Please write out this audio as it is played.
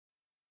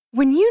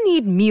When you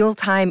need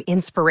mealtime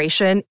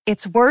inspiration,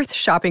 it's worth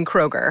shopping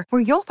Kroger,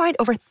 where you'll find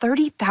over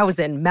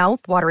 30,000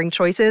 mouth-watering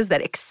choices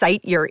that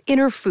excite your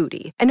inner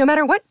foodie. And no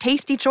matter what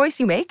tasty choice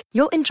you make,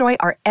 you'll enjoy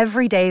our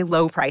everyday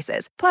low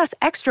prices, plus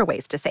extra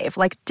ways to save,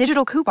 like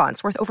digital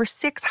coupons worth over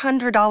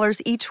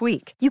 $600 each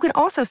week. You can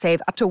also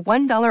save up to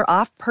 $1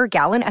 off per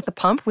gallon at the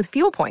pump with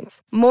fuel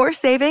points. More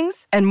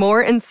savings and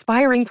more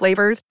inspiring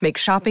flavors make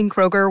shopping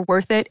Kroger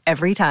worth it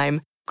every time.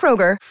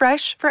 Kroger,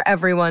 fresh for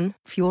everyone.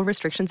 Fuel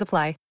restrictions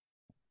apply.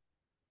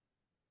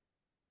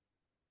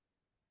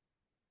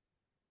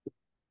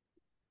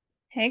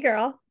 Hey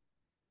girl.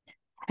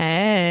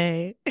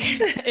 Hey.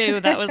 Ew,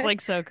 that was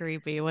like so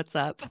creepy. What's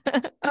up?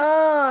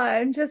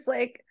 I'm just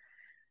like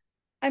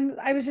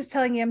I was just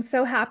telling you I'm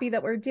so happy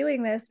that we're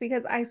doing this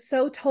because I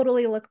so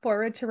totally look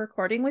forward to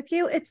recording with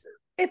you. It's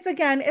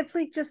again, it's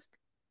like just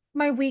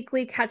my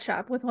weekly catch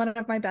up with one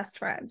of my best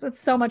friends.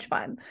 It's so much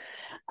fun.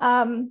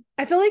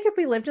 I feel like if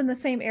we lived in the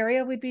same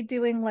area, we'd be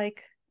doing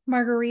like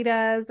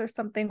margaritas or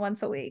something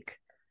once a week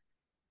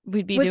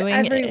We'd be with doing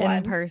everyone.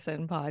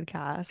 in-person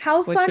podcasts,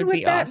 How which fun would would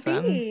be that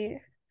awesome. be?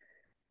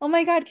 Oh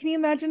my God, can you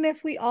imagine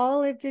if we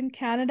all lived in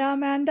Canada,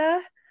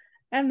 Amanda?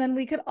 And then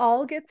we could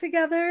all get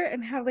together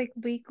and have like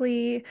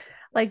weekly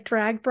like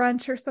drag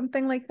brunch or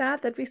something like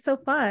that. That'd be so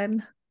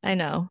fun. I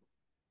know.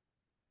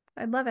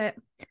 I'd love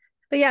it.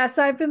 But yeah,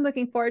 so I've been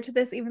looking forward to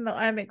this even though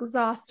I'm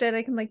exhausted.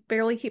 I can like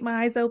barely keep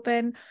my eyes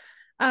open.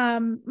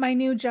 My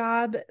new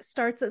job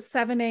starts at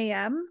 7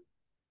 a.m.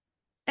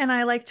 and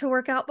I like to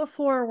work out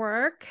before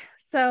work.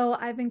 So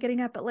I've been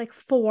getting up at like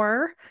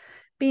 4,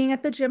 being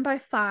at the gym by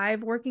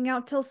 5, working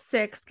out till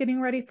 6, getting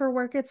ready for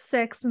work at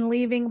 6 and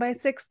leaving by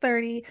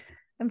 6:30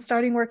 and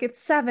starting work at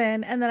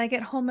 7, and then I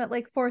get home at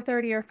like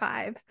 4:30 or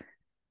 5.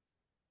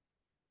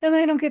 And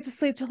then I don't get to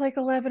sleep till like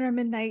 11 or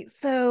midnight.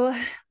 So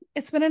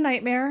it's been a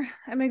nightmare.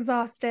 I'm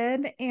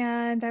exhausted,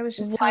 and I was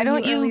just Why telling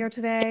don't you you earlier get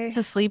today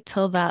to sleep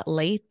till that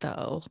late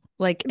though?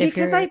 Like if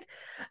because you're I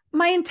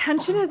my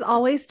intention is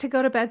always to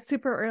go to bed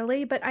super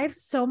early, but I have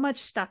so much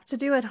stuff to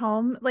do at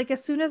home. Like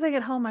as soon as I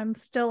get home, I'm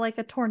still like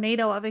a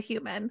tornado of a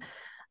human.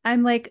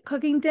 I'm like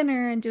cooking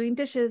dinner and doing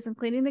dishes and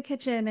cleaning the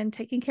kitchen and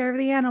taking care of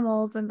the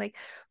animals. And like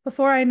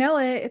before I know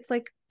it, it's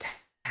like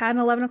 10,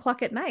 11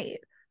 o'clock at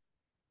night.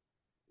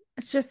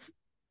 It's just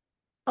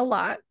a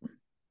lot.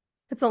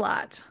 It's a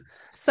lot.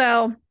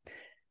 So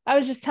I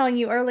was just telling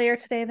you earlier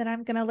today that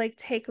I'm going to like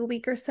take a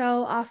week or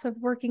so off of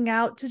working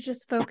out to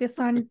just focus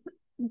on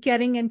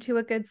getting into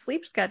a good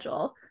sleep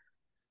schedule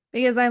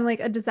because I'm like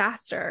a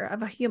disaster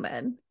of a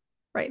human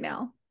right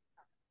now.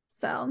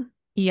 So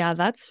yeah,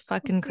 that's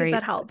fucking if great.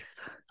 that helps.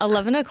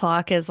 11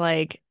 o'clock is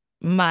like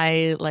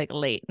my like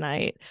late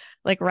night.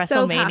 Like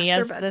So past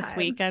your WrestleMania's this bedtime.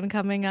 weekend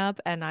coming up,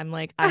 and I'm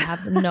like, I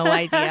have no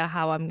idea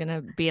how I'm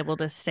gonna be able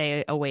to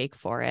stay awake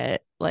for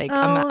it. Like Oh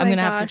I'm my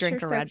gonna have to gosh, you're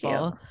drink a so Red cute.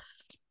 Bull.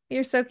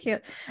 You're so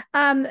cute.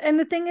 And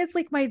the thing is,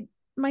 like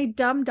my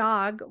dumb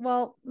dog,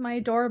 well, my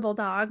adorable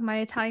dog, my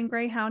Italian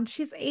Greyhound,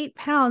 she's 8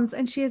 pounds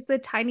and she has the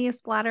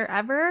tiniest bladder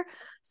ever.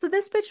 So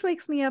this bitch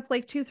wakes me up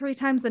like 2, 3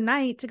 times a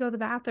night to go to the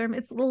bathroom.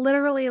 It's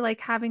literally like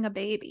having a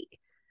baby.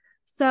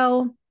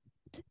 So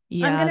I'm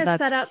Yeah, gonna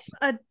set up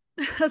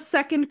that's a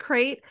second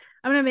crate.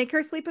 I'm gonna make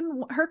her sleep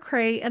in her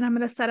crate, and I'm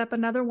gonna set up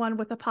another one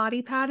with a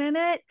potty pad in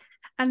it.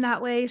 And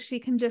that way she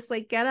can just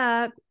like get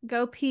up,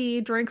 go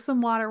pee, drink some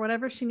water,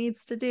 whatever she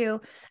needs to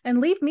do, and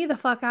leave me the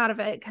fuck out of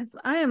it because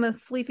I am a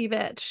sleepy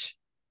bitch.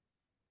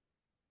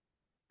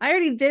 I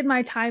already did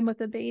my time with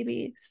a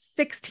baby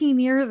 16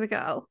 years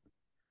ago.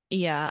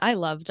 yeah, I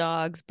love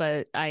dogs,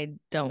 but I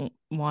don't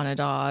want a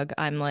dog.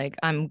 I'm like,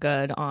 I'm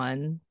good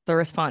on the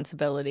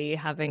responsibility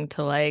having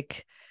to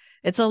like,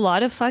 it's a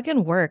lot of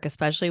fucking work,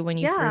 especially when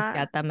you first Yeah.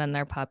 get them and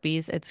they're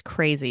puppies. It's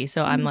crazy.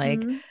 So I'm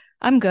like, Mm-hmm.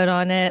 I'm good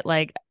on it.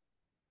 Like,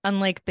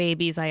 unlike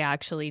babies, I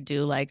actually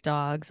do like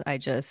dogs. I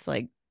just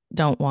like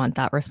don't want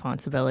that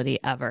responsibility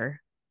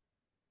ever.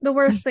 The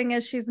worst thing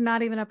is she's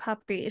not even a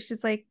puppy.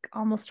 She's like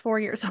almost 4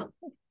 years old.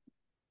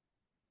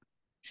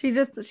 She's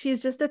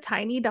just a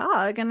tiny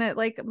dog, and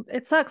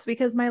it sucks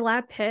because my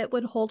lab pit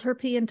would hold her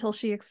pee until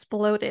she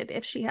exploded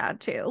if she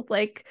had to.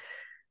 Like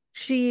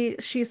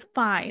she's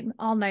fine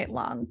all night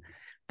long.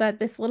 But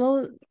this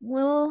little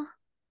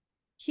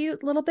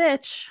cute little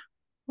bitch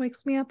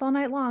wakes me up all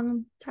night long.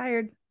 I'm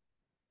tired.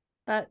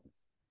 But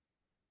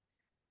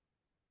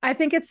I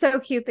think it's so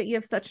cute that you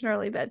have such an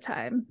early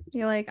bedtime.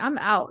 You're like, I'm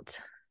out.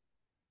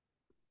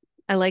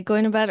 I like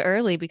going to bed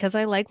early because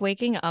I like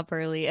waking up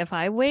early. If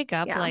I wake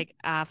up Yeah. like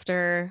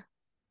after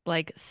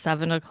like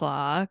 7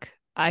 o'clock,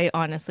 I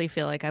honestly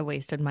feel like I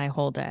wasted my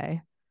whole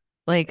day.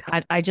 Like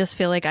I just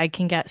feel like I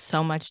can get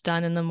so much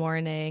done in the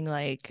morning.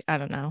 Like, I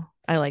don't know.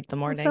 I like the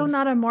I'm so mornings.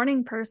 not a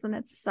morning person.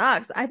 It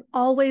sucks. I've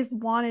always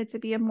wanted to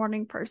be a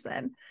morning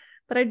person,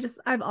 but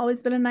I've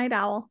always been a night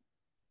owl.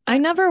 I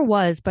Sucks. never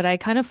was, but I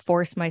kind of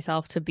forced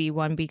myself to be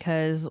one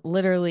because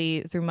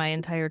literally through my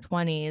entire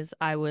 20s,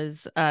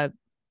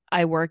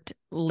 I worked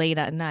late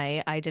at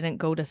night. I didn't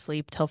go to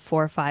sleep till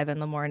 4 or 5 in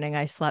the morning.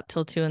 I slept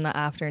till 2 in the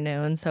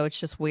afternoon. So it's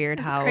just weird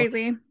It's how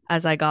crazy.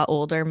 as I got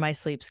older, my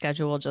sleep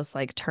schedule just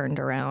like turned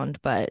around.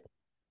 But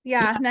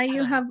Yeah, Yeah, now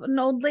you kinda. have an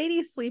old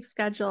lady sleep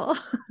schedule.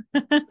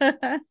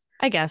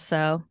 I guess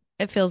so.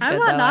 It feels I'm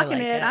good not though. I knocking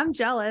like it. it. I'm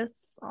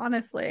jealous,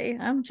 honestly.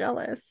 I'm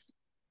jealous.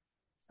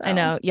 I So,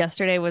 know.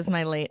 Yesterday was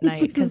my late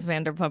night because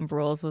Vanderpump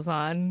Rules was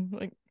on,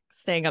 like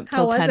staying up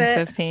how till was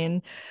it?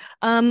 10:15.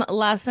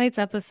 Last night's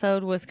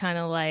episode was kind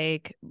of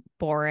like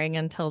boring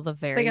until the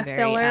Like very, a very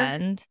filler?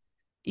 end.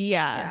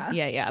 Yeah, Yeah.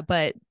 yeah, yeah.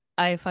 But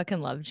I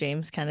fucking love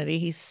James Kennedy.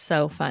 He's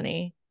so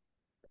funny.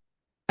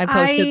 I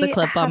posted the I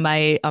clip on have,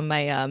 my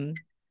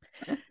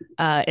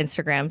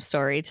Instagram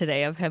story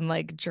today of him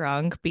like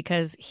drunk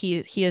because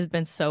he has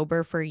been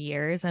sober for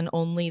years and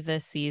only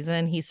this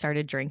season he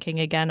started drinking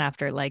again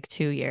after like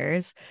 2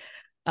 years.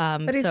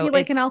 but is So he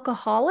like an it's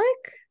alcoholic?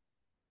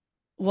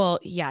 well,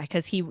 yeah,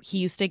 because he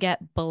used to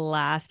get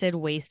blasted,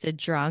 wasted,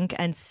 drunk,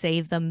 and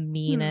say the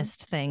Hmm,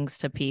 meanest things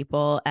to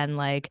people. And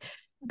like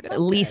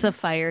that's not Lisa good.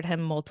 fired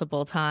him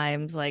multiple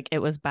times. Like it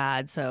was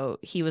bad. So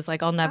he was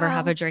like, I'll never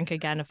have a Wow. drink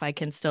again if I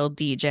can still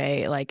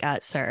DJ like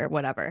at Sir,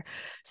 whatever.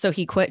 So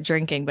he quit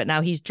drinking, but now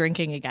he's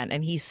drinking again.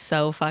 And he's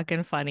so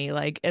fucking funny.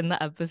 Like in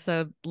the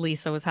episode,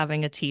 Lisa was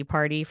having a tea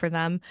party for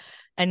them.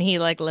 And he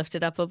like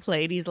lifted up a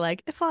plate. He's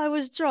like, if I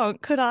was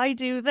drunk, could I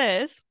do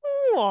this?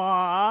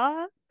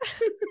 Aww.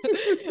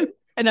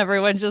 And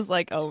everyone's just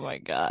like, oh my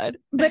God.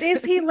 But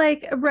is he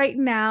like right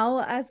now,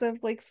 as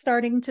of like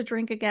starting to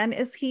drink again,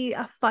 is he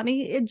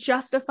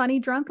just a funny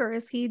drunk, or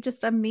is he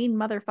just a mean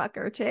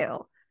motherfucker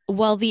too?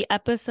 Well, the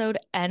episode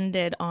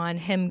ended on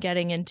him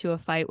getting into a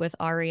fight with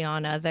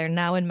Ariana. They're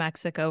now in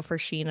Mexico for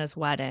Sheena's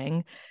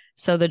wedding.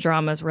 So the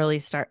drama's really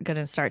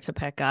gonna start to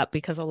pick up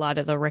because a lot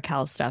of the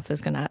Raquel stuff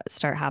is gonna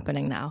start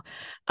happening now.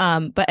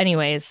 But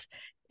anyways,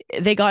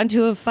 they got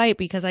into a fight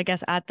because I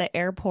guess at the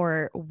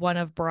airport, one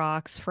of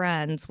Brock's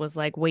friends was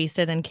like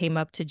wasted and came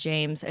up to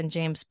James, and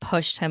James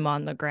pushed him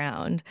on the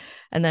ground.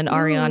 And then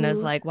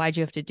Ariana's Ooh, like, why'd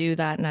you have to do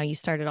that? Now you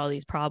started all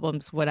these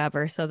problems,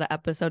 whatever. So the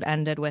episode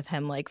ended with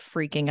him like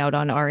freaking out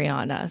on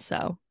Ariana.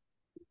 So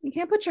you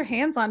can't put your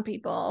hands on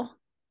people.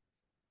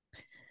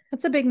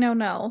 That's a big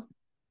no-no.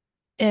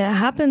 it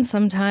happens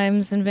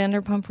sometimes in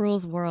Vanderpump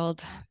Rules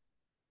world.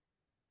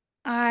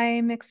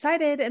 I'm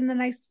excited. And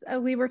then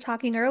we were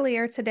talking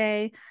earlier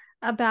today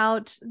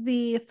about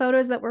the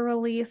photos that were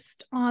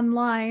released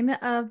online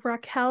of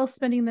Raquel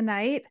spending the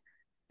night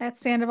at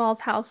Sandoval's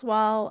house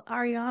while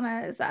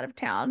Ariana is out of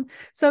town.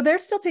 So they're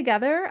still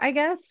together, I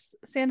guess.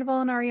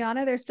 Sandoval and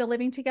Ariana, they're still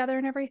living together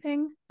and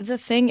everything. The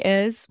thing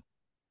is,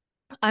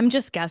 I'm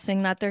just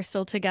guessing that they're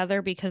still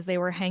together because they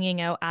were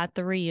hanging out at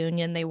the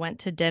reunion. They went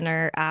to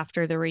dinner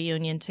after the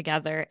reunion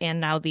together,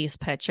 and now these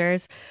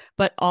pictures.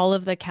 But all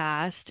of the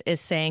cast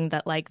is saying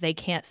that like they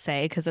can't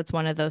say because it's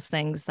one of those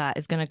things that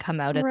is going to come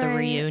out at the Right.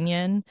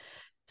 reunion.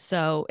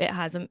 So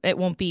it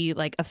won't be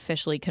like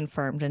officially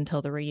confirmed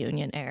until the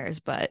reunion airs,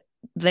 but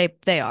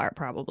they are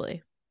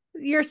probably.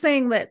 You're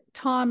saying that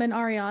Tom and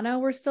Ariana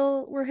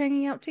were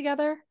hanging out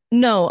together?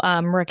 No,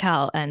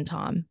 Raquel and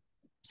Tom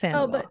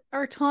Oh, Sandoval. but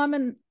are Tom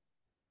and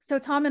so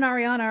Tom and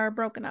Ariana are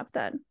broken up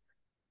then.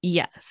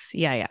 Yes.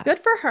 Yeah, yeah. Good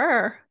for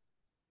her.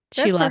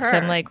 She Good for left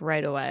him her. like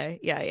right away.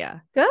 Yeah, yeah.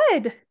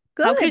 Good.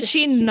 How could Good.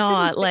 she She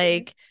shouldn't not stay.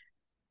 like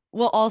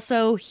well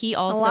also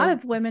A lot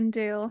of women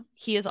do.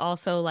 he is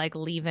also like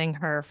leaving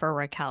her for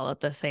Raquel at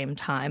the same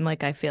time.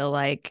 Like I feel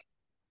like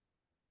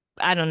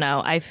I don't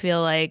know. I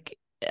feel like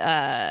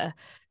uh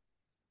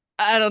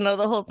I don't know,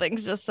 the whole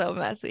thing's just so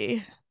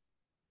messy.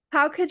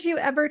 How could you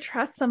ever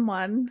trust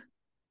someone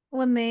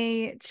when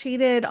they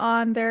cheated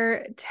on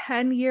their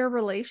 10-year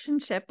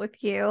relationship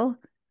with you?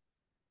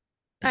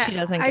 She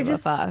doesn't I give a just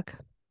fuck.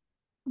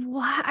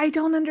 what I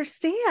don't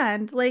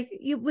understand. Like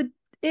it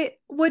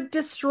would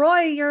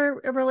destroy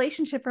your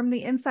relationship from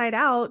the inside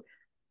out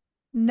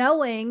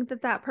knowing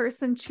that that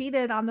person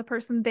cheated on the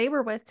person they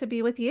were with to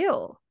be with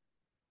you.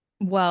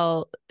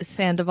 Well,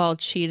 Sandoval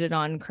cheated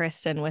on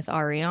Kristen with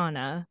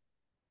Ariana.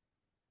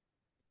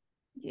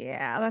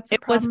 Yeah, that's a It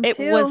problem it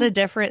was too. a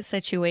different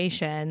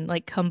situation,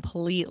 like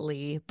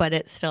completely, but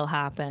it still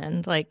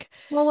happened. Like,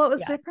 Well, what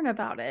was yeah. different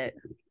about it?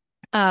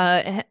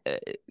 Uh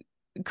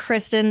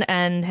Kristen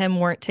and him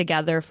weren't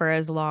together for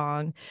as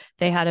long.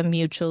 They had a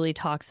mutually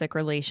toxic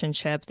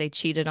relationship. They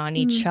cheated on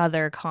each Mm,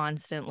 other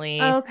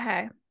constantly.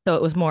 okay. So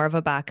it was more of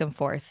a back and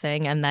forth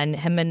thing. And then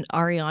him and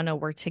Ariana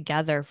were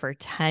together for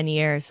 10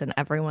 years, and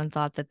everyone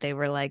thought that they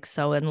were like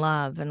so in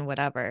love and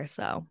whatever.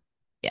 So,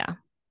 yeah.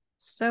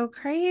 So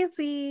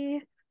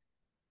crazy.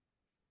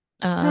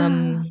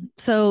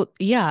 So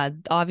yeah,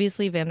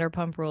 obviously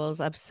Vanderpump Rules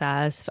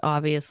obsessed.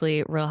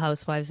 Obviously, Real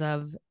Housewives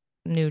of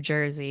New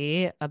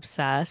Jersey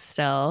obsessed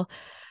still.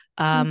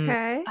 Um,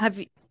 Okay.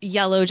 have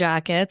Yellow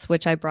Jackets,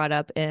 which I brought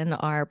up in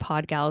our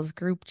Podgals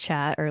group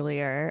chat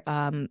earlier.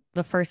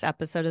 The first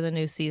episode of the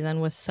new season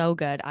was so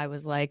good. I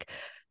was like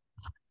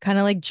kind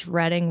of like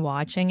dreading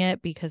watching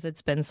it because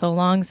it's been so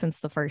long since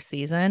the first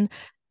season.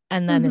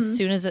 And then as Hmm.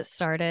 soon as it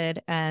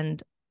started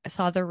and I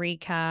saw the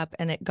recap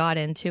and it got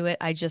into it,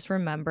 I just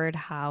remembered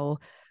how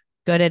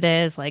good it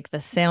is, like the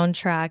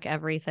soundtrack,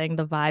 everything,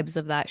 the vibes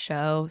of that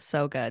show,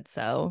 so good.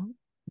 So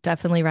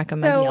definitely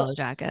recommend So Yellow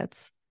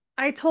Jackets.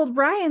 I told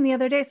Ryan the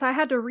other day, so I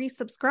had to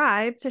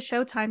resubscribe to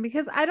Showtime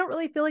because I don't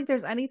really feel like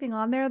there's anything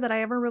on there that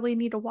I ever really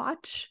need to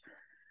watch.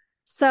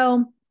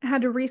 So I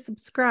had to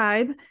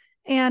resubscribe.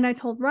 And I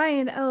told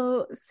Ryan,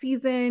 oh,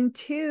 season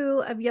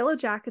 2 of Yellow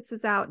Jackets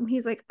is out. And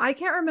he's like, I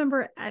can't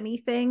remember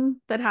anything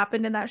that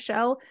happened in that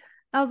show.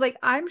 I was like,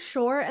 I'm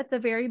sure at the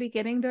very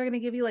beginning, they're going to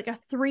give you like a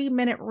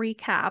 3-minute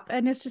recap.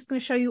 And it's just going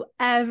to show you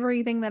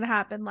everything that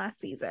happened last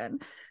season.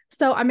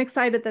 So I'm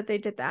excited that they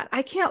did that.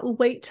 I can't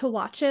wait to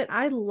watch it.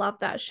 I love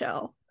that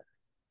show.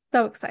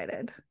 So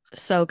excited.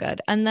 So good.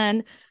 And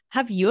then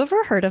have you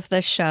ever heard of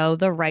this show,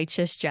 The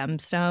Righteous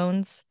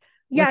Gemstones?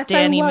 With Yes, I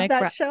Danny love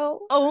that McBride.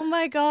 show. Oh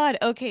my God.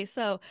 Okay,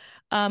 so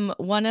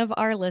one of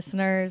our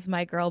listeners,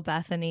 my girl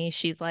Bethany,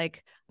 she's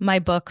like my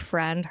book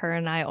friend. Her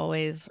and I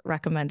always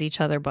recommend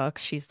each other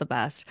books. She's the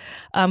best.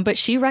 But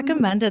she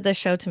recommended this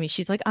show to me.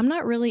 She's like, I'm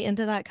not really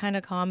into that kind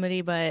of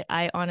comedy, but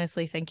I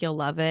honestly think you'll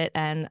love it.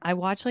 And I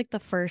watched like the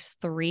first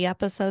 3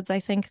 episodes,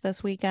 I think,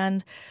 this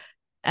weekend.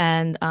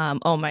 And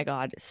oh my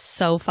God,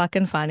 so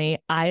fucking funny.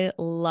 I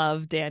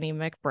love Danny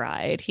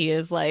McBride. He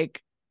is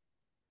like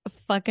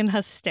fucking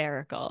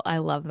hysterical. I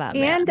love that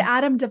And man.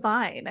 Adam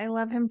Devine. I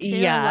love him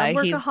too. I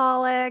love Yeah,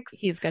 Workaholics.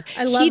 he's good.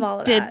 I love He all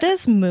of did that.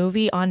 this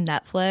movie on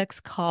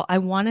Netflix called, I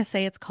want to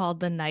say it's called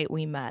The Night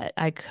We Met.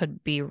 I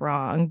could be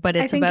wrong, but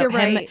I it's think you're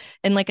about him right.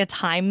 in like a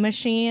time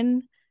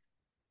machine.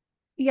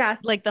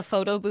 Like the Yes.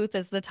 photo booth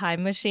is the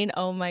time machine.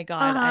 Oh my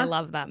God, I Uh-huh.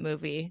 love that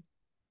movie.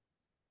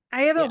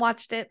 I haven't Yeah.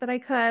 watched it, but I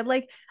could.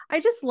 Like, I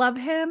just love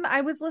him.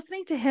 I was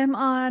listening to him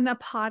on a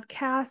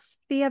podcast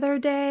the other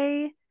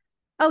day.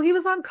 Oh, he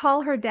was on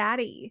Call Her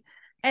Daddy.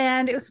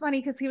 And it was funny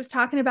because he was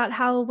talking about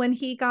how when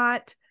he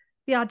got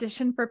the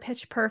audition for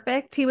Pitch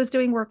Perfect, he was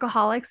doing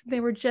Workaholics.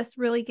 They were just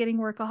really getting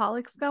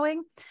Workaholics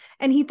going.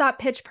 And he thought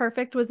Pitch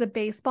Perfect was a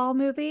baseball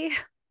movie.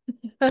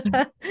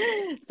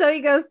 So he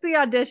goes to the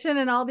audition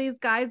and all these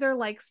guys are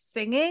like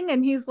singing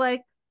and he's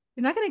like,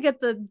 you're not going to get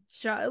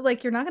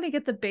you're not going to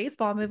get the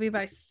baseball movie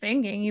by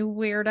singing, you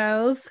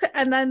weirdos.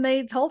 And then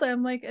they told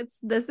him like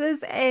this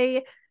is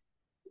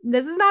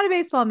not a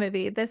baseball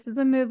movie. This is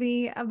a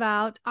movie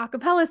about a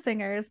cappella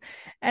singers.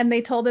 And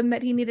they told him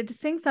that he needed to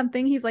sing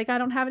something. He's like, I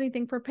don't have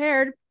anything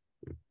prepared.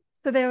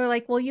 So they were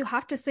like, well, you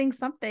have to sing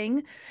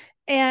something.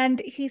 And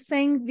he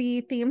sang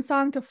the theme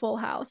song to Full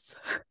House.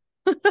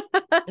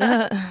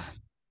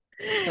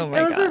 Oh my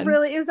God.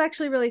 It was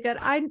actually really good.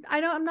 I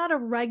know I'm not a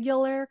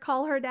regular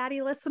Call Her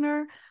Daddy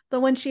listener,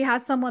 but when she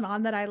has someone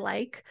on that I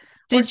like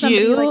or Did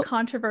somebody like you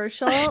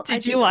controversial, I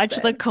did do you watch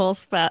listen. the Cole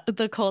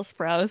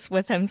Sprouse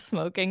with him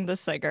smoking the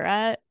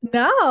cigarette?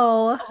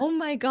 No. Oh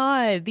my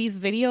God, these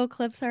video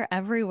clips are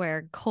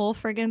everywhere. Cole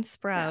friggin' Yeah.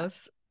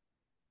 Sprouse.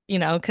 You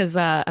know, because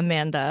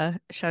Amanda,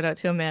 shout out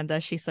to Amanda,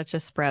 she's such a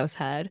Sprouse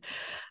head.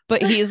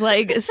 But he's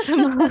like he's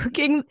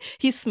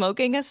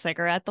smoking a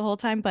cigarette the whole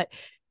time, but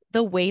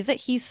the way that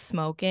he's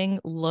smoking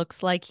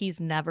looks like he's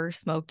never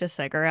smoked a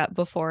cigarette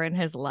before in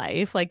his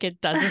life. Like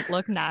it doesn't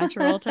look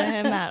natural to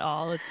him at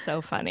all. It's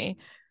so funny.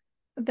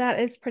 That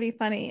is pretty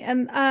funny.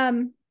 And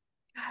God,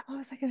 what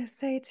was I gonna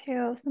say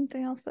too?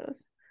 Something else that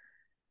was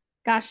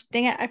gosh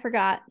dang it, I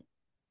forgot.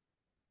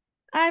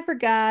 I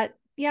forgot.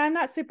 Yeah, I'm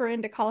not super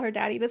into Call Her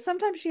Daddy, but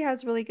sometimes she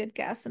has really good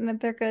guests and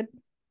they're good,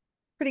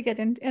 pretty good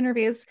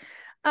interviews.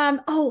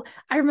 Oh,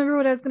 I remember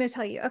what I was gonna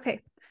tell you.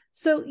 Okay.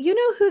 So you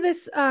know who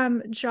this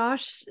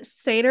Josh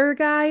Sater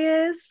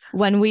guy is?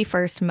 When we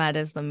first met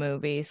is the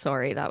movie.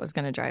 Sorry, that was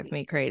gonna drive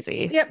me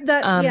crazy. Yep,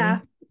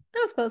 yeah, that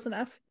was close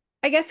enough.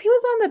 I guess he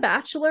was on The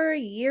Bachelor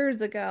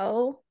years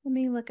ago. Let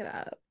me look it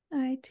up.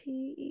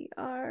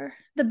 ITER.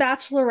 The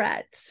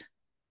Bachelorette.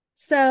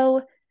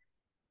 So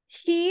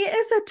he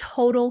is a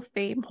total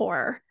fame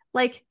whore,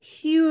 like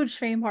huge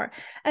fame whore.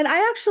 And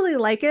I actually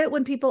like it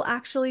when people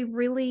actually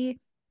really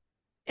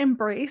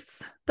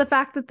embrace the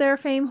fact that they're a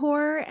fame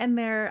whore and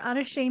they're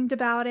unashamed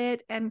about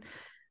it. And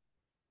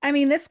I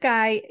mean, this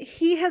guy,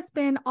 he has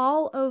been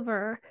all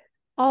over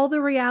all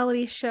the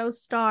reality show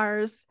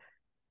stars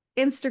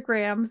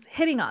Instagrams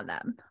hitting on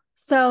them.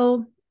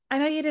 So I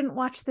know you didn't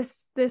watch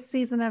this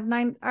season of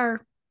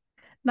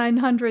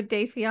 900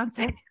 Day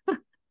Fiance,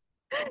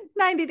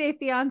 90 Day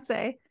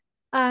Fiance.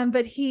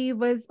 But he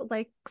was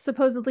like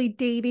supposedly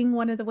dating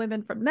one of the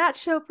women from that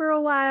show for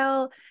a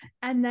while.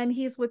 And then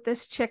he's with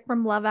this chick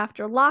from Love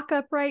After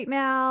Lockup right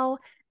now.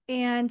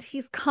 And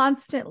he's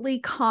constantly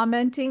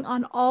commenting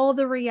on all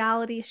the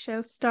reality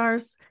show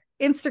stars'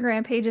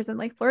 Instagram pages and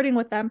like flirting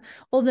with them.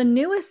 Well, the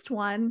newest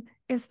one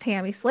is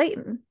Tammy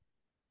Slayton.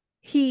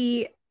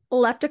 He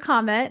left a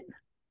comment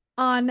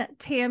on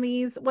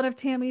one of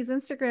Tammy's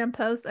Instagram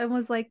posts and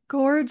was like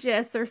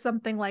gorgeous or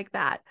something like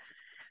that.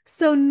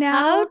 So How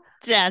now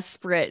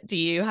desperate do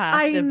you have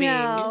I to be?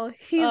 know.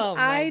 Oh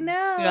my I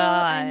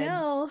God.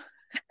 know.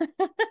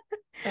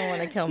 I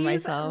want to kill He's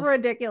myself.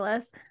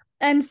 ridiculous.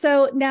 And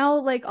so now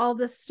like all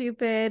the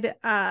stupid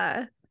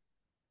they're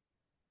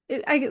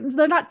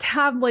not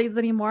tabloids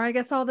anymore. I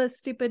guess all the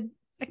stupid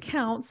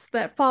accounts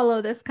that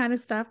follow this kind of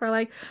stuff are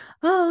like,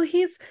 oh,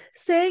 he's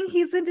saying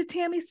he's into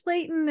Tammy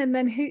Slayton, and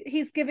then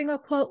he's giving a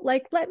quote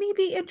like, let me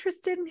be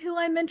interested in who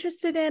I'm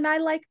interested in, I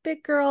like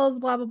big girls,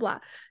 blah blah blah.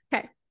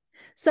 Okay,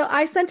 so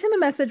I sent him a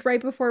message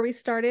right before we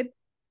started,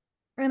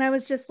 and I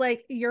was just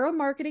like, you're a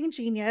marketing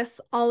genius,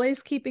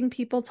 always keeping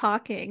people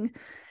talking.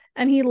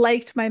 And he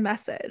liked my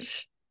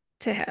message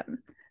to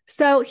him.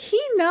 So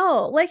he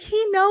knows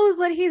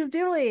what he's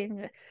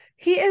doing.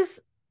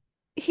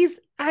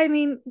 I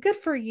mean, good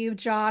for you,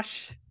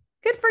 Josh.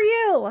 Good for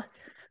you.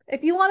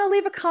 If you want to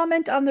leave a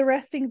comment on the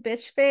Resting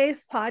Bitch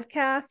Face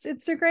podcast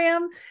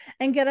Instagram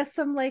and get us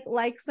some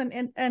likes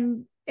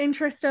and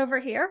interest over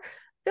here,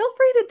 feel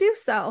free to do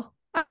so.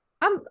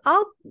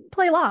 I'll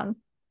play along.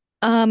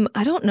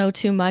 I don't know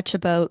too much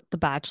about the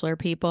Bachelor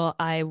people.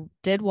 I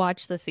did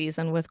watch the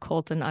season with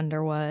Colton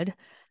Underwood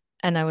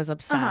and I was Uh-huh.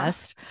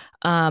 obsessed.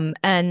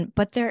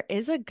 But there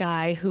is a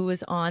guy who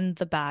was on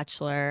The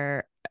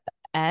Bachelor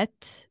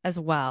as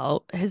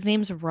well. His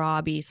name's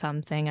Robbie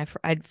something.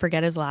 I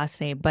forget his last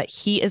name, but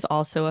he is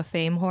also a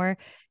fame whore.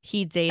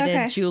 He dated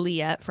Okay.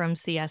 Juliet from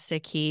Siesta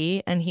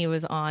Key, and he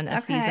was on a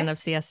season Okay. of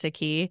Siesta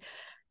Key.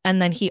 And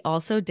then he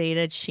also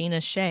dated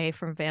Sheena Shea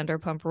from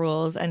Vanderpump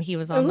Rules, and he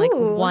was on like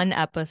Ooh. one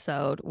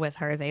episode with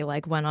her. They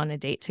like went on a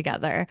date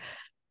together.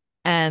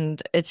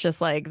 And it's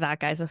just like that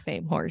guy's a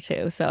fame whore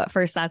too. So at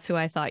first, that's who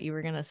I thought you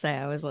were gonna say.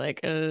 I was like,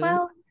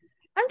 Well,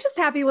 I'm just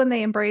happy when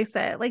they embrace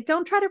it. Like,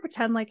 don't try to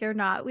pretend like you're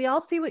not. We all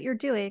see what you're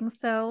doing.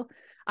 So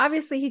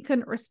obviously, he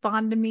couldn't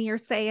respond to me or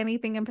say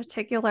anything in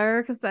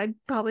particular because I'd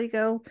probably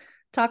go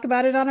talk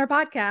about it on our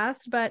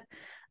podcast. But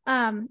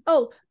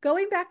oh,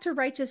 going back to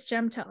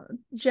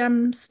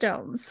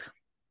Gemstones,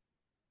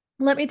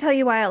 let me tell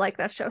you why I like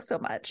that show so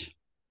much.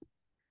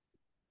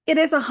 It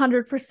is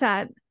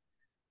 100%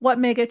 what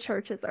mega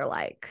churches are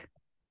like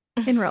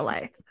in real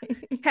life.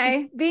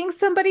 Okay. Being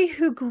somebody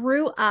who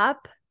grew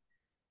up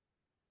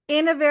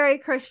in a very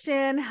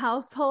Christian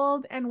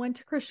household and went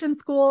to Christian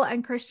school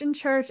and Christian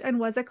church and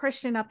was a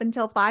Christian up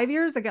until 5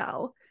 years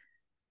ago,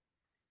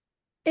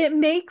 it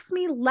makes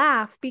me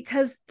laugh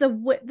because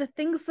the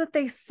things that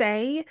they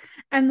say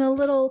and the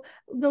little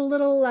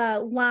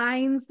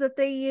lines that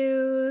they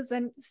use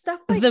and stuff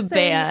like the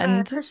saying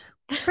band.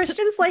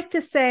 Christians like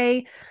to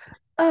say,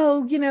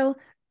 oh,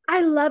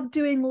 I love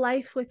doing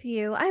life with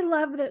you. I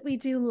love that we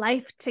do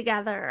life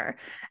together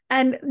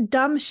and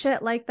dumb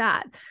shit like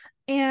that.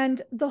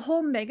 And the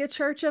whole mega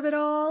church of it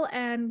all,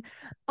 and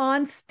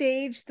on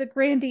stage, the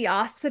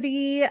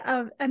grandiosity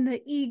of and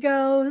the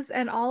egos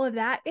and all of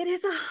that, it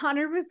is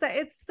 100%.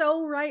 It's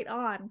so right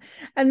on.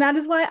 And that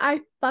is why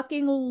I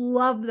fucking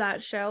love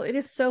that show. It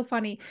is so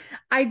funny.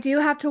 I do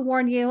have to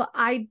warn you,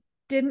 I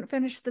didn't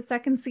finish the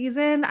second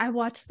season. I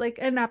watched like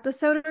an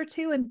episode or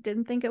two and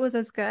didn't think it was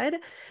as good.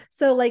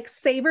 So like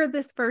savor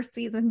this first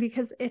season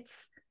because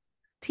it's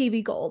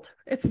TV gold.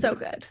 It's so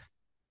good.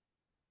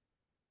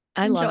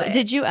 I love Enjoy it. it.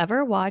 Did you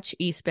ever watch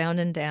Eastbound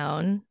and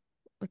Down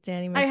with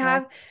Danny I McBride?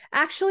 have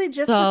actually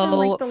just within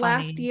like So the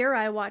last funny. year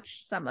I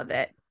watched some of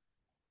it.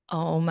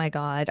 Oh my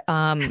God.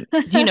 Do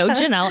you know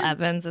Janelle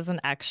Evans is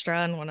an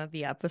extra in one of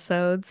the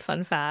episodes?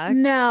 Fun fact.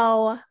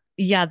 No.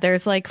 Yeah,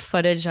 there's like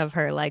footage of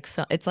her like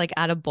it's like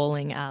at a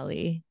bowling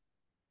alley.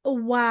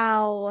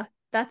 Wow.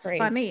 That's Crazy.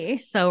 funny.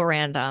 So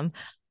random.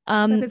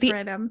 That is The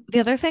random.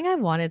 other thing I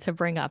wanted to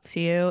bring up to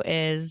you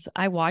is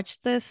I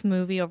watched this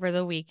movie over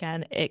the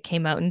weekend. It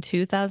came out in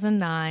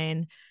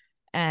 2009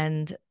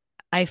 and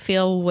I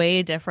feel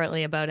way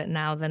differently about it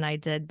now than I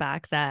did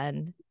back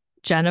then.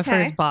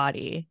 Jennifer's Okay.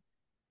 Body.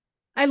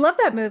 I love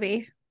that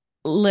movie.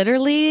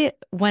 Literally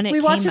We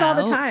watch it all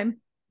the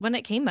time. when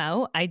it came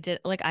out, I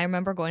did like I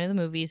remember going to the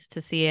movies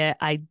to see it.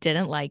 I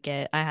didn't like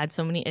it. I had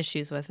so many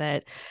issues with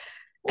it.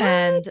 What?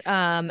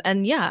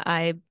 And yeah,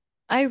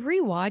 I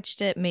rewatched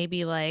it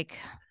maybe like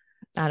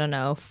I don't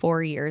know,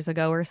 4 years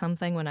ago or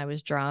something when I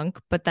was drunk,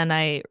 but then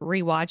I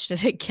rewatched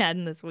it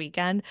again this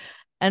weekend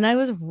and I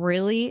was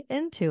really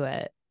into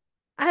it.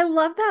 I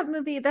love that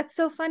movie. That's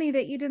so funny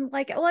that you didn't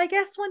like it. Well, I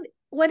guess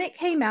when it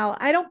came out,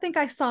 I don't think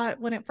I saw it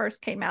when it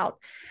first came out,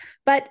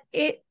 but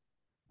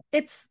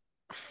it's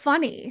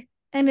funny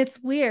and it's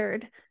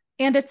weird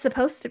and it's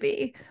supposed to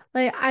be.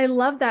 Like I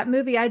love that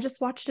movie. I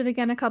just watched it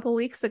again a couple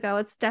weeks ago.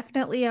 It's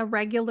definitely a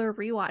regular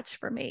rewatch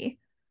for me.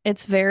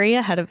 It's very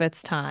ahead of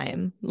its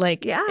time.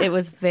 Like Yeah. it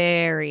was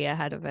very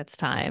ahead of its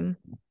time.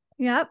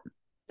 Yep.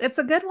 It's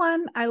a good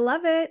one. I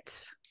love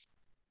it.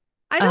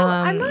 Um,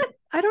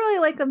 I don't really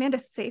like Amanda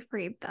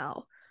Seyfried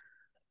though,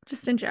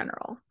 just in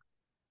general.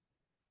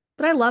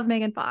 But I love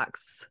Megan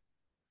Fox.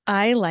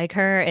 I like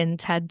her in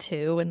Ted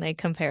 2 when they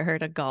compare her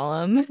to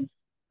Gollum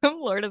from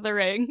Lord of the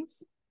Rings.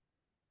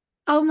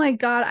 Oh my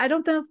God. I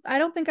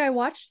don't think I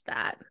watched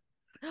that.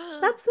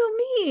 That's so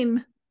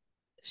mean.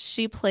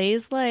 She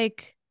plays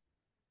like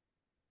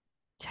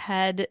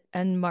Ted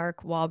and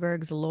Mark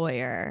Wahlberg's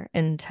lawyer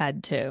in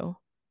Ted 2.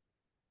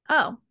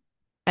 Oh,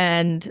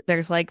 And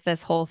there's like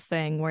this whole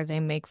thing where they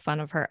make fun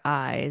of her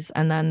eyes.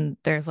 And then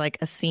there's like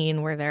a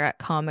scene where they're at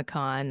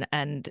Comic-Con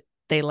and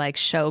they like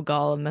show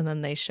Gollum and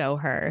then they show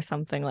her or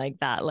something like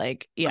that.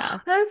 Like, yeah.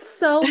 That's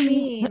so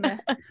mean.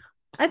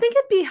 I think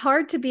it'd be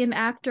hard to be an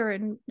actor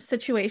in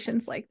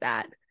situations like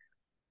that.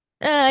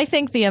 I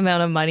think the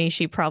amount of money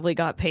she probably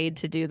got paid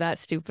to do that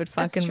stupid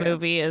That's fucking true.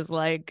 movie is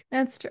like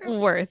That's true.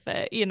 worth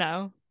it, you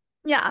know?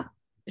 Yeah.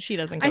 She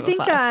doesn't I give a think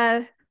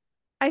fuck.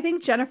 I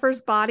think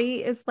Jennifer's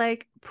body is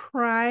like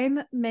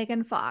prime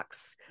Megan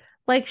Fox.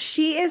 Like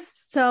she is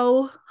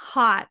so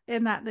hot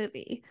in that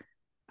movie.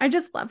 I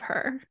just love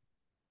her.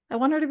 I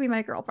want her to be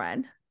my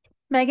girlfriend.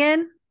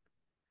 Megan,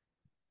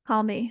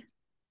 call me.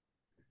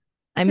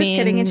 I Just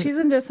kidding. And mean, she's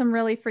into some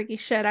really freaky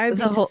shit. I would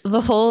be the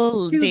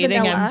whole too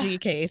dating vanilla.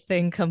 MGK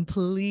thing I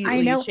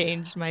completely know.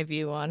 changed my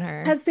view on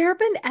her. Has there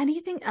been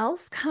anything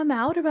else come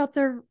out about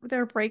their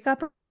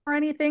breakup or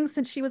anything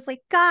since she was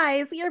like,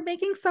 guys, you're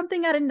making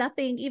something out of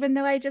nothing, even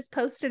though I just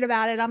posted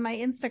about it on my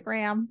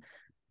Instagram?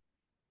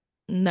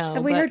 No,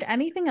 Have we but heard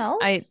anything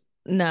I else?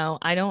 no,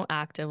 I don't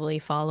actively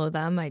follow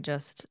them. I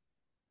just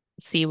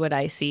see what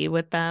I see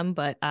with them,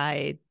 but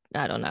I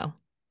don't know.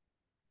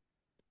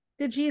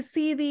 Did you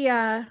see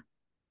the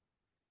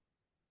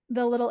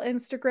little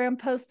Instagram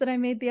post that I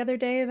made the other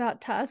day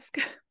about Tusk?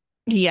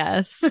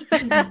 Yes.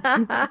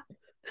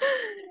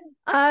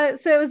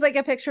 So it was like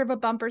a picture of a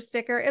bumper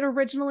sticker. It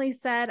originally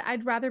said,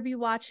 I'd rather be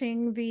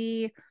watching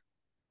the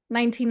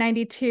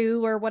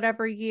 1992 or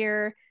whatever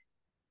year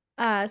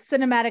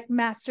cinematic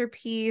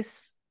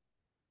masterpiece.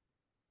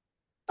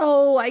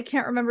 Oh, I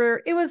can't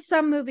remember. It was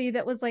some movie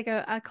that was like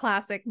a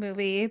classic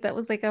movie that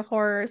was like a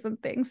horror or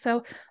something.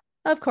 So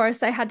of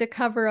course I had to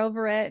cover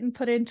over it and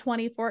put in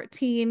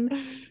 2014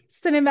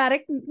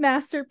 cinematic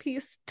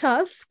masterpiece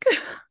Tusk.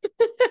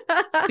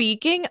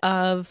 Speaking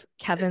of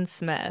Kevin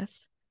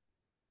Smith,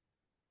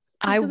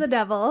 Speak of the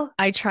devil.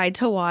 I tried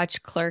to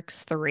watch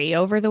Clerks 3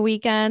 over the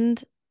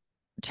weekend,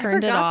 I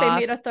turned it forgot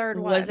they made off, a third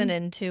wasn't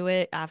one. into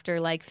it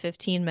after like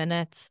 15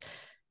 minutes,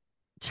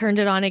 turned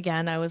it on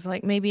again. I was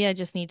like, maybe I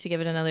just need to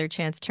give it another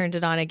chance. Turned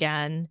it on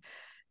again,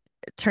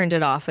 turned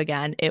it off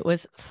again. It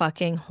was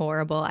fucking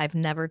horrible. I've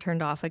never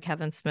turned off a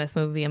Kevin Smith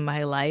movie in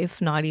my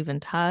life, not even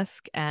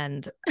Tusk,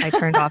 and I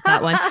turned off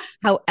that one.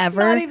 Not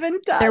However, even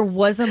there Tusk.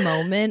 was a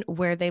moment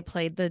where they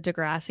played the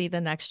Degrassi The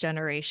Next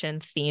Generation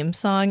theme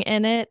song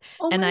in it,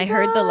 Oh and my I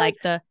heard God. the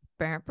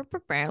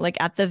like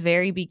at the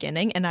very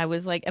beginning, and I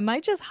was like, am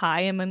I just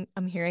high?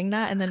 I'm hearing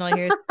that, and then all I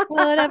hear is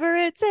whatever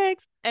it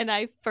takes, and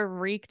I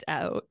freaked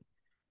out.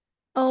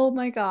 Oh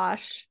my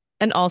gosh.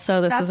 And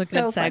also, this is That's a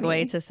good so segue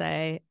funny. to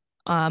say,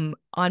 on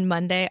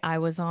Monday I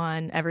was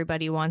on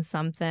Everybody Wants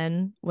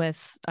Something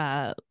with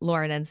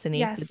Lauren and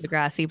Sinique, the Yes.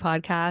 Degrassi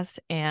podcast,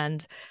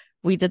 and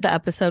we did the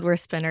episode where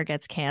Spinner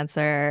gets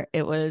cancer.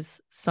 It was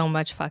so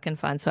much fucking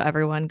fun. So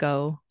everyone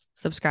go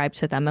subscribe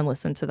to them and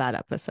listen to that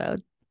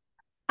episode.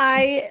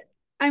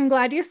 I'm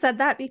glad you said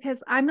that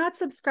because I'm not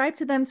subscribed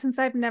to them since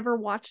I've never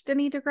watched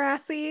any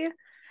Degrassi.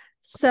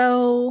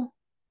 So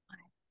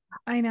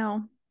I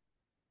know.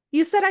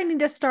 You said I need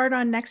to start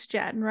on Next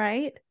Gen,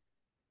 right?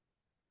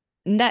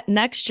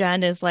 Next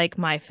Gen is like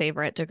my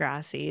favorite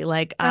Degrassi.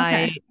 Like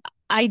Okay.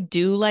 I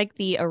do like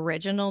the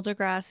original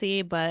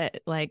Degrassi,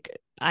 but like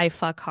I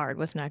fuck hard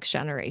with Next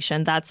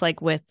Generation. That's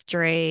like with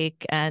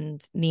Drake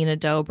and Nina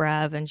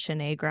Dobrev and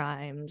Shanae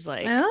Grimes,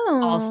 like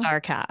Oh. all-star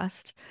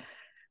cast.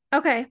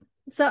 Okay.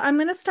 So I'm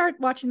gonna start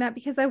watching that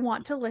because I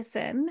want to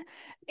listen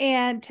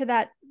and to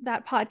that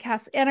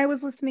podcast. And I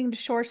was listening to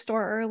Shore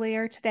Store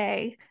earlier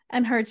today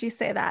and heard you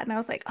say that, and I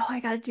was like, oh, I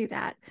gotta do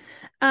that.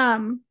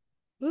 Um,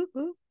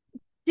 Woo-hoo.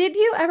 did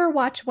you ever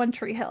watch One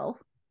Tree Hill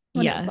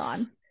when it was Yes.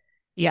 on?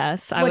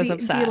 Yes, I What was do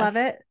you love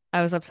obsessed. it?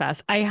 I was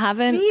obsessed.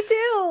 Me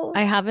too.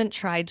 I haven't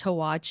tried to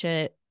watch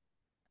it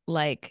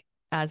like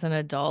as an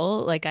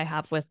adult, like I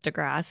have with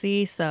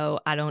Degrassi, so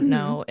I don't Mhm.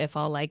 know if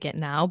I'll like it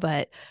now,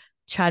 but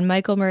Chad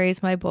Michael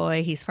Murray's my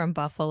boy. He's from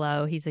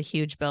Buffalo. He's a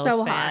huge Bills So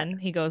hot. fan.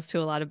 He goes to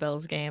a lot of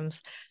Bills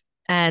games.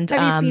 And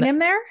Have you seen him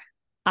there?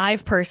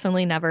 I've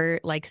personally never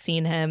like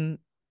seen him.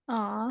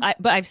 Aw,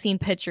 But I've seen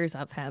pictures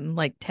of him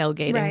like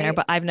tailgating there, right.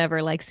 but I've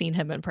never like seen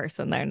him in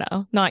person there.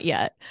 No, not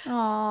yet.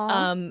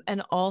 Aw.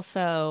 And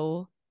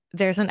also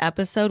there's an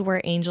episode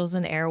where Angels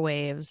and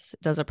Airwaves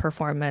does a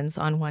performance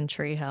on One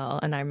Tree Hill,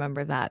 and I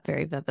remember that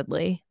very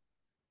vividly.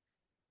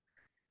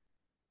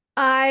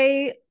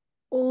 I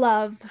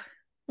love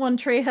One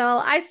Tree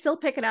Hill. I still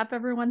pick it up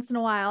every once in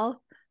a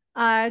while,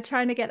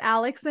 trying to get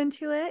Alex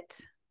into it.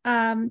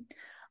 Um,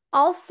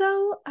 also,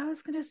 I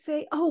was gonna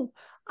say, oh,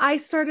 I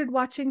started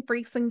watching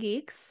Freaks and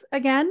Geeks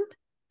again.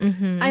 I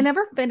Hmm.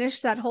 never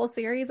finished that whole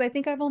series. I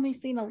think I've only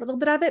seen a little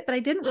bit of it, but I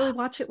didn't really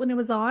watch it when it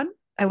was on.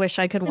 I wish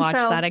I could And watch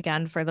that so,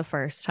 again for the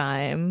first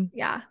time.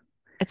 yeah.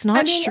 It's I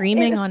not mean,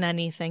 streaming on it's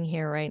anything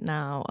here right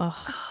now.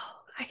 Oh,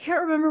 oh, I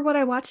can't remember what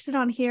I watched it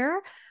on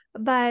here,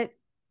 but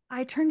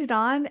I turned it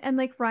on and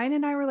like Ryan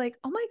and I were like,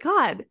 "Oh my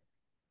God,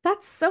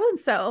 that's so and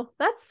so.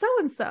 That's so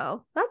and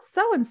so. That's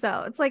so and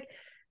so." It's like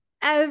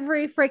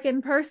every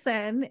freaking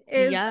person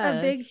is a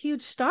big, yes.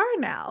 huge star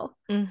now.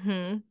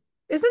 Hmm.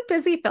 Isn't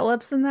Busy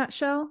Phillips in that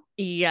show?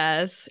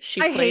 Yes, she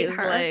I hate plays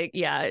her. like,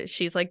 yeah,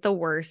 she's like the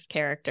worst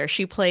character.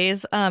 She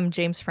plays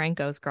James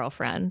Franco's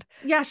girlfriend.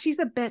 Yeah, she's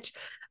a bitch.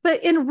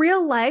 But in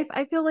real life,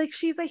 I feel like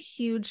she's a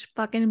huge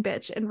fucking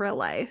bitch in real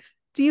life.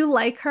 Do you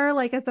like her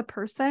like as a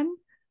person?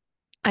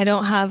 I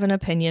don't have an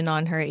opinion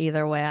on her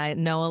either way. I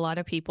know a lot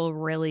of people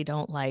really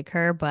don't like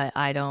her, but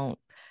I don't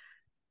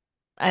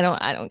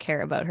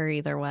care about her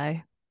either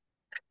way.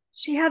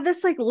 She had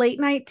this like late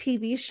night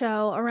TV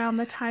show around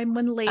the time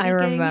when I Lady Gang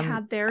remember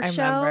had their I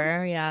show,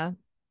 remember, yeah.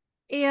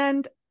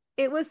 and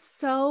it was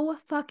so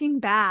fucking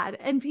bad.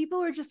 And people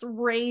were just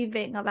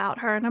raving about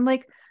her. And I'm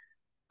like,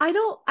 I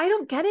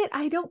don't get it.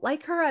 I don't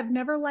like her. I've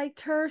never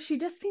liked her. She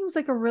just seems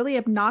like a really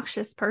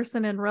obnoxious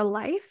person in real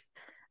life.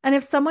 And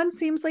if someone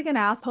seems like an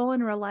asshole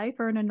in real life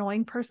or an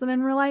annoying person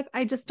in real life,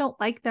 I just don't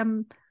like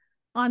them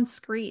on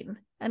screen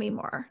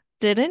anymore.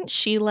 Didn't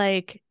she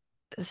like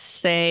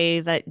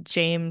say that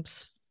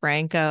James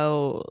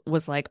Franco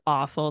was like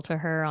awful to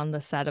her on the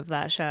set of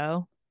that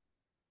show?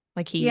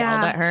 Like he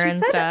yelled Yeah, at her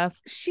and stuff.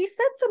 she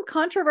said some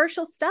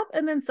controversial stuff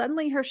and then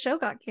suddenly her show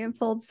got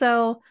canceled.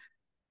 So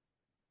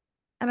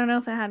I don't know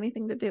if it had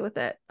anything to do with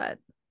it, but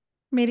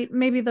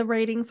maybe the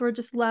ratings were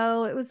just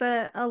low. It was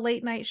a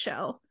late night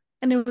show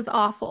and it was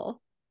awful.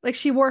 Like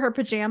she wore her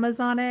pajamas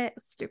on it.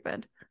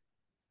 Stupid.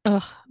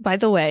 Ugh, by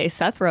the way,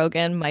 Seth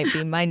Rogen might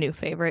be my new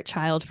favorite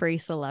child-free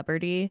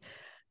celebrity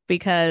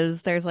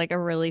because there's like a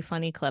really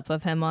funny clip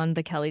of him on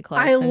the Kelly I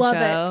Clarkson love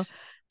show. it.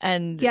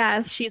 And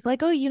Yes. she's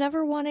like, "Oh, you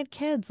never wanted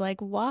kids. Like,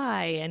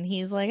 why?" And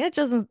he's like, "It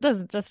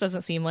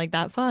doesn't seem like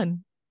that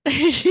fun."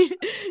 She's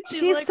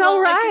He's like, so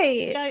 "Well,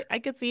 right. I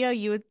could see how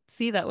you would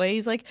see that way."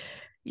 He's like,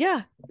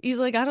 "Yeah." He's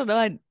like, "I don't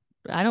know.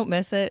 I don't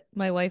miss it.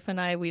 My wife and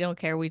I, we don't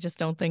care. We just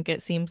don't think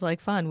it seems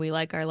like fun. We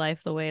like our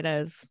life the way it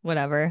is.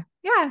 Whatever."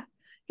 Yeah.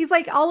 He's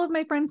like, all of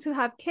my friends who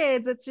have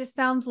kids, it just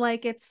sounds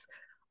like it's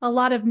a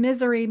lot of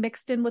misery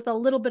mixed in with a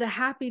little bit of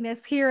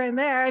happiness here and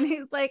there. And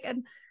he's like,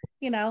 and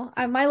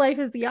my life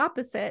is the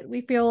opposite.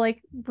 We feel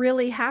like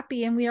really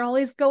happy and we are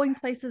always going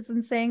places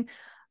and saying,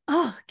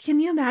 oh,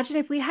 can you imagine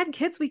if we had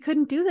kids, we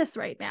couldn't do this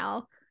right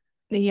now.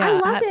 I Yeah.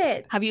 love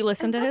it. Have you I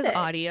listened to love his it.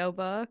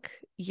 audiobook,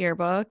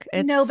 yearbook?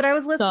 No, but It's I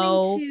was listening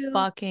so to,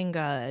 fucking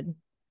good.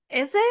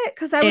 is it?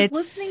 Because I was It's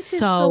listening to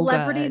so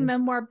Celebrity good.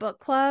 Memoir Book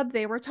Club.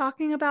 They were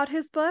talking about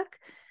his book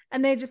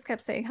and they just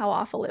kept saying how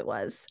awful it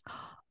was.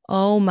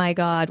 Oh my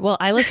God. Well,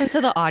 I listened to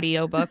the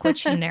audiobook,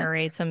 which he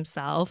narrates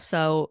himself.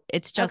 So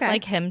it's just Okay.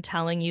 like him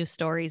telling you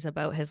stories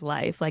about his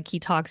life. Like he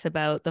talks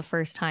about the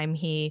first time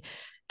he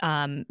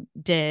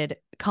did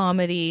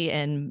comedy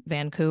in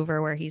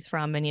Vancouver, where he's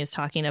from, and he was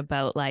talking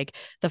about like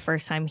the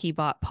first time he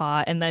bought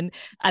pot. And then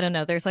I don't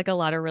know, there's like a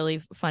lot of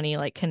really funny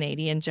like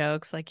Canadian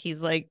jokes. Like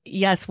he's like,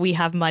 yes, we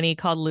have money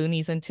called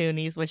Loonies and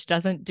Toonies, which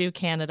doesn't do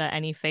Canada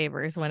any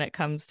favors when it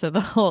comes to the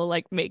whole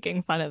like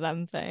making fun of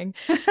them thing.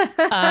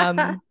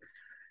 Um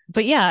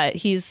but yeah,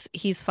 he's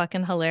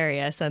fucking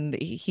hilarious, and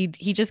he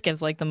just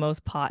gives like the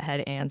most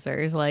pothead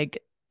answers.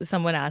 Like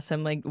someone asked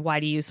him like,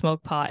 "Why do you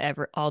smoke pot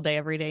all day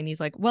every day?" And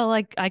he's like, "Well,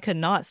 like I could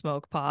not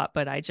smoke pot,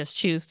 but I just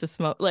choose to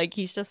smoke." Like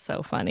he's just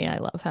so funny. I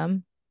love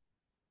him.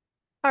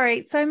 All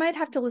right, so I might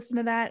have to listen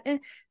to that.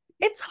 And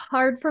it's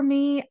hard for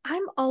me.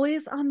 I'm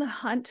always on the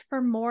hunt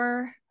for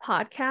more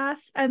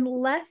podcasts and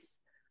less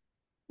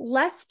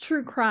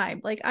true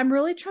crime. Like I'm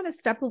really trying to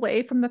step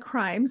away from the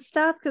crime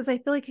stuff because I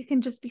feel like it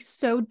can just be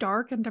so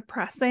dark and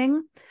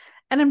depressing.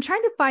 And I'm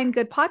trying to find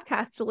good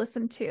podcasts to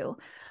listen to.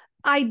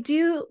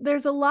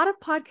 There's a lot of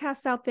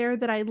podcasts out there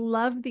that I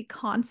love the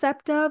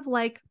concept of,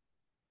 like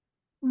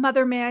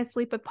Mother May I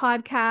Sleep With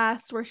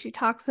podcast, where she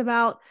talks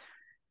about,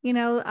 you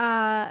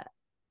know,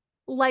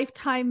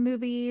 Lifetime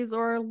movies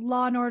or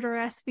Law and Order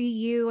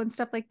SVU and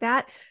stuff like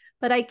that.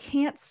 But I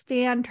can't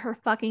stand her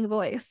fucking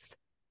voice.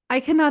 I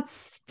cannot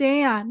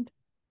stand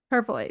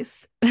her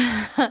voice. Are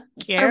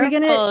we gonna,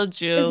 Careful, is this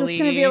gonna be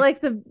Julie.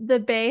 like the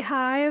Bay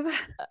Hive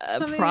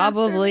coming after me?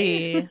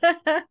 Probably.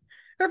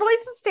 Her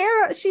voice is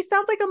terrible. She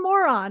sounds like a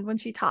moron when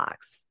she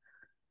talks.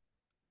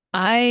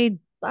 I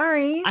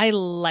Sorry.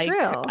 It's true.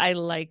 I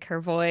like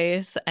her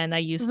voice, and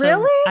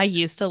Really? I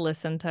used to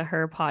listen to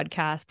her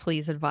podcast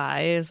Please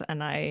Advise,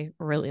 and I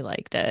really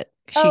liked it.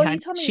 Oh, you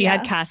told me, She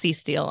had yeah. Cassie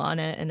Steele on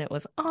it, and it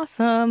was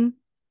awesome.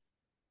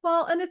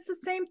 Well, and it's the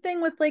same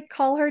thing with like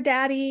Call Her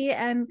Daddy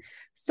and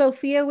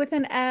Sophia with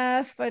an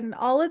F and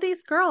all of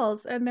these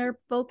girls and their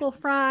vocal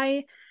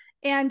fry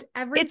and It's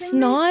everything they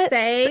not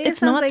say it's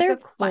sounds not like their a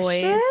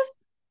question.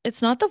 voice.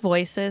 It's not the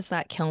voices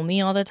that kill me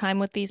all the time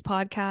with these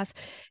podcasts.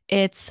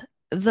 It's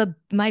the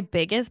my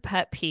biggest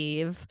pet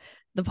peeve.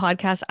 The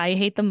podcast I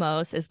hate the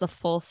most is the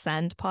Full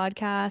Send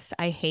podcast.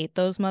 I hate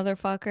those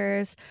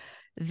motherfuckers.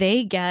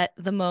 They get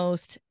the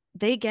most,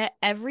 they get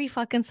every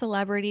fucking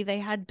celebrity. They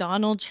had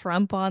Donald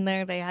Trump on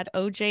there. They had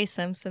OJ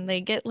Simpson.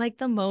 They get like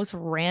the most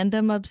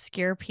random,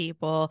 obscure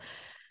people,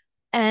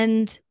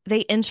 and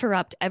they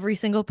interrupt every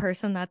single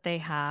person that they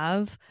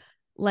have.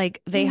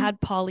 Like they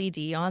had Pauly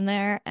D on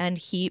there, and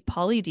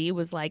Pauly D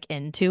was like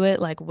into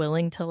it, like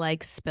willing to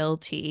like spill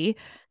tea,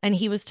 and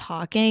he was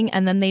talking,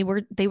 and then they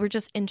were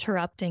just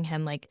interrupting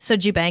him, like, so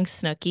do you bang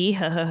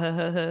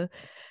Snooki?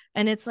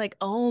 And it's like,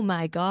 oh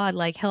my God,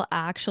 like he'll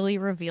actually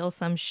reveal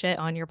some shit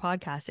on your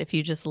podcast if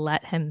you just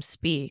let him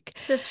speak.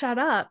 Just shut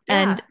up.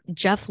 And Yeah.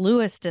 Jeff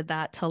Lewis did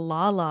that to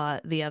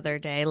Lala the other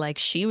day. Like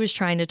she was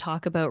trying to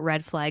talk about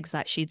red flags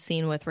that she'd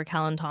seen with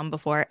Raquel and Tom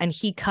before, and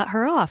he cut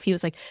her off. He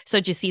was like, so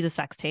did you see the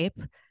sex tape?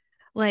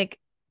 Like,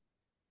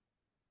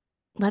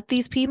 let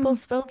these people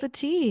spill the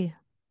tea.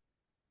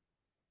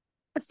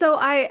 So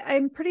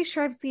I'm pretty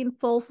sure I've seen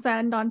Full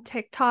Send on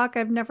TikTok.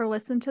 I've never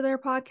listened to their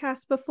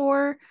podcast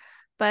before,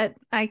 but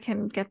I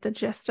can get the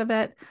gist of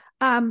it.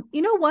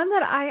 One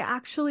that I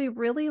actually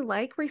really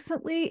like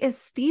recently is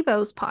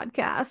Steve-O's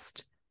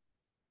podcast.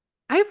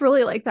 I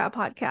really like that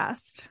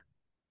podcast.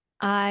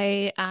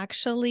 I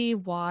actually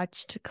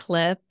watched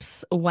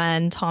clips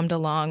when Tom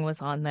DeLonge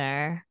was on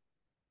there.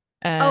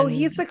 Oh,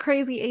 he's the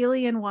crazy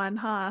alien one,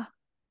 huh?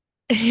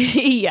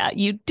 Yeah,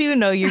 you do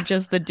know you're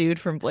just the dude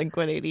from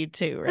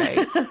Blink-182,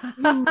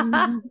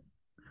 right?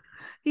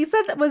 He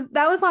said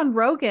that was on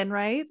Rogan,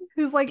 right?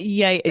 Who's like,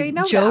 yeah, they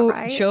know that,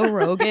 right? Joe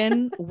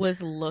Rogan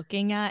was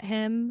looking at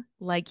him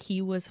like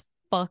he was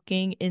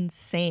fucking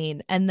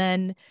insane. And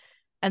then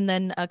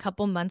a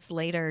couple months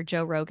later,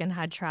 Joe Rogan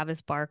had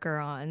Travis Barker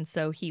on,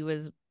 so he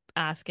was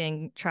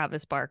asking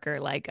Travis Barker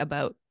like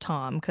about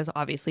Tom, because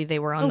obviously they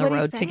were on the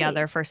road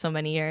together for so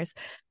many years.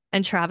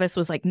 And Travis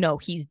was like, no,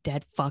 he's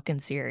dead fucking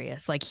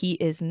serious. Like, he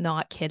is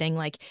not kidding.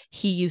 Like,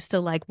 he used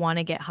to like want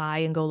to get high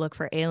and go look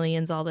for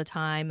aliens all the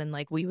time. And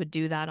like, we would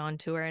do that on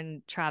tour.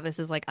 And Travis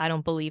is like, I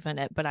don't believe in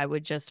it, but I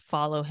would just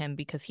follow him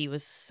because he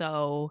was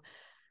so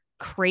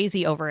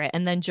crazy over it.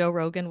 And then Joe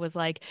Rogan was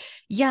like,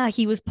 yeah,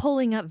 he was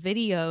pulling up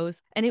videos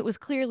and it was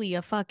clearly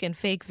a fucking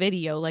fake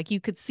video, like you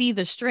could see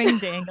the string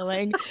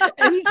dangling.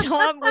 And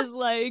Tom was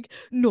like,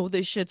 no,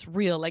 this shit's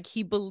real. Like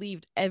he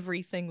believed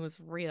everything was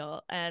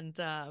real. And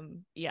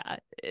yeah,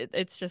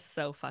 it's just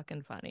so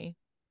fucking funny.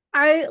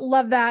 I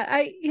love that.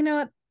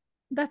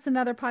 That's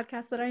another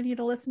podcast that I need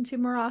to listen to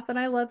more often.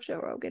 I love Joe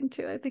Rogan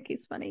too. I think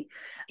he's funny.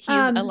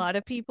 A lot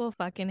of people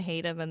fucking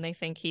hate him and they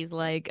think he's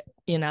like,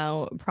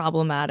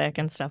 problematic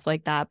and stuff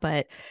like that.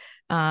 But,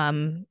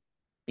 I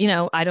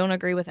don't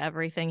agree with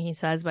everything he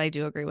says, but I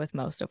do agree with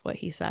most of what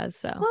he says.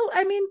 So, well,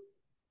 I mean,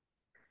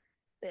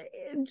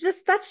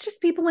 that's just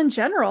people in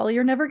general.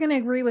 You're never going to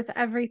agree with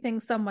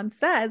everything someone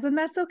says, and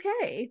that's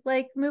okay.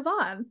 Like, move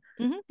on.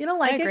 Mm-hmm. You don't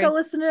like it, go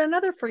listen to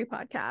another free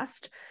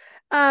podcast.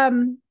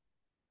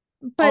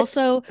 But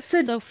also,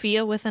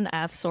 Sophia with an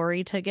F,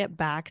 sorry to get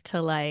back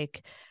to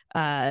like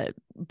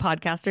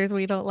podcasters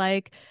we don't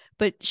like,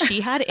 but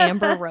she had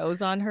Amber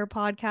Rose on her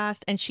podcast,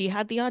 and she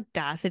had the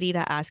audacity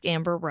to ask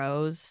Amber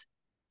Rose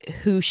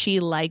who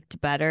she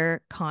liked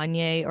better,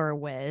 Kanye or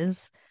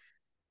Wiz.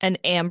 And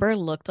Amber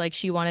looked like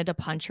she wanted to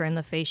punch her in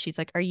the face. She's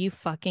like, are you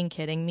fucking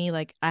kidding me?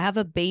 Like, I have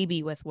a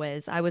baby with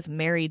Wiz. I was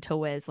married to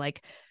Wiz.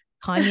 Like,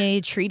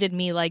 Kanye treated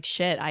me like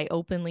shit. I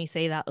openly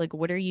say that. Like,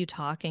 what are you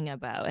talking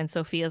about? And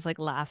Sophia's like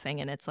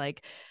laughing. And it's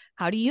like,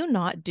 how do you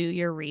not do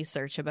your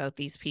research about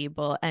these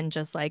people and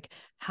just like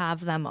have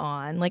them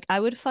on? Like, I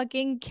would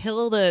fucking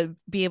kill to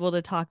be able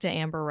to talk to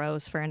Amber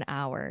Rose for an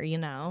hour,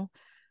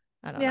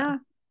 I don't know.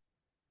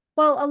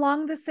 Well,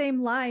 along the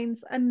same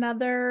lines,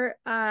 another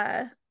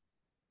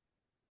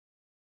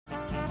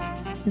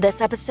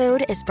This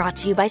episode is brought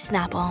to you by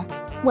Snapple.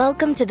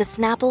 Welcome to the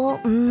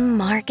Snapple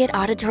Market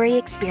Auditory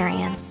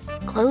Experience.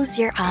 Close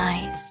your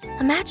eyes.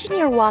 Imagine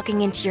you're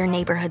walking into your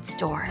neighborhood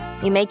store.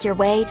 You make your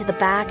way to the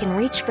back and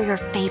reach for your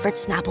favorite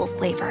Snapple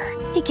flavor.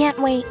 You can't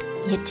wait.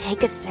 You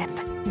take a sip.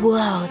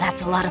 Whoa,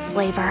 that's a lot of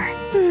flavor.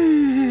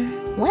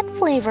 What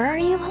flavor are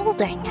you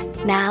holding?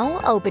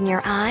 Now open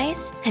your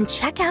eyes and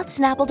check out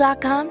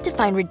Snapple.com to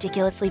find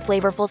ridiculously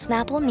flavorful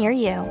Snapple near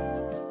you.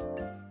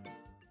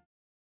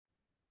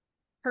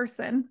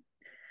 Person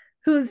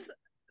who's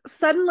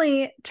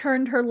suddenly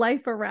turned her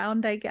life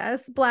around, I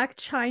guess. Black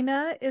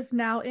China is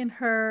now in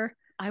her.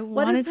 I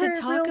wanted to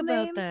talk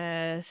about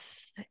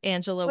this.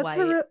 Angela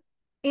White.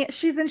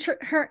 She's in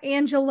her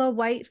Angela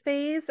White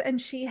phase, and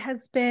she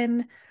has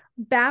been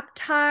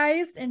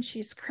baptized, and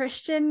she's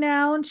Christian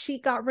now, and she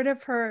got rid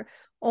of her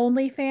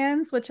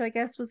OnlyFans, which I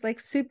guess was like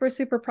super,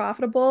 super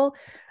profitable.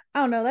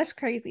 I don't know. That's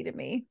crazy to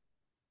me.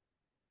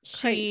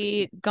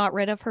 She got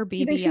rid of her BBL.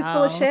 You think she's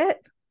full of shit?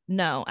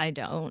 No, I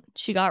don't.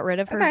 She got rid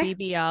of her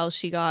BBL.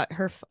 She got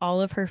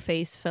all of her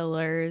face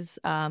fillers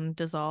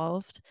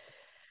dissolved.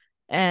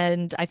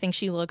 And I think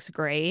she looks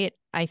great.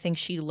 I think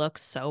she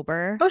looks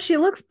sober. Oh, she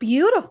looks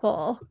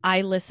beautiful.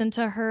 I listened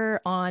to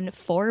her on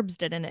Forbes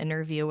did an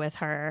interview with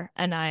her,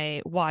 and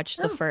I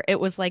watched the first, it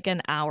was like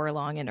an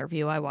hour-long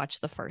interview. I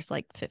watched the first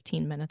like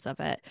 15 minutes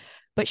of it.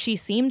 But she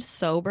seemed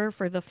sober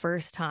for the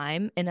first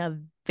time in a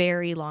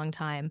very long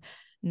time.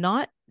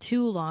 not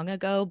too long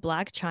ago,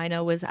 Black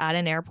China was at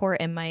an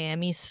airport in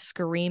Miami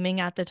screaming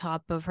at the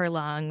top of her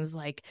lungs,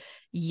 like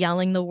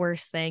yelling the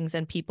worst things,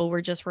 and people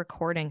were just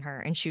recording her,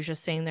 and she was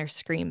just sitting there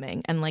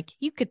screaming. And like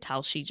you could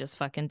tell she just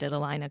fucking did a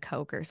line of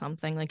coke or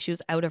something. Like she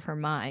was out of her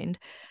mind.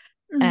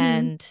 Mhm.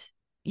 And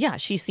yeah,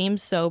 she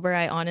seems sober.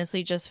 I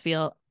honestly just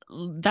feel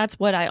that's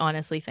what I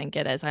honestly think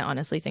it is. I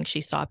honestly think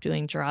she stopped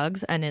doing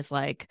drugs and is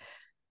like,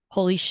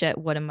 holy shit,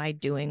 what am I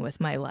doing with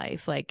my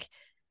life? Like,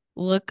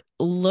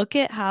 look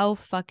at how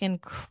fucking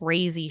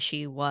crazy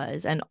she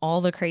was and all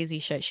the crazy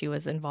shit she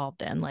was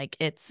involved in. Like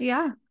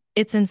Yeah.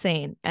 it's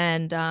insane.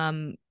 And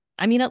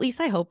I mean, at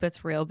least I hope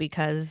it's real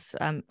because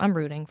I'm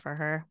rooting for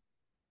her.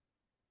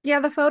 Yeah,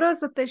 the photos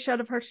that they showed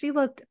of her, she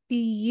looked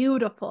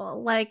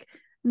beautiful. Like,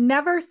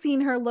 never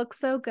seen her look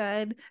so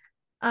good.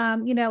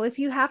 You know, if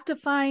you have to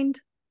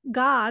find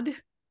God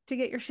to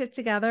get your shit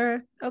together,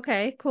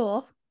 okay,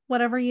 cool.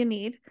 Whatever you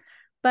need.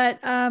 But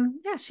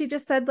yeah, she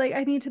just said like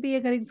I need to be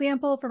a good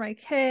example for my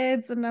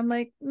kids, and I'm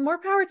like, more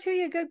power to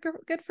you.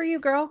 Good for you,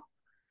 girl.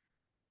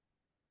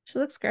 She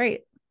looks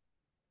great.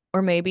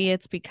 Or maybe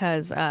it's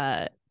because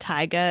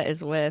Tyga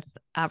is with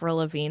Avril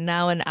Lavigne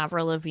now, and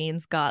Avril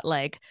Lavigne's got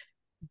like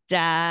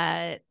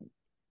that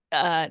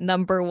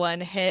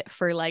 #1 hit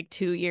for like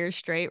 2 years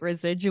straight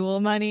residual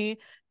money,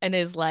 and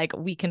is like,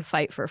 we can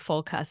fight for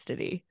full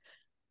custody.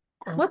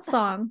 What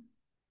song?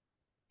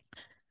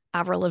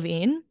 Avril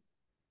Lavigne.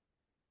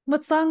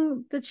 What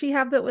song did she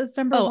have that was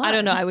number one? I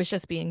don't know. I was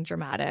just being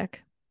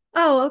dramatic.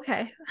 Oh,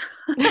 okay.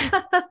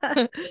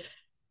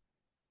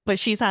 But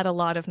she's had a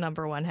lot of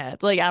 #1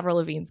 hits. Like Avril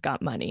Lavigne's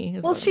got money.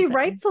 Well, she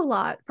writes a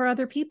lot for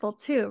other people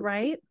too,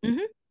 right?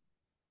 Mm-hmm.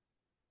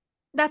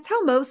 That's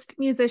how most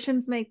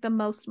musicians make the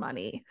most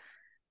money,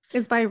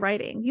 is by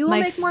writing. You will My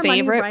make more money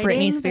favorite writing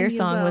Britney than Spears you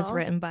song was will.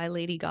 written by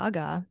Lady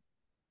Gaga.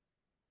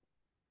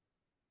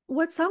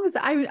 What song is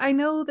that? I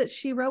know that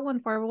she wrote one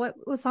for her.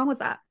 What song was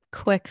that?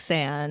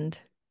 Quicksand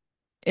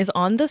is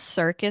on the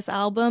Circus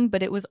album,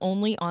 but it was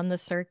only on the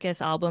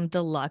Circus album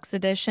deluxe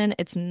edition.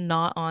 It's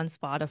not on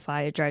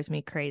Spotify. It drives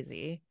me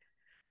crazy.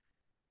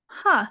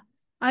 Huh.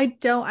 I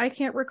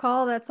can't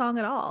recall that song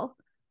at all.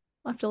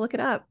 I'll have to look it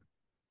up.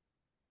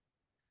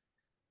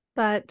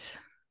 But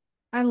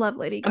I love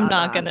Lady Gaga. I'm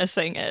not gonna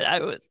sing it.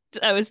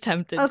 I was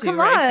tempted Oh, to come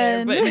right there,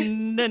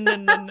 on.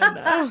 but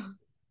no.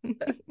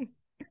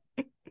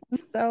 I'm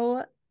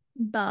so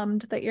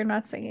bummed that you're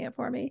not singing it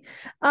for me.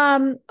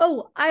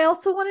 Oh, I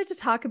also wanted to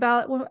talk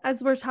about,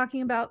 as we're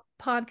talking about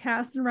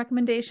podcasts and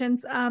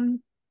recommendations,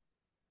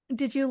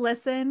 did you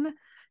listen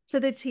to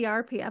the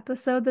TRP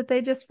episode that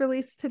they just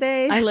released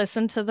today? I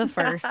listened to the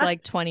first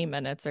like 20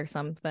 minutes or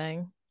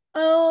something.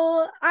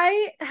 Oh,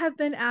 I have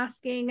been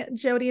asking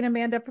Jody and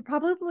Amanda for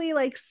probably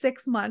like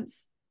 6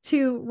 months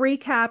to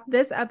recap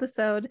this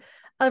episode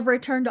of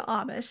Return to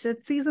Amish.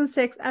 It's season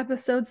 6,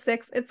 episode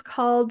 6. It's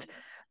called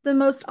The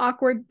Most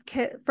Awkward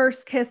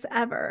First Kiss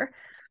Ever.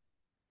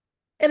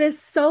 It is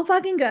so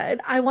fucking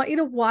good. I want you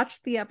to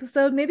watch the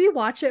episode. Maybe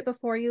watch it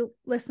before you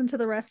listen to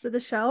the rest of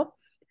the show.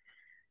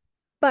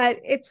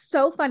 But it's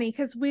so funny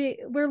because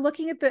we're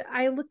looking at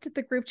I looked at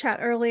the group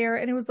chat earlier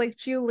and it was like,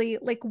 Julie,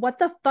 like, what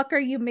the fuck are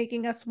you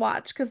making us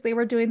watch? Because they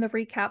were doing the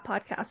recap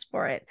podcast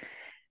for it.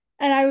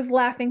 And I was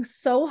laughing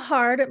so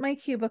hard at my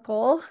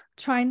cubicle,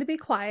 trying to be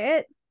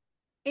quiet.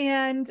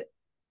 And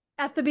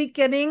at the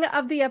beginning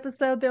of the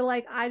episode, they're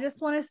like, I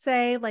just want to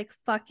say, like,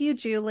 fuck you,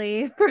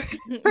 Julie, for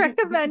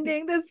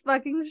recommending this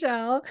fucking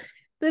show.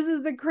 This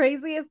is the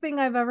craziest thing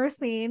I've ever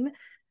seen.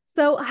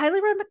 So highly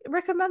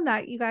recommend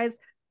that, you guys.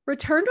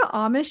 Return to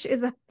Amish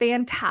is a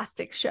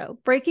fantastic show.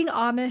 Breaking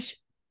Amish,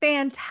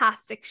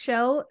 fantastic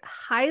show,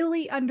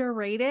 highly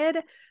underrated,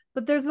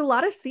 but there's a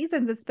lot of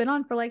seasons. It's been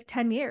on for like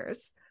 10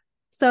 years.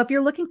 So if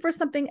you're looking for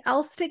something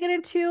else to get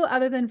into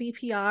other than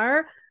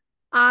VPR,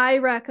 I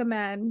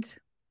recommend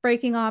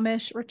Breaking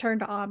Amish, Return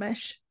to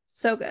Amish.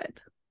 So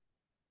good.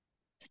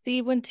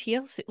 See, when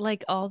TLC,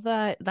 like all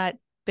that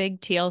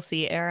big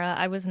TLC era,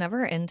 I was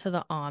never into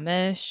the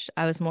Amish.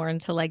 I was more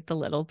into like the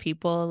Little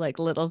People, like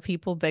Little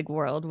People Big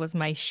World was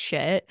my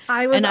shit.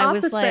 I was and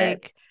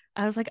opposite.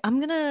 I was like, I'm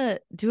gonna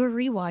do a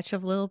rewatch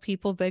of Little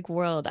People Big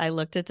World. I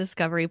looked at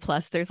Discovery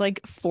Plus. There's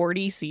like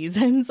 40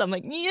 seasons. I'm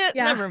like, yeah.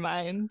 Never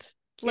mind.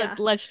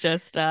 Let's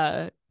just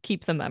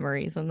keep the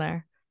memories in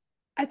there.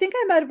 I think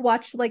I might have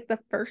watched like the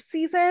first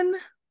season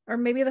or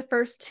maybe the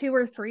first 2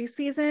 or 3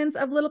 seasons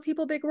of Little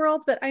People Big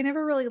World, but I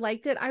never really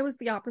liked it. I was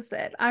the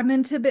opposite. I'm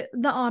into the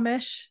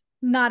Amish,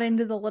 not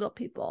into the Little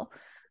People.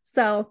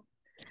 So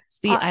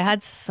see, I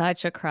had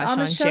such a crush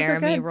on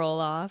Jeremy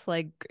Roloff.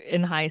 Like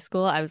in high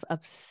school, I was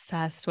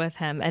obsessed with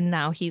him, and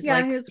now he's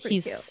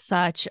he's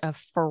such a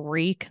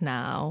freak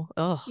now.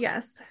 Oh,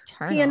 yes,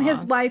 he and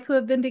his wife, who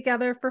have been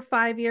together for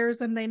 5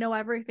 years, and they know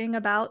everything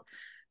about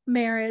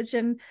marriage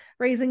and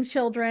raising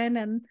children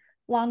and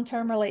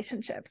long-term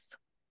relationships.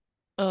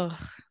 Ugh.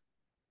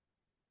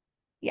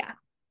 Yeah.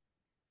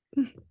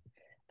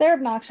 They're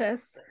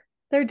obnoxious.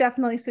 They're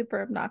definitely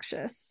super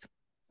obnoxious.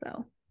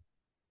 So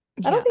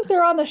I don't think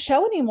they're on the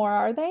show anymore,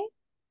 are they?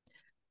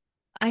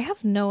 I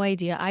have no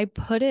idea. I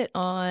put it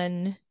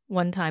on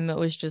One time it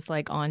was just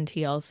like on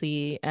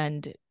TLC,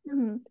 and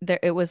Mhm.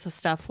 it was the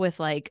stuff with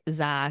like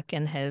Zach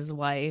and his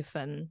wife,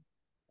 and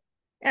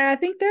I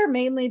think they're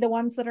mainly the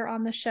ones that are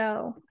on the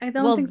show. I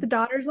don't think the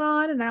daughter's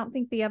on, and I don't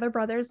think the other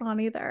brother's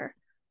on either.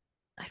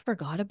 I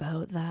forgot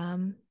about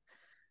them.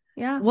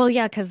 Yeah. Well,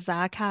 yeah, because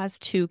Zach has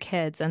 2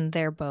 kids and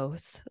they're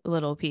both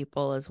little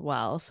people as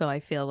well. So I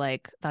feel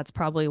like that's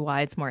probably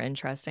why it's more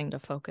interesting to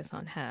focus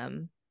on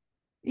him.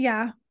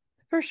 Yeah,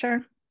 for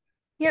sure.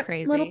 Yep,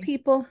 little Crazy.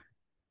 people.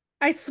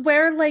 I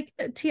swear, like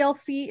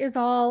TLC is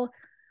all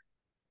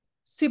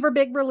super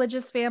big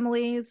religious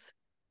families,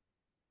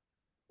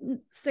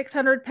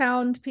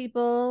 600-pound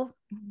people,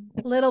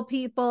 little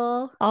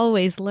people.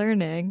 Always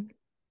learning.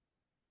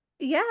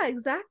 Yeah,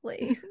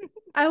 exactly.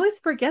 I always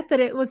forget that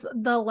it was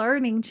the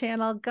Learning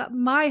Channel.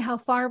 How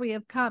far we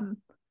have come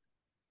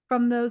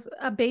from those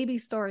baby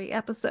story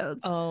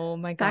episodes Oh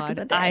my back in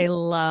God. the I day.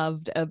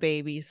 loved A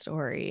Baby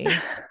Story.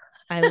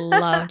 I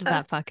loved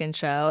that fucking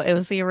show. It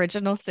was the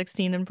original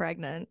 16 and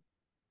Pregnant.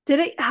 Did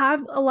it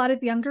have a lot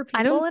of younger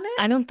people in it?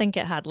 I don't think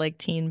it had like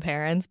teen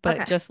parents, but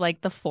Okay. just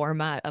like the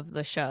format of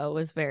the show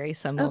was very Okay.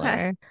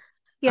 similar.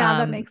 Yeah,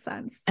 that makes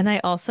sense. And I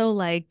also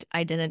liked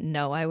I Didn't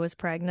Know I Was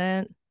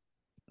Pregnant.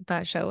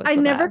 That show was I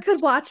the never could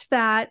best. watch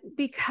that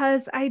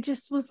because I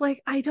just was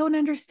like, I don't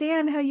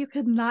understand how you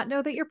could not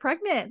know that you're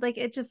pregnant. Like,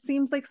 it just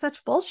seems like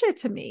such bullshit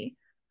to me.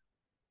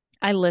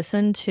 I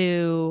listened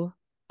to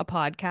a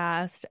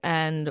podcast,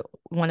 and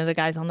one of the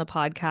guys on the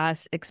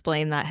podcast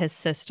explained that his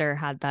sister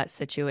had that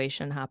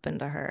situation happen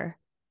to her.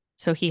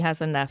 So he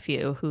has a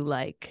nephew who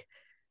like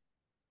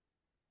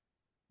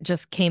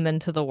just came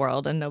into the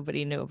world and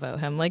nobody knew about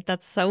him. Like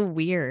that's so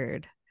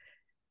weird.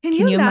 Can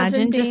Can you you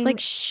imagine imagine just like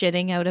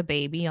being shitting out a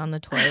baby on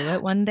the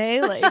toilet one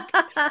day? Like,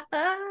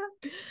 I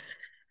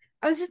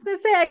was just gonna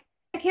say,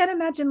 I can't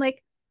imagine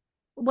like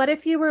what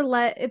if you were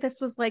if this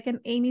was like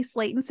an Amy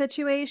Slayton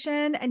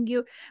situation and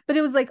but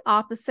it was like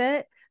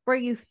opposite, where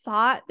you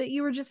thought that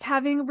you were just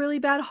having really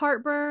bad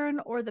heartburn,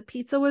 or the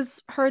pizza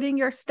was hurting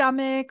your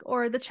stomach,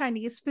 or the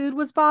Chinese food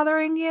was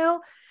bothering you,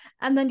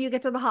 and then you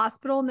get to the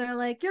hospital and they're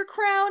like, you're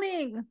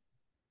crowning.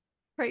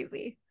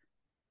 Crazy.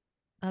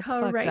 that's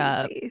fucked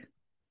up. Crazy.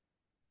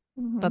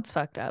 Mhm. That's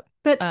fucked up.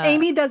 But Uh,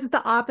 Amy does it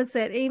the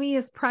opposite. Amy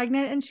is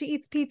pregnant and she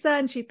eats pizza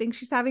and she thinks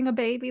she's having a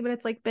baby, but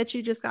it's like, bitch,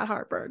 you just got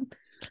heartburn.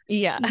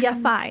 yeah. Yeah,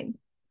 fine.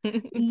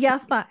 Yeah,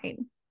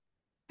 fine.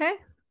 Okay.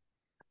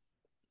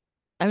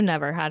 I've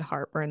never had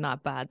heartburn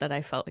that bad that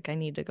I felt like I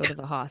need to go to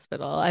the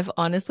hospital. I've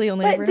honestly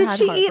only But ever did had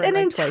she eat heartburn an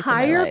like twice in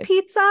my entire life.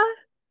 pizza?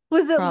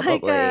 Was it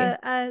like Probably.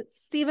 a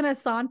Stephen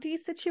Asante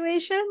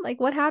situation? Like,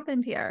 what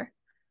happened here?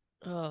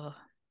 Oh,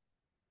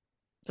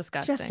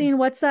 disgusting. Justine,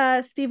 what's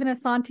Stephen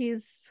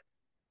Asante's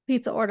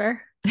pizza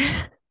order?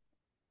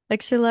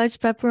 Extra large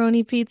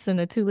pepperoni pizza and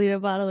a 2-liter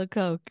bottle of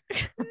Coke.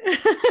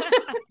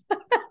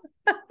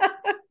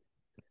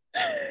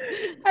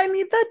 I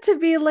need that to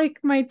be like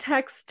my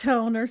text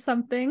tone or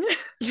something.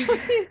 When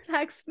you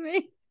text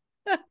me.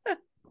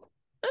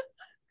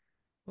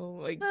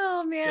 Oh my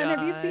Oh man,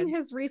 have you seen God.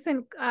 his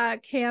recent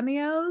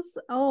cameos?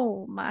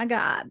 Oh my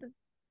God.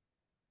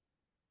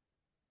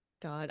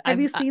 God. Have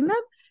you seen them?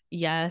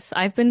 Yes,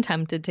 I've been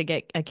tempted to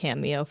get a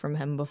cameo from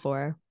him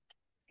before.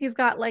 He's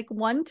got like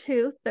one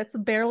tooth that's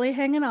barely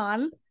hanging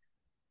on,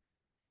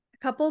 a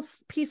couple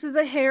pieces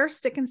of hair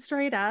sticking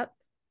straight up.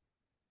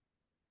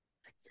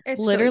 It's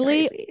really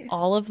Literally, crazy.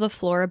 all of the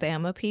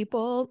Floribama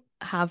people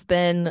have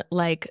been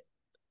like,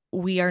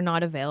 we are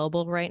not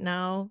available right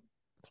now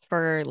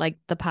for like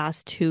the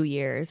past 2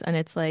 years. And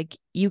it's like,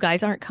 you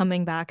guys aren't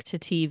coming back to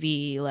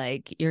TV.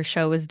 Like, your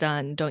show is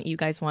done. Don't you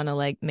guys want to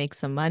like make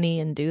some money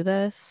and do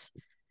this?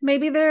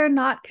 Maybe they're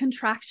not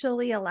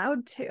contractually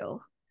allowed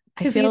to.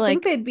 I Because feel you'd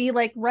think like they'd be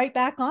like right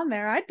back on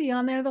there. I'd be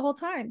on there the whole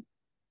time.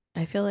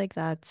 I feel like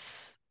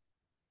that's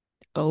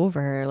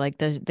over. Like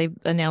they've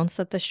announced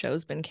that the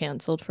show's been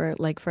canceled for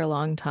a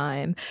long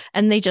time.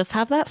 And they just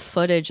have that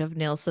footage of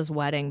Nilsa's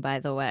wedding, by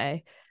the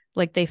way.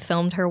 Like they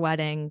filmed her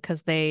wedding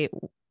because they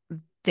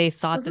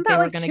thought Wasn't that they that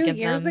were like gonna 2 give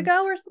years them.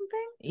 ago or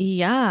something?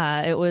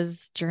 Yeah, it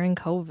was during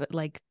COVID.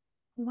 Like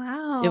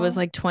it was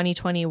Wow. like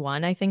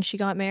 2021, I think she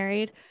got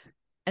married.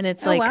 And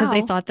it's Oh, like because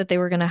they wow. thought that they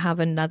were gonna have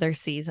another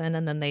season,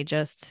 and then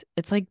it's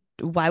like,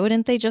 why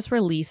wouldn't they just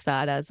release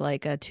that as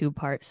like a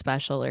 2-part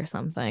special or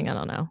something? I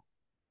don't know.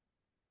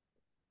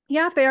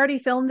 Yeah, if they already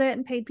filmed it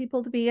and paid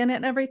people to be in it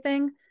and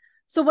everything.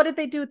 So what did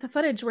they do with the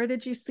footage? Where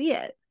did you see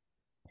it?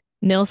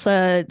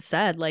 Nilsa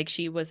said like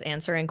she was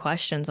answering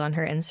questions on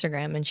her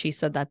Instagram, and she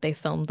said that they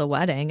filmed the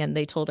wedding and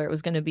they told her it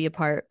was going to be a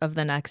part of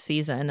the next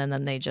season, and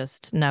then they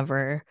just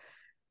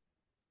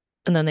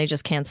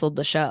canceled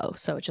the show,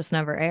 so it just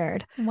never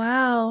aired.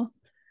 Wow.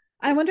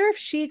 I wonder if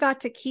she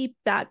got to keep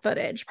that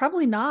footage.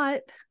 Probably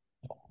not.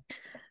 I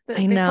They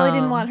probably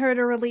didn't know. want her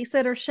to release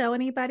it or show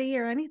anybody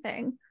or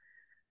anything.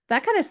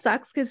 That kind of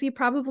sucks because you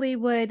probably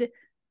would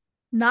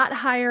not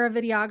hire a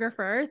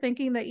videographer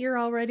thinking that you're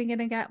already going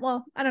to get,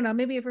 well, I don't know,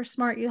 maybe if you're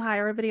smart, you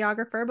hire a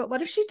videographer, but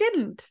what if she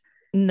didn't?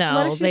 What if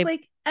No, she's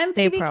like, they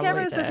MTV probably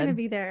cameras are going to did.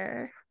 be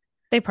there?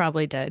 They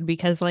probably did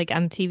because like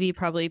MTV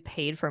probably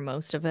paid for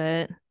most of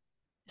it.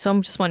 So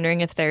I'm just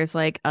wondering if there's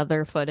like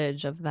other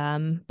footage of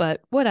them,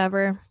 but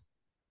whatever.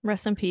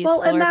 Rest in peace,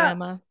 Well, and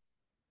Alabama.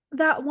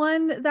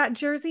 that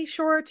Jersey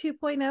Shore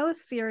 2.0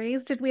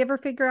 series, did we ever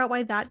figure out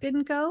why that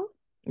didn't go?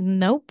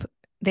 Nope.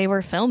 They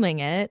were filming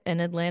it in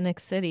Atlantic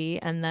City,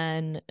 and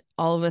then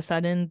all of a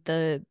sudden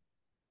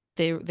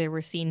they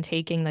were seen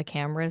taking the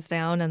cameras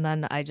down, and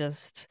then I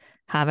just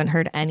haven't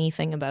heard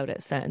anything about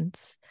it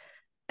since.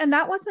 And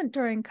that wasn't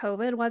during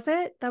COVID, was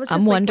it? That was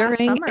I'm just like last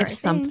wondering summer, if I think.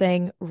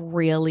 something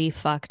really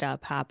fucked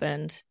up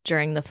happened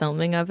during the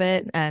filming of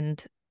it,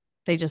 and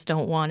they just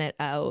don't want it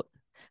out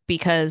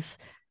because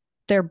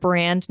their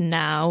brand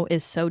now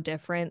is so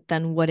different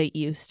than what it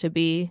used to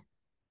be.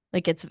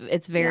 Like it's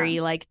Yeah. very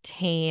like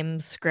tame,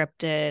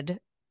 scripted,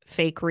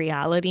 fake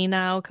reality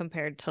now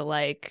compared to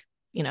like,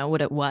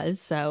 what it was.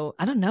 So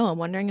I don't know. I'm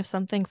wondering if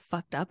something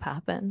fucked up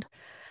happened.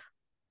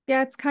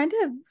 Yeah, it's kind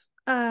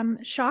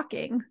of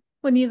shocking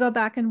when you go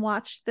back and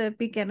watch the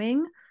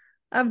beginning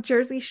of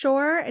Jersey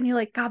Shore and you're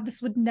like, God,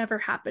 this would never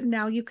happen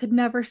now. You could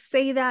never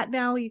say that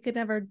now. You could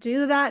never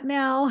do that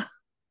now.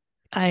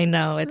 I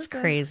know, It it's was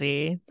a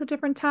crazy. it's a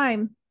different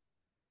time.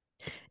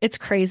 It's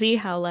crazy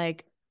how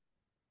like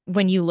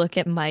when you look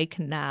at Mike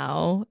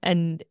now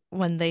and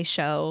when they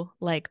show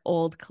like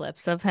old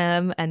clips of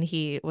him and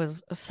he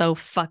was so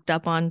fucked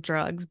up on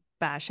drugs,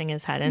 bashing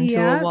his head into a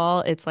Yeah.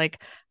 wall, it's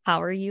like,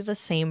 how are you the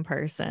same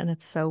person?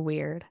 It's so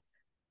weird.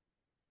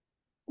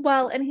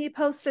 Well, and he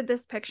posted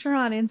this picture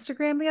on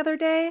Instagram the other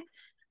day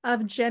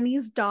of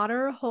Jenny's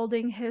daughter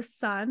holding his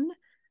son.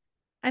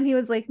 And he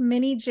was like,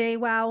 mini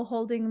JWoww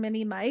holding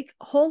mini Mike.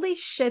 Holy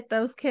shit,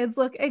 those kids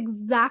look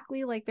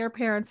exactly like their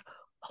parents.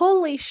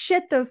 Holy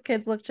shit, those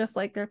kids look just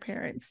like their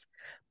parents.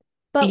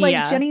 But like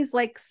Yeah. Jenny's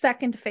like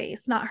second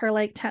face, not her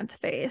like 10th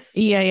face.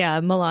 Yeah,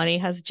 yeah.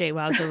 Milani has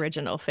JWoww's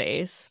original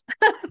face.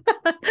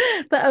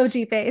 The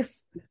OG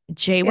face.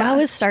 JWoww Yeah.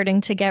 is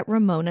starting to get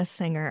Ramona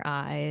Singer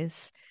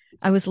eyes.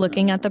 I was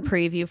looking at the Oh.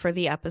 preview for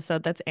the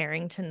episode that's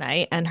airing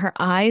tonight, and her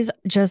eyes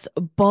just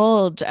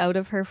bulge out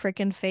of her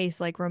freaking face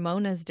like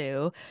Ramona's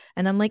do.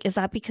 And I'm like, is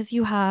that because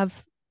you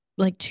have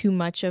like too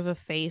much of a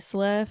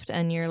facelift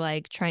and you're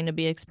like trying to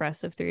be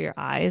expressive through your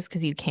eyes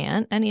because you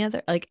can't any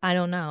other? Like, I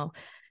don't know.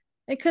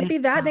 It could be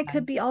It's that, and it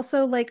could be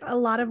also like a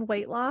lot of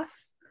weight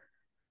loss.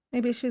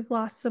 Maybe she's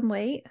lost some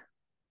weight.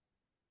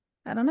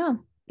 I don't know.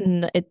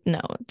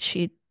 no,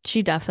 she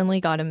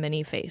definitely got a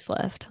mini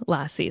facelift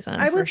last season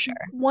I for was sure.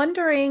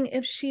 wondering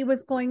if she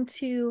was going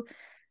to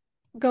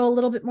go a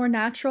little bit more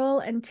natural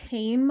and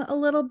tame a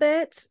little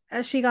bit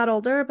as she got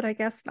older, but I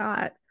guess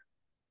not.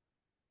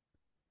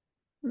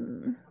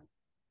 Hmm.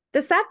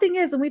 The sad thing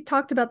is, and we've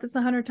talked about this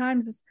 100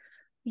 times, is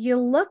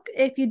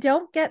if you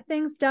don't get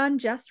things done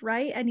just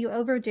right and you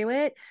overdo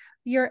it,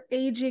 you're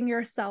aging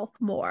yourself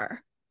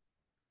more.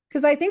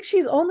 Because I think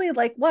she's only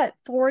like what,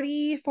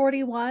 40,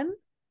 41?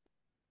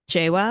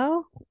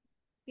 JWoww?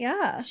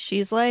 Yeah.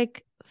 She's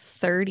like Oh,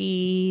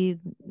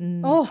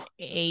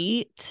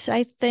 38,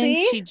 I think.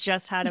 see? She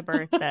just had a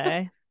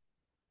birthday.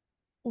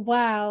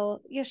 Wow.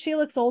 Yeah, she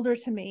looks older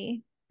to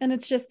me. And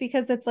it's just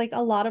because it's like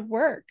a lot of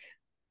work.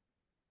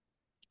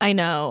 I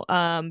know.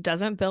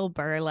 Doesn't Bill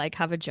Burr like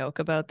have a joke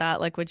about that?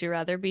 Like, would you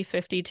rather be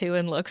 52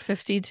 and look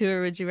 52,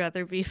 or would you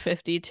rather be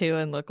 52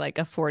 and look like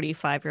a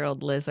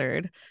 45-year-old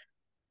lizard?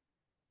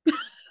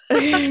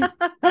 I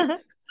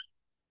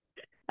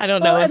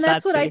don't Well, know if and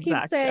that's that's what the I keep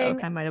exact joke. saying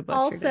I might have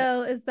butchered it.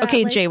 also is that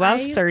Okay, like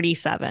JWoww's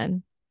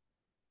 37.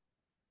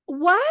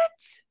 what?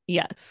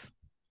 Yes.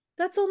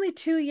 That's only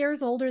 2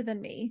 years older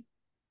than me.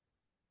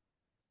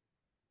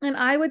 And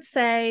I would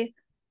say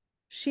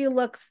she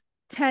looks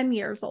 10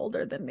 years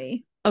older than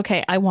me.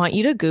 Okay, I want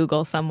you to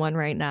Google someone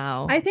right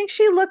now. I think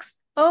she looks,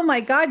 oh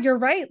my God, you're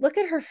right. Look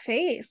at her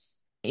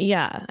face.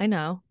 Yeah, I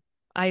know.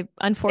 I It's,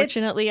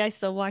 unfortunately I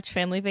still watch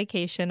Family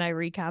Vacation. I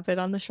recap it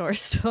on the Shore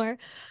Store.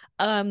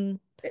 Um,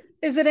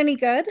 is it any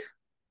good?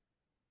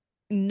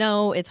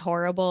 no, it's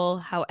horrible.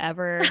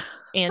 However,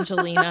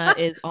 Angelina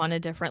is on a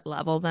different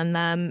level than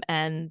them,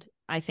 and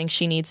I think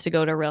she needs to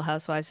go to Real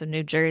Housewives of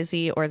New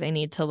Jersey, or they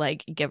need to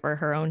like give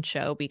her own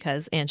show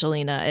because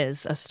Angelina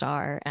is a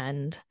star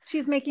and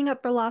She's making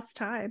up for lost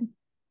time.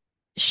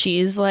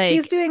 she's She's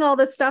like, doing all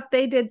the stuff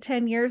they did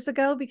 10 years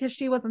ago because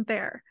she wasn't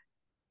there.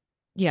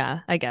 yeah,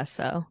 I guess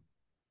so.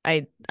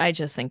 I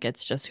just think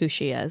it's just who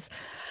she is.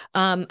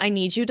 I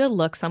need you to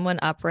look someone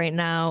up right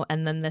now,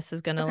 and then this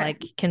is gonna Okay.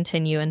 like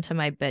continue into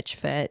my bitch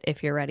fit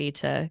if you're ready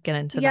to get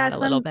into that a Yes,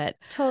 little I'm bit.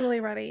 totally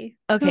ready.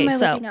 Who am Okay, I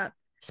so looking up?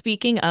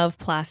 speaking of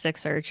plastic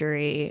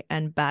surgery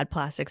and bad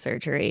plastic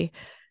surgery,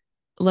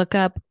 look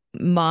up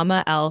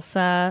Mama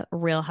Elsa,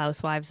 Real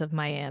Housewives of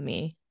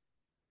Miami,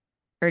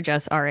 or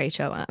just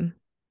RHOM.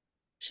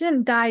 She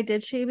didn't die,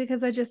 did she?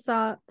 Because I just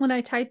saw when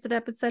I typed it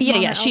up, it said Yeah,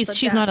 Mama yeah, Elsa she's death.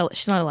 she's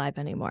not alive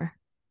anymore.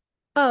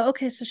 Oh,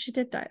 okay, so she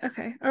did die.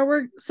 Okay.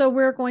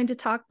 We're going to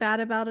talk bad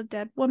about a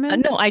dead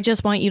woman? No, I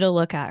just want you to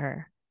look at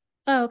her.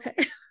 Oh, okay.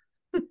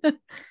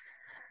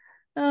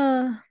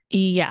 uh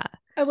Yeah.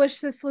 I wish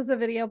this was a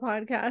video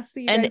podcast so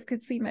you And guys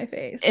could see my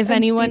face. if I'm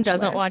anyone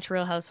doesn't watch speechless.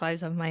 Real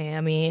Housewives of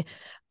Miami,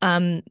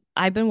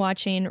 I've been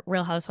watching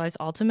Real Housewives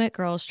Ultimate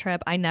Girls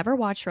Trip. I never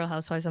watched Real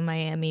Housewives of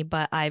Miami,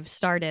 but I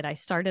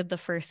started the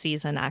first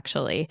season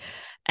actually.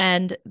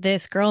 And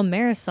this girl,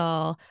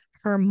 Marisol,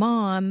 her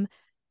mom,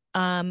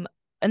 um,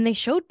 and they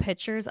showed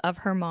pictures of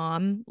her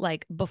mom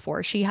like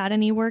before she had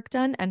any work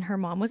done, and her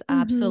mom was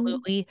Mm-hmm.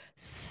 absolutely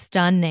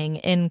stunning,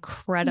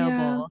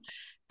 Yeah. incredible.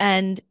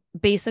 And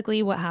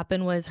basically what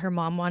happened was her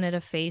mom wanted a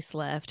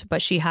facelift,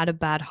 but she had a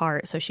bad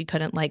heart, so she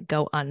couldn't like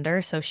go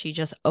under, so she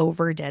just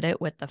overdid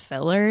it with the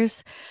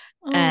fillers.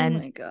 Oh And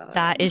my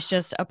that God. is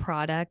just a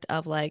product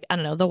of like, I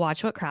don't know, the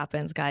Watch What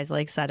Crappens guys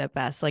like said it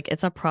best. Like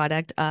it's a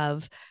product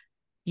of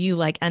you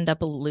like end up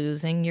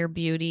losing your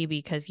beauty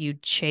because you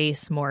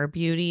chase more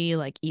beauty,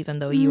 like even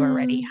though you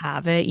already Mm,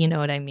 have it, you know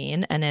what I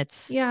mean? And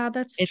yeah,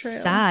 that's it's true.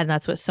 sad.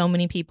 That's what so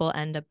many people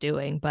end up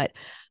doing. But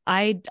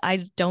I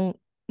don't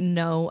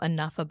know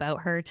enough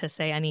about her to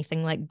say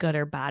anything like good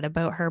or bad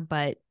about her,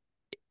 but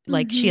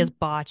like she has Mm-hmm.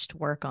 botched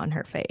work on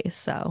her face.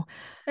 So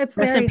It's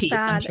rest in very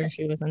peace. I'm sad. sure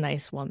she was a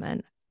nice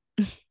woman.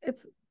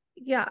 It's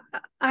yeah,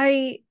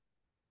 I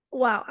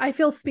wow, I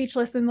feel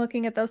speechless in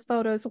looking at those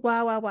photos.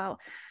 Wow, wow, wow.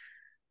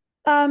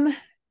 Um,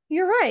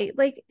 you're right.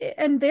 Like,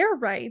 and they're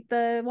right.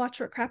 The Watch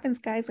What Crappens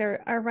guys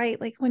are right.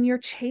 Like when you're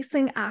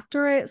chasing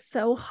after it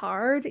so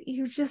hard,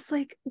 you just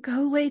like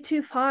go way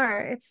too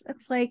far. It's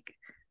like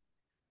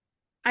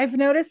I've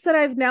noticed that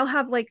I've now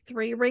have like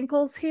three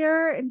wrinkles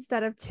here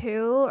instead of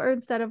two or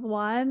instead of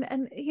one.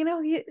 And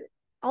you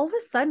all of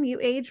a sudden you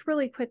age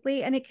really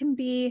quickly and it can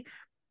be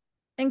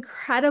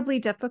incredibly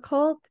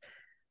difficult.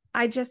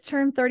 I just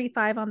turned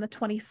 35 on the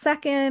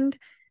 22nd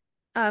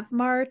of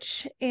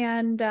March,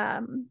 and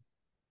I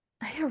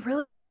had a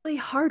really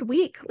hard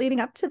week leading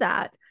up to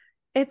that.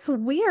 It's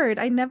weird.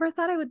 I never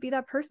thought I would be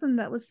that person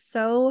that was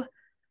so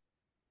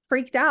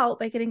freaked out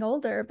by getting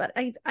older, but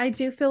I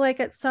do feel like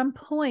at some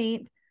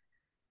point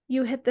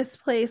you hit this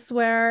place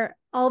where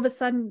all of a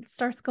sudden it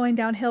starts going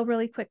downhill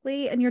really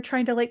quickly and you're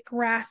trying to like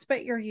grasp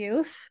at your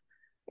youth.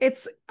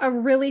 It's a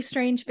really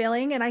strange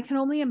feeling, and I can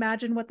only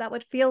imagine what that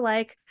would feel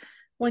like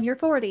when you're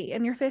 40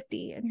 and you're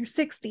 50 and you're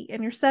 60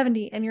 and you're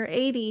 70 and you're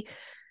 80.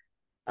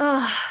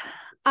 Ugh,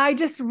 I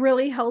just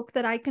really hope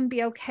that I can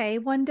be okay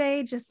one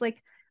day, just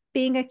like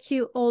being a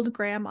cute old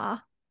grandma.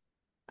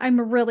 I'm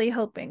really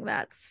hoping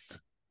that's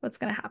what's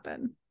going to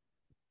happen.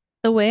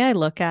 The way I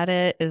look at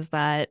it is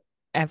that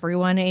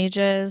everyone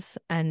ages,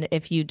 and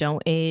if you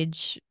don't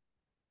age,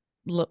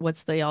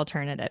 what's the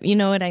alternative? You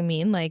know what I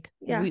mean? Like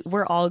we're Yes.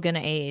 all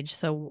gonna age,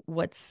 so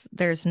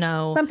there's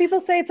no, Some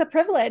people say it's a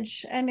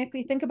privilege. And if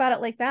we think about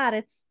it like that,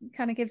 it's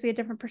kind of gives you a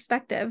different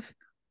perspective.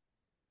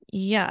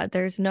 yeah,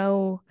 there's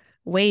no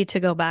way to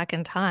go back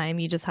in time.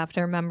 You just have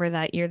to remember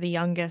that you're the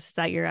youngest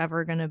that you're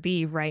ever gonna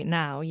be right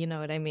now. You know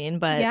what I mean?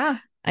 But Yeah.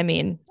 I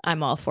mean,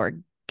 I'm all for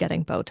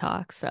getting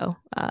Botox, so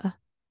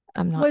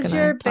I'm not Was gonna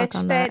your talk bitch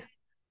on that. fit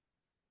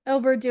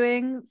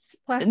overdoing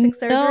plastic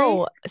surgery?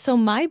 No, so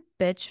my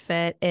bitch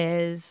fit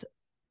is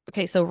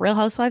okay, so Real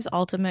Housewives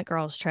Ultimate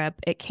Girls Trip,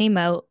 it came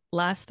out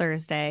last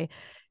Thursday.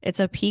 It's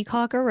a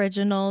Peacock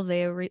original.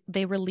 They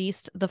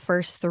released the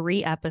first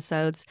 3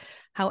 episodes.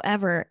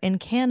 However, in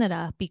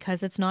Canada,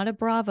 because it's not a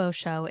Bravo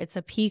show, it's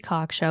a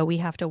Peacock show, we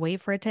have to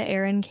wait for it to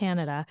air in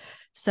Canada.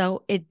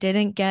 So it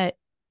didn't get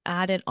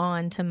added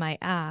on to my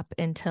app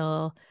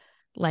until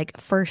like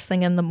first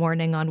thing in the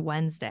morning on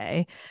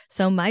Wednesday.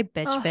 So my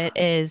bitch fit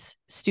Oh. is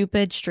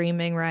stupid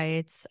streaming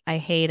rights. I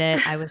hate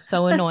it. I was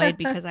so annoyed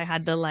because I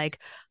had to like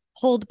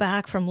hold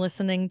back from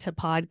listening to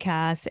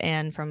podcasts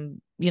and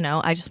from,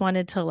 I just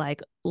wanted to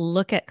like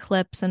look at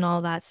clips and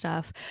all that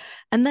stuff.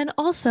 And then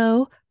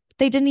also,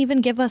 they didn't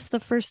even give us the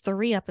first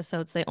 3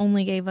 episodes. They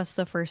only gave us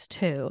the first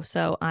two.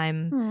 So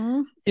I'm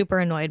Hmm. super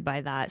annoyed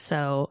by that.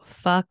 So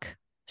fuck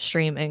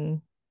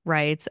streaming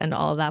rights and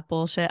all that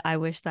bullshit. I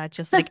wish that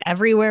just like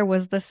everywhere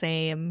was the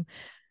same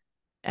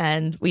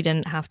and we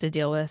didn't have to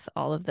deal with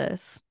all of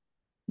this.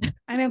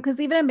 I know,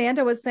 because even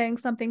Amanda was saying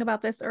something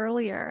about this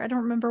earlier. I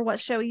don't remember what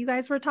show you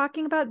guys were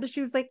talking about, but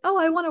she was like, "Oh,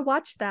 I want to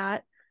watch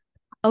that."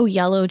 Oh,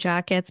 Yellow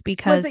Jackets, Was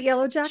because it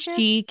Yellow she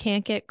Jackets?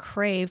 can't get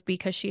Crave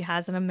because she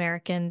has an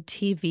American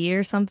TV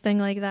or something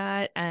like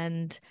that.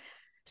 And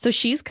so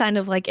she's kind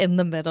of like in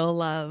the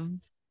middle of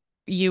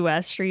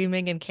US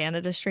streaming and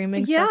Canada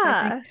streaming stuff, I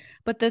think. Yeah.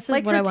 But this is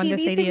Like what her I wanted to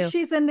TV say to thinks you.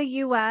 she's in the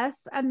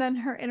US and then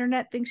her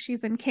internet thinks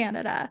she's in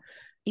Canada,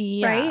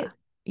 Yeah. right?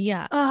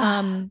 Yeah.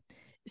 Oh,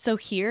 So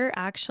here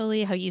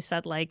actually how you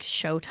said like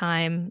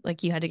Showtime,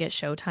 like you had to get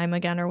Showtime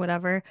again or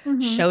whatever.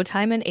 mm-hmm.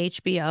 Showtime and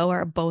HBO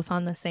are both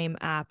on the same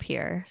app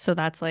here. So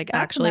that's like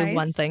That's actually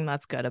one nice. thing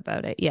that's good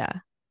about it. Yeah.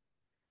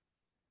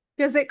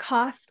 Does it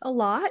cost a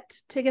lot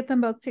to get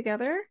them both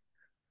together?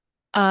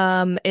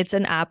 It's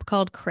an app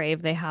called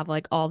Crave. They have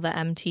like all the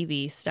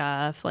MTV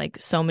stuff, like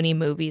so many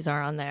movies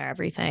are on there,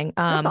 everything.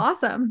 That's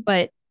awesome.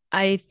 But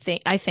I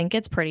think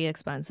it's pretty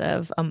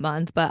expensive a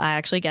month, but I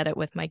actually get it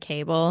with my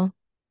cable.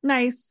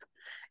 Nice.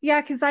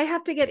 Yeah, because I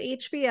have to get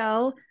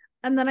HBO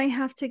and then I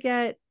have to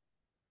get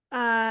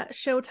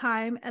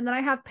Showtime, and then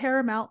I have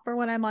Paramount for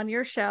when I'm on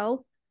your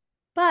show.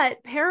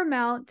 But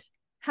Paramount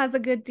has a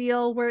good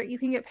deal where you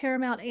can get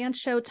Paramount and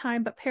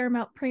Showtime, but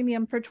Paramount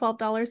Premium for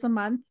 $12 a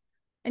month,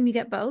 and you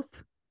get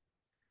both.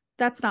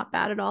 That's not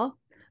bad at all.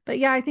 But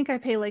yeah, I think I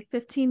pay like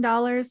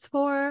 $15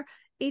 for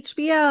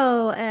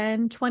HBO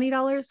and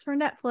 $20 for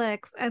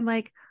Netflix. And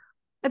like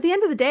at the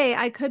end of the day,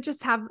 I could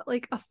just have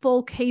like a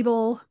full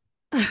cable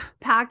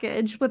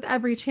package with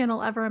every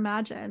channel ever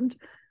imagined.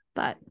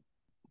 But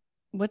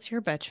What's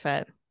your bitch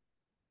fit?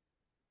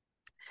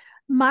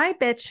 my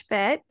bitch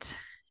fit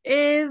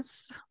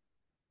is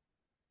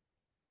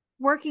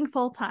working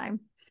full time.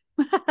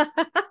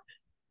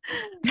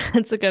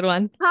 That's a good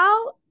one.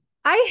 How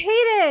I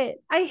hate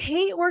it. I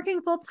hate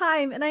working full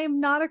time, and I am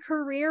not a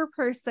career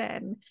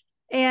person.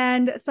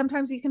 And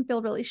sometimes you can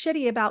feel really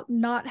shitty about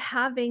not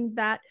having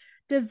that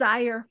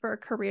desire for a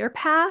career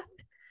path.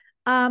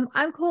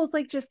 I'm cool with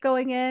like just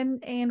going in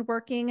and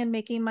working and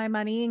making my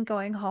money and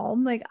going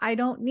home. Like I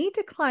don't need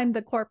to climb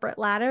the corporate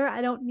ladder.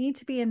 I don't need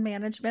to be in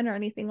management or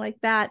anything like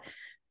that.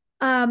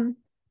 Um,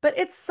 but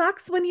it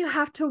sucks when you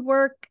have to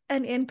work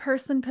an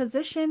in-person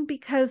position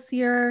because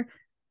you're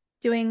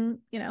doing,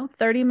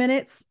 30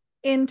 minutes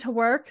into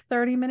work,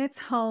 30 minutes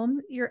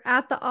home. You're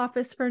at the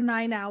office for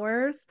 9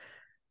 hours.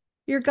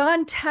 You're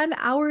gone 10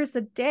 hours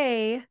a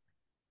day.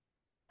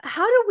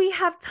 How do we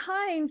have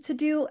time to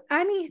do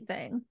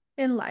anything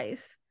in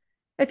life?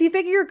 If you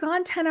figure you're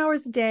gone 10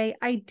 hours a day,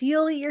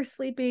 ideally you're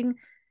sleeping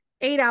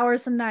 8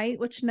 hours a night,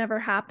 which never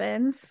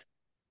happens.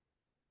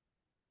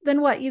 Then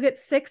what? You get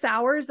 6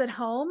 hours at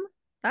home?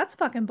 That's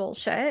fucking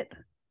bullshit.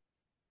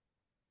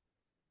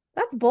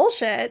 That's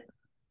bullshit.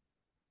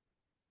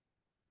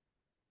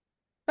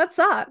 That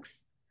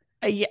sucks.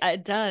 Yeah,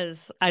 it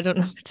does. I don't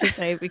know what to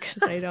say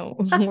because I don't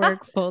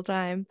work full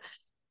time.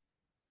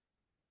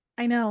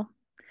 I know.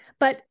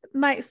 But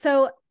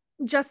so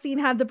Justine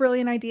had the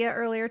brilliant idea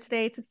earlier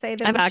today to say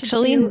that I've we should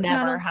actually do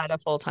never had a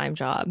full-time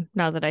job,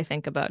 now that I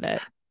think about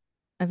it.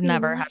 I've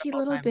never had a lucky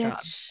little full-time job.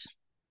 bitch.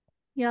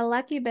 Yeah,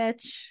 lucky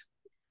bitch.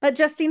 But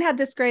Justine had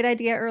this great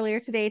idea earlier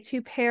today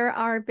to pair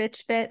our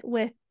bitch fit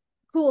with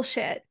cool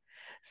shit.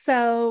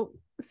 So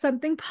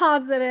something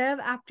positive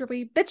after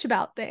we bitch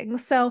about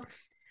things. So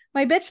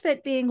my bitch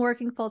fit being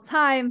working full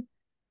time,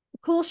 the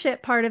cool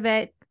shit part of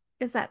it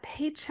is that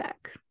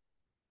paycheck.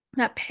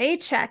 That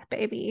paycheck,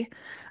 baby.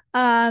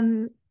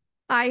 Um,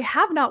 I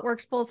have not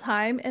worked full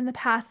time in the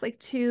past like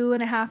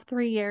 2.5,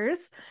 3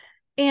 years.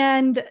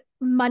 And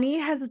money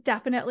has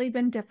definitely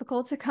been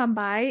difficult to come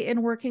by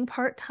in working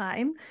part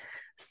time.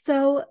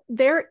 So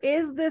there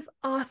is this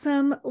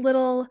awesome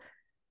little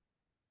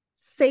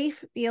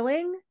safe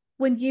feeling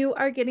when you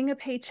are getting a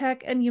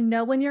paycheck and you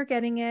know when you're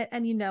getting it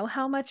and you know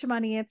how much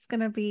money it's going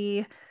to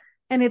be.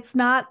 And it's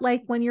not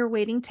like when you're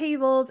waiting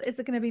tables, is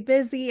it going to be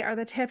busy? Are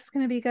the tips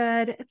going to be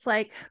good? It's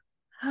like,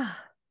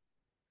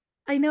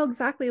 I know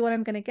exactly what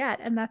I'm going to get.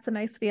 And that's a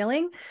nice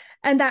feeling.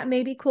 And that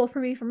may be cool for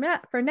me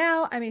for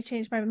now. I may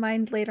change my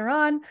mind later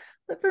on.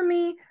 But for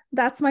me,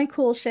 that's my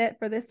cool shit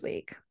for this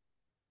week.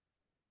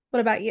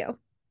 What about you?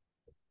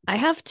 I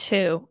have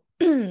two.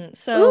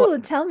 So Ooh,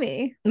 tell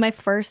me. my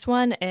first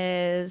one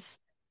is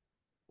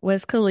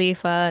Wiz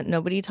Khalifa.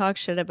 Nobody talks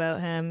shit about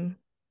him.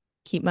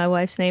 Keep my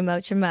wife's name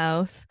out your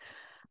mouth.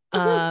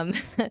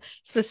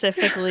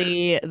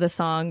 Specifically the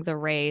song The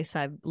Race.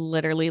 I've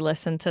literally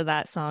listened to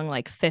that song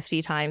like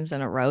 50 times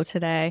in a row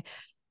today.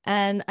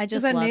 And I Is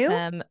just that love new?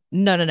 him.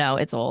 No,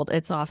 it's old.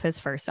 It's off his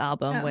first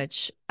album, Oh.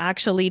 which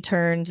actually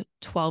turned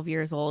 12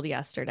 years old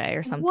yesterday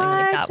or something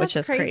like What? that, which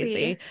That's is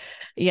crazy.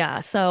 Yeah.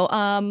 So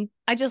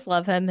I just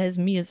love him. His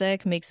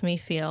music makes me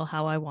feel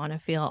how I want to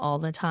feel all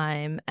the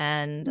time.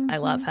 And I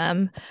love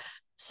him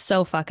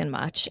so fucking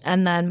much.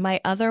 And then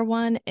my other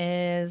one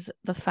is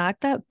the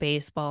fact that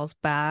baseball's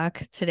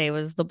back. Today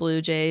was the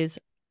Blue Jays'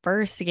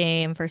 first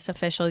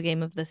official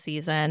game of the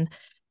season.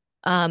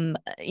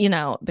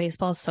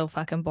 Baseball's so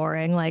fucking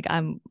boring. Like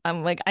I'm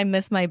like, I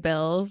miss my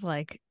Bills,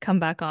 like come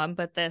back on,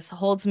 but this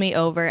holds me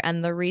over.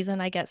 And the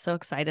reason I get so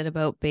excited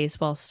about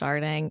baseball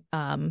starting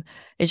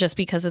is just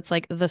because it's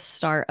like the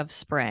start of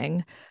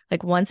spring.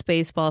 Like once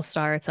baseball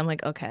starts, I'm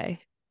like, okay,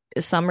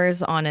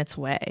 summer's on its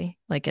way.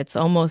 Like it's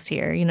almost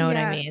here, you know what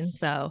I mean?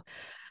 So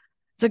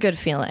it's a good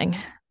feeling.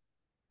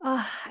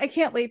 Oh, I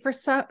can't wait for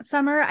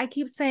summer. I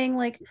keep saying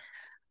like,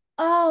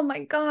 oh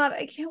my God,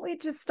 I can't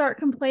wait to start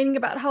complaining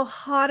about how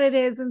hot it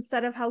is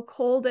instead of how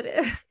cold it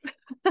is.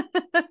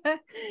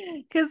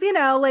 Because,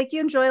 like you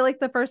enjoy like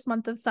the first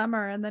month of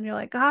summer and then you're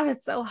like, God,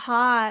 it's so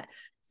hot.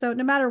 So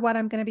no matter what,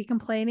 I'm going to be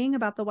complaining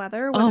about the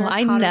weather, whether it's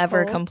I hot or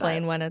never cold.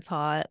 complain when it's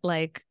hot.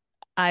 Like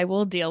I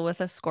will deal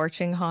with a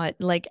scorching hot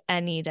like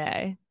any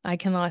day. I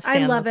cannot I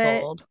stand the love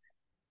it. cold.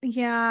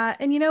 Yeah.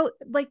 And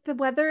like the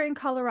weather in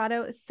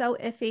Colorado is so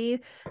iffy.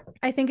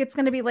 I think it's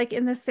going to be like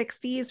in the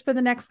 60s for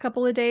the next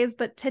couple of days.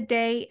 But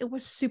today it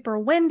was super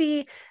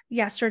windy.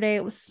 Yesterday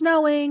it was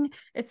snowing.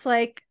 It's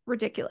like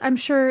ridiculous. I'm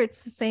sure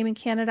it's the same in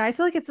Canada. I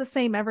feel like it's the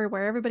same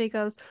everywhere. Everybody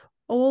goes,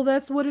 oh,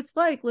 that's what it's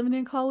like living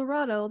in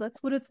Colorado.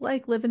 That's what it's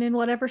like living in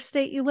whatever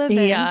state you live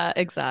in. Yeah,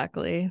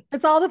 exactly.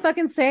 It's all the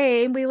fucking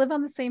same. We live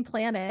on the same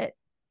planet.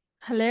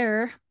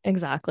 Hello.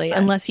 Exactly. But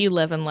Unless you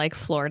live in like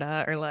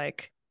Florida or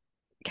like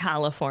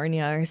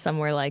California or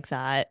somewhere like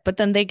that. But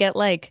then they get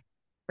like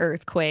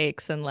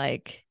earthquakes and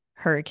like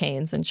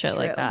hurricanes and shit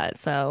like true. that.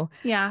 So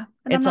Yeah.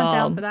 And I'm it's not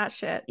down all, for that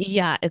shit.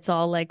 yeah, it's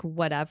all like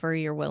whatever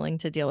you're willing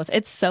to deal with.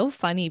 It's so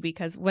funny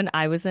because when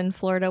I was in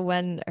Florida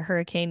when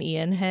Hurricane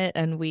Ian hit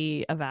and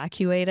we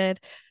evacuated,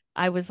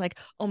 I was like,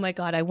 oh my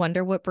God, I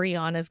wonder what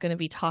Brianna's going to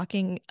be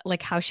talking,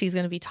 like how she's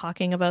going to be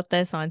talking about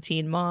this on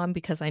Teen Mom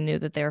because I knew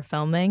that they were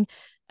filming.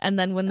 And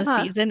then when the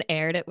Huh. season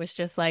aired, it was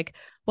just like,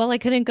 well, I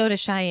couldn't go to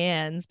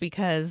Cheyenne's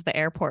because the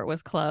airport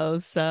was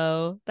closed.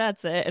 So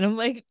that's it. And I'm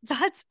like,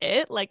 that's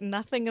it? Like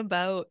nothing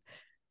about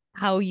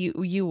how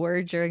you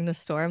were during the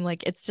storm.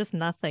 Like it's just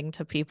nothing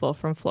to people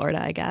from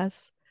Florida, I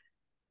guess.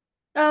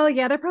 Oh,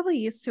 yeah. They're probably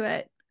used to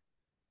it.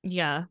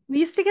 Yeah. We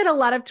used to get a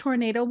lot of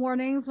tornado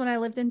warnings when I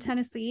lived in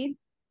Tennessee.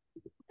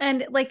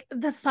 And like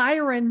the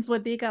sirens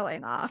would be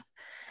going off.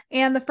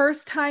 And the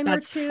first time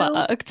That's or two,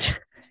 fucked.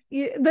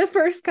 the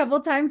first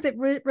couple times it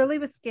really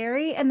was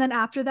scary. And then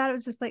after that, it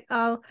was just like,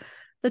 oh,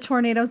 the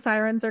tornado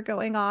sirens are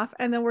going off.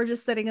 And then we're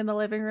just sitting in the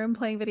living room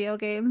playing video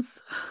games.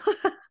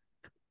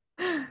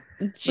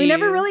 We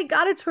never really Jeez.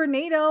 got a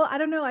tornado. I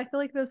don't know. I feel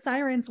like those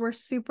sirens were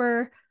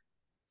super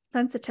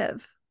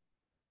sensitive,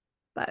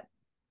 but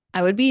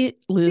I would be you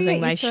losing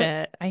get my used to it.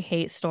 shit. I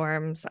hate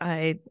storms.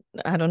 I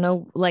don't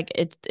know. Like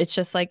it's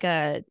just like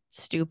a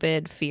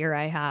stupid fear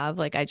I have.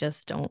 Like I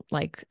just don't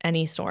like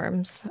any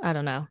storms. I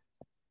don't know.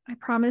 I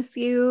promise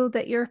you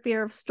that your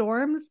fear of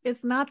storms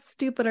is not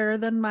stupider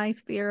than my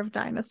fear of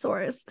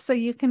dinosaurs. So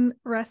you can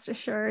rest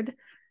assured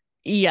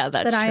Yeah,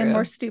 that that's I am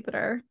more true.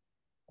 stupider.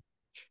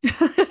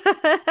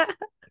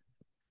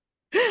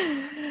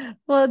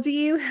 Well, do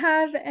you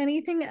have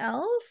anything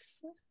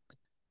else?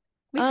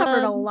 We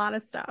covered a Um, lot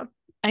of stuff.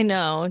 I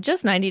know.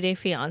 Just 90 Day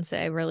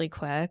Fiance really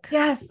quick.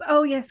 Yes.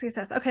 Oh, yes, yes,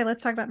 yes. Okay,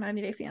 let's talk about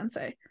 90 Day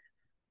Fiance.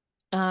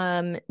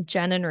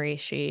 Jen and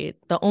Rishi.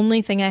 The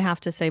only thing I have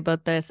to say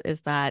about this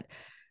is that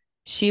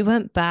she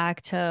went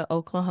back to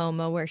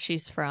Oklahoma where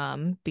she's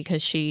from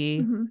because she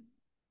Mm-hmm.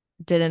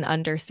 didn't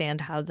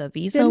understand how the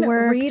visa Didn't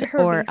worked, read her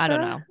or I don't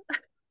visa.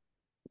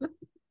 know.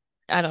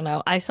 I don't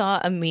know. I saw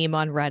a meme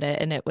on Reddit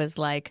and it was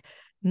like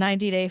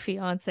 90 Day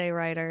Fiance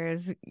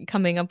writers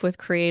coming up with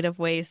creative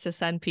ways to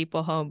send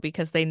people home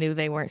because they knew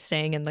they weren't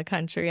staying in the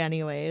country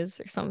anyways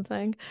or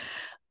something.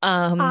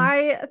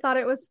 I thought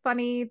it was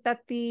funny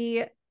that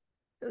the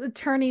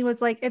attorney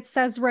was like, it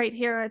says right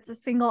here, it's a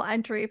single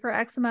entry for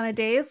X amount of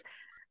days.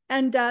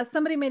 And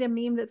somebody made a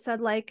meme that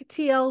said like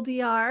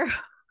TLDR.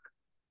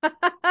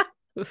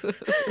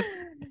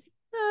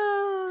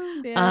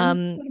 Oh, man.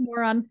 um What a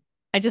moron.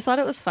 I just thought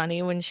it was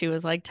funny when she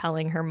was like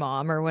telling her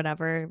mom or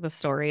whatever the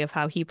story of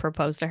how he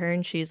proposed to her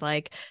and she's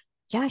like,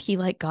 yeah, he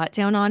like got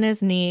down on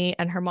his knee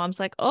and her mom's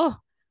like, "Oh,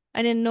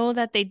 I didn't know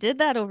that they did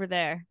that over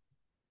there."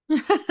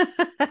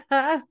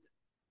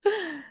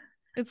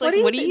 It's What like, do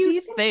you what do do you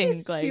you think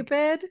she's think? Like,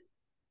 stupid?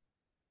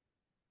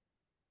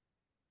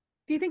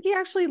 Do you think he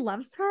actually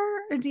loves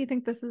her, or do you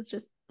think this is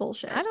just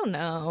I bullshit? don't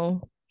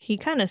know. He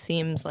kind of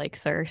seems like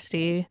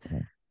thirsty.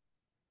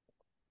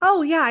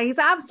 Oh yeah, he's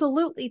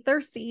absolutely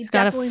thirsty. He He's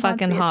got a definitely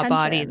wants fucking the hot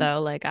body attention.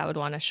 though. Like I would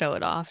want to show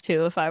it off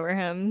too if I were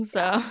him.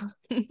 So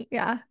Yeah.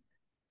 Yeah.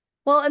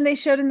 Well, and they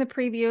showed in the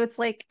preview, it's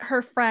like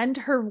her friend,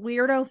 her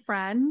weirdo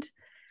friend,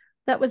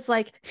 that was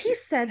like, he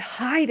said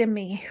hi to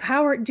me.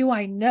 Do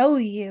I know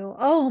you?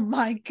 Oh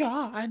my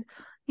God.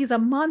 He's a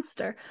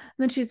monster. And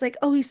then she's like,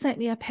 oh, he sent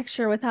me a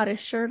picture without his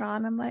shirt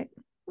on. I'm like,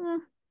 I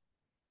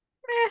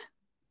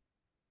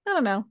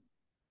don't know.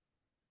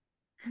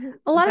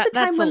 A lot of the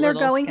time that's a when they're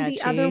little going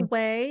the other sketchy.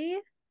 way,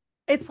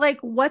 it's like,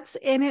 what's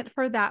in it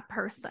for that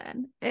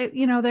person?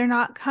 They're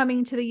not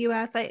coming to the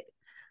US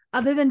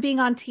other than being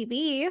on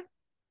TV,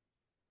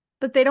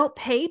 but they don't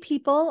pay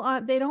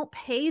people. They don't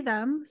pay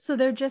them. So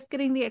they're just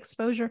getting the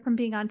exposure from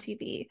being on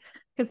TV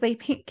because they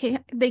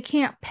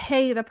can't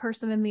pay the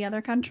person in the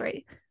other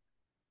country.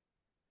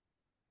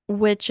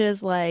 Which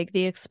is like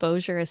the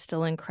exposure is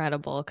still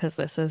incredible because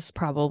this is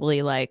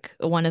probably like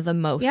one of the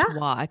most Yeah.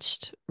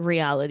 watched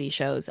reality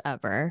shows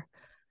ever.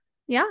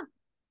 Yeah.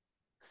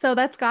 So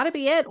that's got to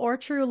be it, or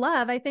true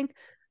love. I think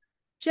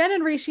Jen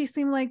and Rishi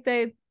seem like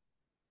they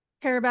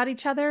care about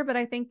each other, but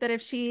I think that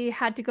if she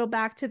had to go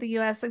back to the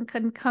US and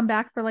couldn't come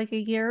back for like a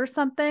year or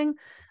something,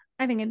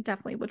 I think it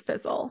definitely would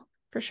fizzle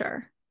for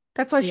sure.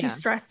 That's why she's Yeah.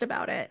 stressed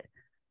about it.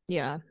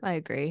 Yeah, I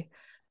agree.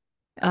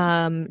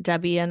 Yeah.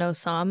 Debbie and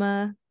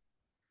Osama.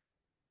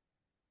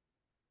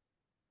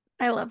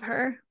 I love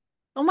her.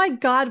 Oh my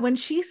God, when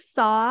she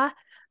saw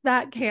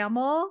that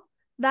camel,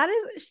 that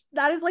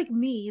is like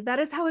me. That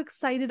is how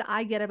excited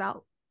I get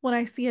about when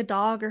I see a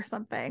dog or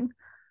something.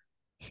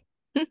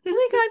 Oh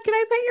my God, can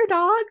I pet your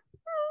dog?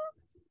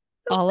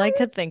 So All I excited.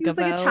 could think He was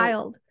like a about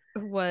child.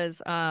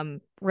 was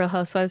Real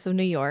Housewives of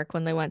New York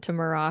when they went to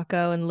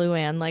Morocco and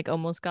Luann like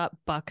almost got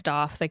bucked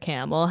off the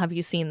camel. Have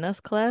you seen this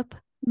clip?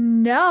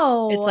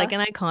 No. It's like an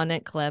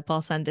iconic clip.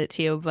 I'll send it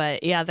to you.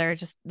 But yeah,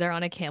 they're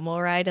on a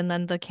camel ride, and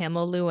then the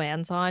camel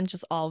Luann's on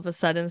just all of a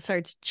sudden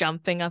starts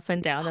jumping up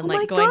and down Oh and my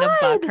like going to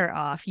buck God. her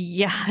off.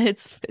 Yeah,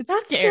 it's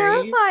That's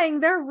scary. terrifying.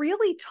 They're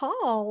really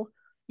tall.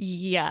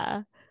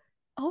 Yeah.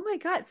 Oh my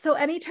God. So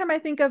anytime I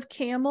think of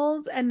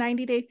camels and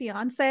 90 Day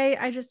Fiance,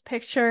 I just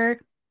picture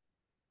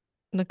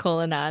Nicole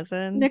and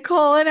Asin.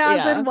 Nicole and Yeah.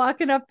 Asin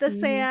walking up the Mhm.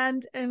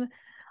 sand and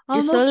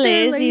You're so almost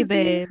there, lazy, lazy.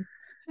 babe.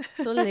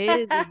 So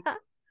lazy.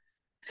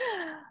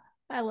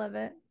 I love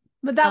it.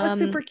 But that was Um,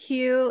 super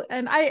cute.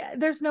 And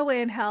there's no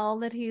way in hell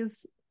that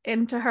he's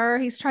into her.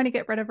 He's trying to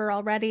get rid of her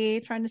already,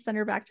 trying to send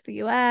her back to the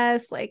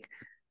US. Like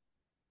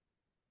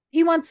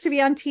he wants to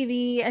be on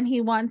TV and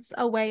he wants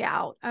a way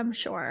out, I'm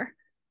sure.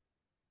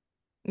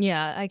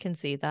 yeah, I can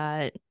see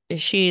that.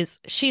 She's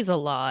a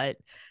lot.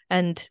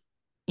 And,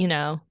 you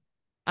know,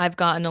 I've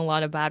gotten a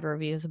lot of bad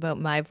reviews about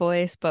my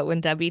voice, but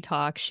when Debbie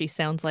talks, she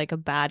sounds like a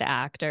bad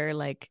actor,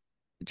 like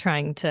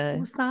trying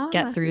to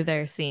get Osama. through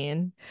their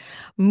scene.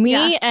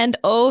 Yeah. Me and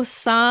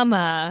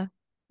Osama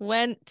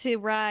went to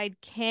ride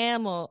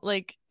camel.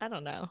 Like, I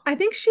don't know. I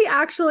think she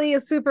actually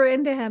is super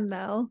into him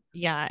though.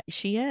 Yeah,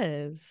 she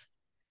is.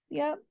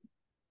 Yep.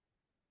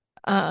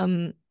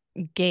 Um,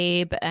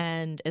 Gabe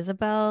and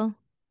Isabel.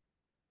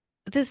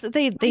 What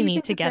They do you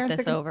need think to the get parents are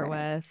this going to over say?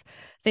 with.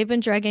 They've been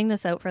dragging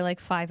this out for like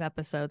 5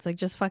 episodes. Like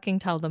just fucking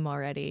tell them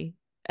already.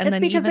 And It's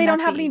then because they even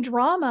don't at have any the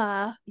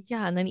drama.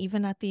 yeah, and then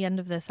even at the end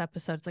of this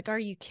episode, it's like, are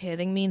you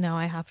kidding me? Now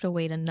I have to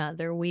wait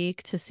another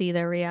week to see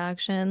their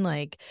reaction.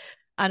 Like,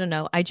 I don't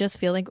know. I just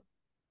feel like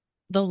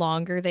the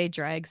longer they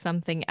drag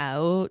something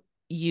out,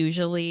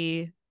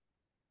 usually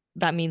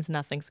that means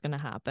nothing's gonna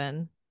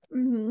happen.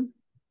 Hmm.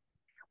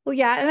 Well,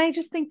 yeah, and I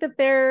just think that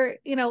they're,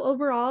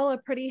 overall a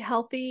pretty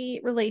healthy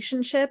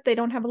relationship. They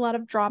don't have a lot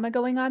of drama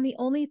going on. The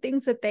only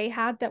things that they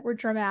had that were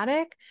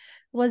dramatic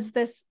was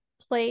this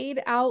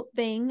played out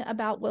thing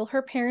about will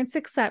her parents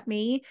accept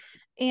me,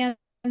 and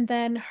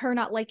then her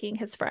not liking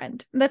his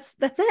friend. That's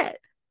it.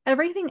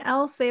 Everything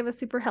else, they have a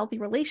super healthy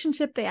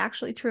relationship. They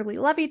actually truly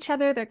love each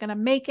other. They're gonna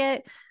make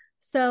it.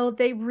 So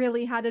they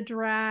really had to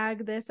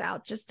drag this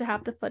out just to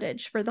have the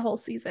footage for the whole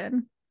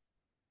season.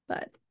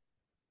 But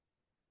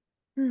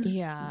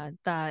Yeah,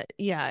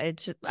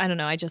 it's I don't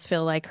know. I just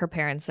feel like her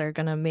parents are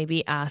gonna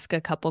maybe ask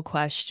a couple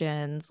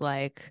questions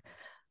like,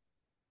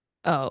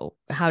 oh,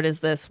 how does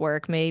this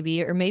work?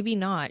 Maybe, or maybe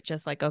not.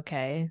 Just like,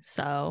 okay.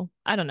 So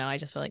I don't know. I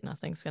just feel like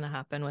nothing's gonna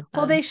happen with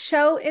well, they them.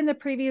 show in the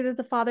preview that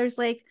the father's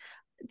like,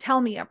 tell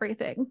me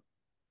everything.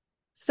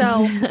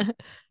 So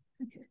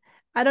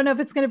I don't know if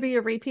it's going to be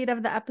a repeat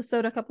of the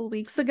episode a couple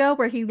weeks ago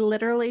where he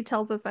literally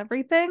tells us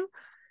everything,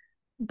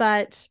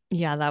 but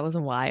Yeah, that was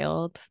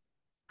wild.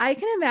 I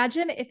can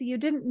imagine if you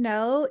didn't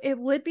know, it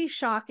would be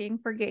shocking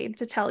for Gabe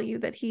to tell you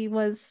that he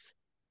was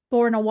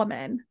born a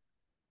woman.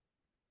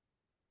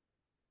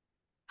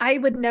 I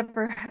would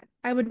never,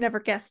 I would never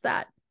guess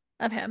that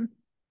of him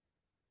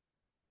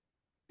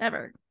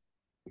ever.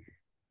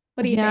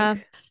 What do you Yeah.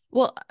 think?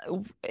 Well,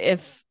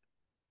 if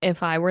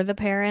I were the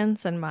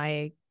parents and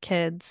my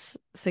kid's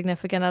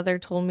significant other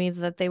told me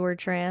that they were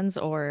trans,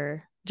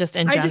 or just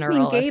in I just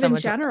mean general, if Gabe in someone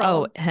oh,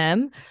 general.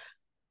 him?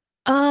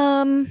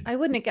 Um, I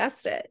wouldn't have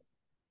guessed it.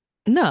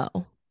 no.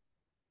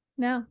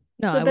 No.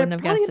 No, So I they're wouldn't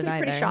have probably guessed going it to be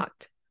pretty either.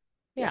 shocked.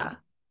 Yeah.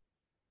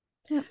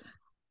 Yeah.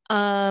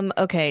 Yep.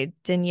 Okay,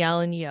 Danielle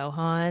and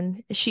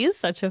Johan. She is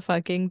such a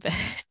fucking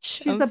bitch.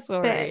 She's I'm a bitch.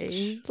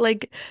 sorry.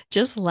 Like,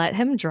 just let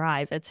him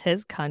drive. It's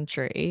his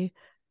country.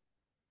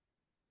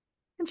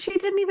 And she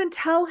didn't even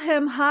tell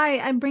him, hi,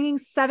 I'm bringing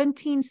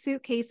 17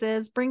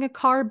 suitcases. Bring a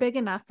car big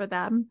enough for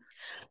them.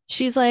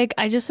 She's like,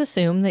 I just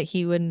assumed that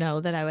he would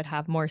know that I would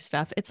have more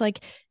stuff. It's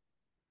like,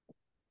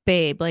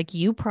 babe, like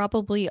you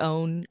probably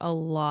own a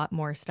lot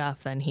more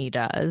stuff than he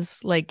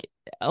does. Like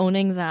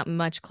owning that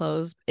much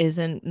clothes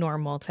isn't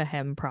normal to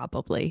him,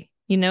 probably.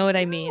 You know what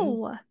I mean?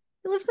 No.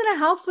 He lives in a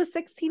house with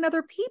 16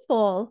 other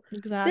people. They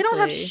don't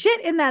have Exactly.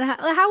 shit in that house.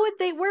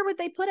 Where would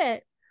they put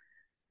it?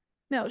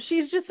 No,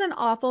 she's just an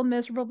awful,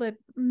 miserable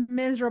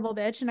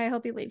bitch. And I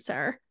hope he leaves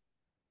her.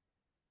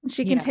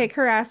 She can Yeah. take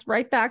her ass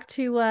right back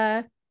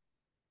to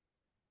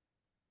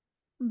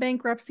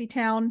bankruptcy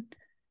town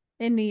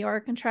in New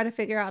York and try to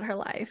figure out her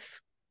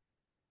life.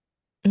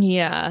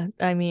 Yeah.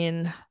 I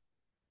mean,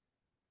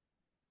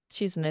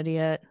 she's an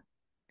idiot.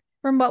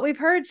 From what we've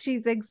heard,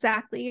 she's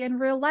exactly in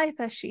real life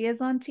as she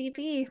is on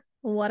TV.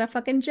 What a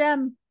fucking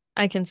gem.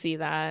 I can see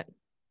that.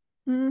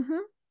 Mm-hmm.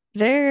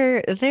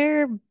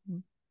 They're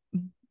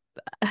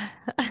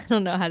I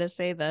don't know how to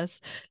say this.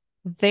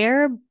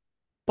 Their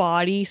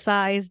body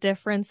size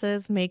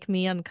differences make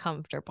me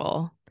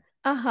uncomfortable.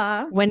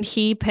 Uh-huh. When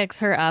he picks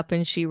her up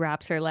and she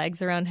wraps her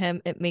legs around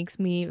him, it makes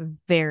me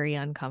very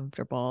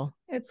uncomfortable.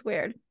 It's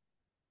weird. Well,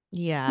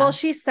 Yeah.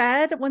 she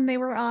said when they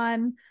were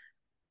on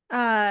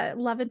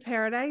Love in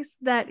Paradise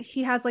that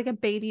he has like a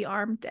baby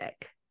arm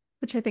dick,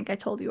 which I think I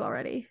told you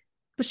already.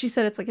 But she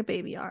said it's like a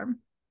baby arm.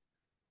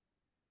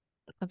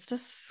 That's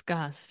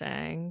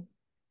disgusting.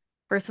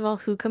 First of all,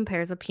 who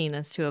compares a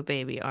penis to a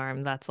baby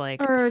arm? That's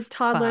like Or a fuck.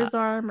 toddler's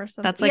arm or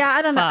something. That's like Yeah,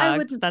 I don't know. I fucked.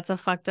 wouldn't. That's a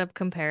fucked up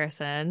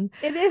comparison.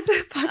 It is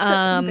a fucked up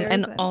And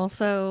comparison.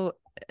 also,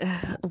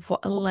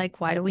 like,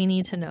 why do we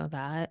need to know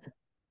that?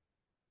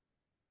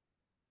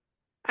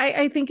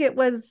 I think it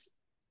was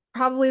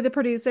probably the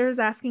producers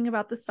asking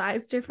about the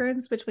size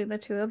difference between the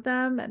two of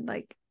them, and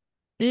like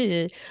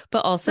Ugh. But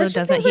also, that just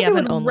doesn't seems he like it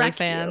have an would wreck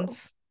you.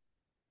 OnlyFans?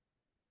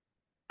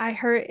 I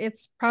heard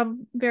it's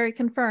probably very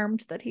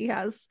confirmed that he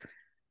has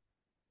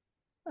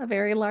a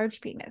very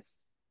large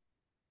penis.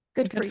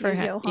 Good for Good for you,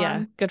 him. Yeah,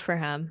 Johan. good for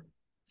him.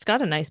 It's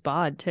got a nice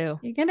bod too.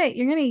 You're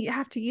gonna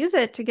have to use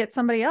it to get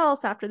somebody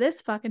else after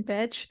this fucking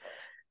bitch.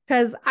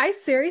 Because I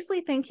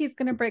seriously think he's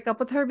gonna break up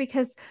with her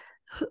because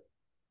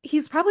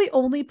he's probably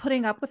only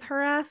putting up with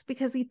her ass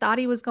because he thought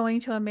he was going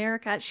to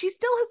America. She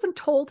still hasn't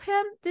told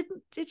him.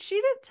 Didn't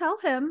tell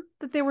him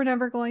that they were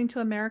never going to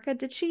America,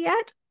 did she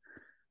yet?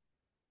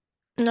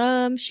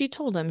 She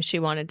told him she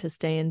wanted to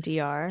stay in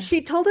DR.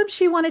 She told him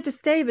she wanted to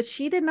stay, but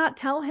she did not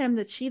tell him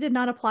that she did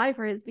not apply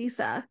for his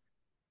visa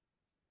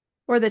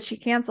or that she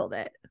canceled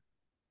it.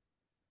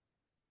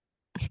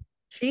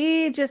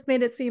 She just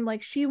made it seem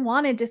like she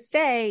wanted to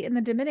stay in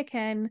the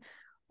Dominican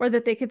or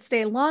that they could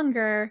stay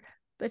longer,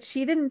 but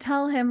she didn't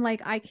tell him,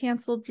 like, I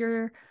canceled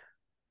your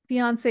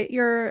fiance,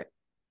 your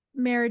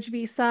marriage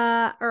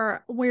visa,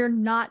 or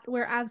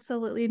we're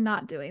absolutely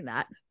not doing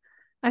that.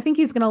 I think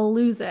he's going to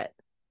lose it.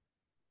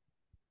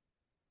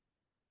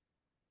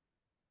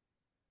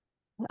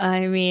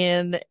 I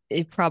mean,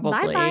 it Bye-bye.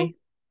 probably.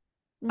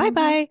 Bye Mhm.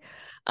 bye.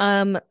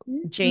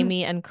 Mhm.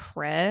 Jamie and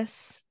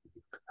Chris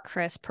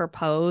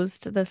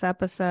proposed this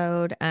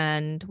episode,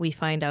 and we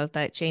find out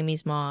that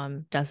Jamie's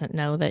mom doesn't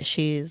know that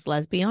she's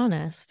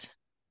lesbianist.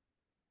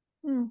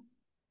 Mm.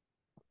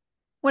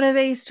 One of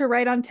they used to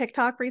write on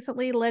TikTok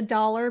recently, Le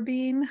Dollar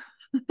Bean.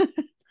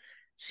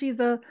 She's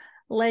a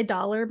Le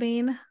Dollar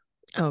Bean.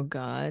 Oh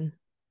God.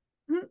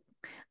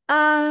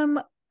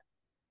 Um,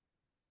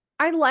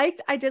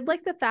 I did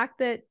like the fact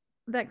that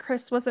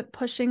Chris wasn't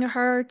pushing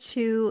her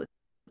to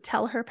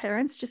tell her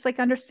parents, just like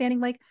understanding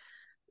like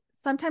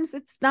sometimes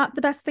it's not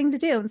the best thing to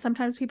do and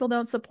sometimes people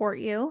don't support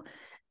you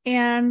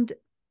and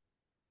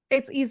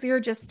it's easier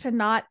just to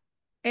not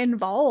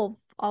involve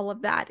all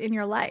of that in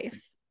your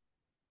life,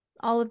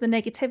 all of the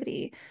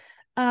negativity.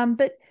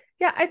 But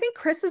yeah, I think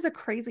Chris is a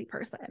crazy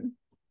person.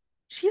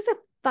 She's a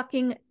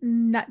fucking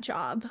nut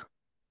job.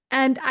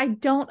 And I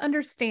don't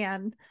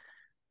understand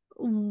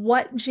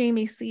what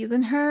Jamie sees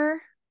in her.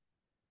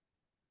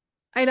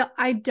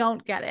 I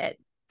don't get it.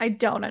 I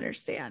don't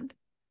understand.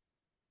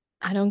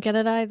 I don't get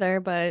it either,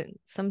 but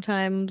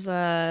sometimes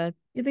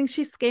You think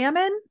she's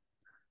scamming?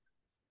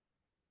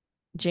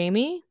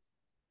 Jamie,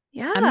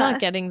 I'm not Yeah.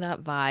 getting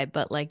that vibe,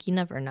 but like you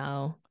never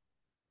know.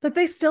 But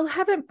they still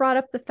haven't brought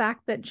up the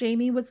fact that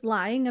Jamie was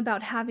lying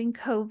about having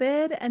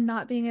COVID and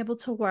not being able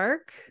to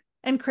work,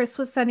 and Chris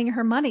was sending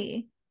her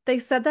money. They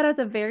said that at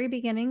the very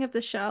beginning of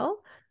the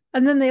show,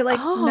 and then they like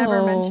never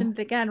Oh, mentioned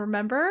it again,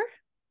 remember?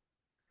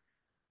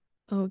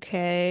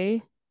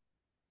 okay.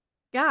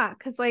 Yeah,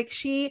 because like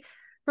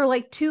for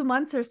like 2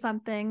 months or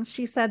something,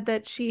 she said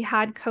that she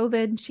had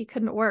COVID and she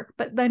couldn't work.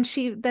 But then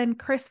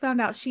Chris found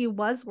out she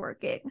was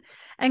working,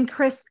 and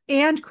Chris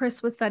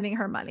was sending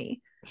her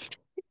money.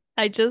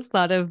 I just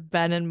thought of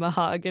Ben and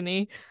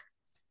Mahogany.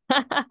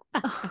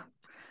 Ugh.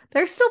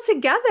 They're still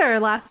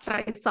together last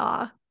I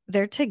saw.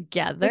 They're Like they're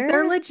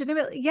together?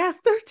 legitimately, yes,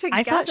 they're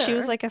I thought she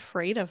was together. like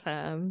afraid of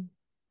him.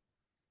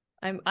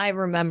 I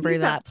remember He's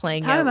a that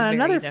playing talking out about very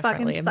another fucking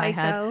differently in my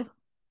head. psycho.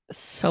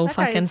 So That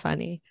fucking guy's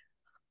funny.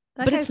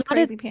 that But it's guy's not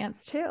a crazy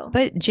pants too.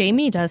 but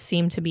Jamie does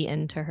seem to be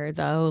into her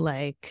though,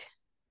 like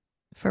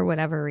for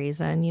whatever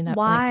reason, you know,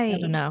 like I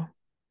don't Why? know.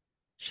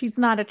 She's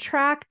not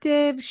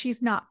attractive.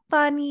 She's not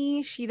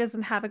funny. She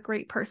doesn't have a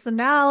great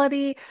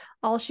personality.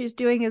 All she's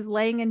doing is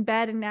laying in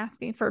bed and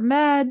asking for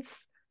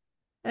meds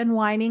and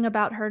whining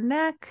about her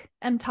neck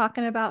and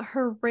talking about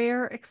her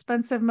rare,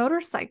 expensive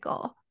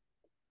motorcycle.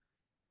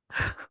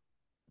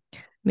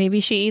 Maybe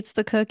she eats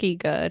the cookie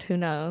good, who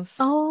knows?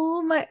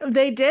 Oh my,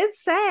 they did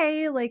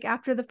say, like,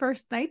 after the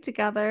first night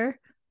together,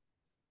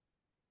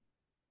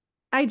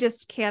 I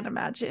just can't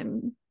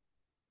imagine.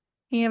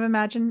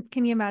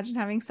 Can you imagine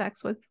having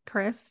sex with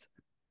Chris?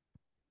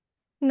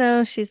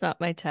 No, she's not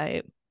my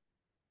type.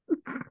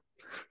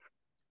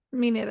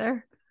 Me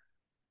neither.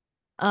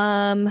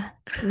 Um,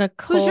 Who's your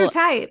Nicole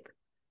type?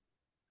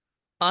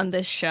 on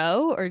this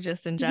show or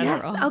just in Yes.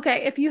 general?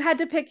 Okay. If you had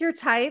to pick your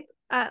type,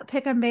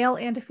 pick a male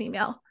and a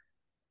female.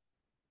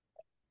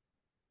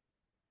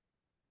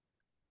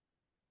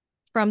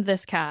 From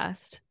this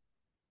cast.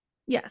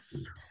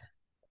 Yes.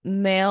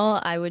 Male,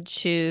 I would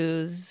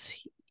choose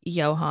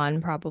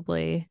Johan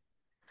probably.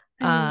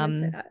 I knew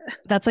you would say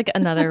That's like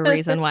another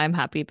reason that. why I'm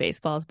happy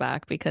baseball's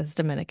back because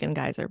Dominican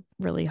guys are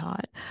really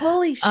hot.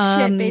 Holy shit,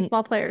 Um,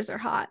 baseball players are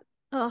hot.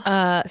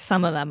 Oh,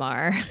 some of them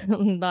are,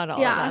 not all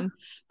of yeah.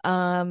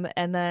 them.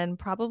 And then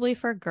probably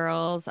for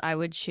girls, I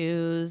would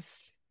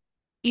choose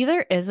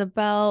either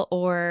Isabel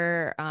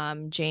or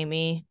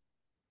Jamie.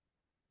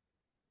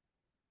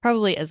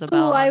 Probably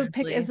Isabel, Oh, I would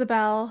pick honestly.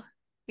 Isabel.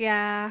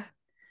 Yeah.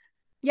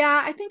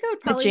 Yeah, I think I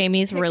would But probably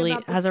Jamie's pick really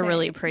about the has a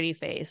really same. pretty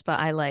face, but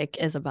I like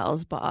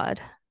Isabel's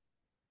bod.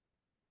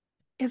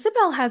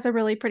 Isabel has a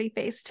really pretty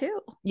face too.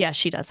 Yeah,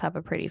 she does have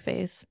a pretty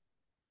face.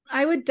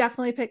 I would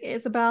definitely pick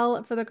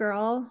Isabel for the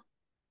girl.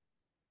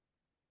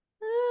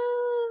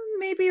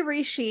 Maybe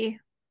Rishi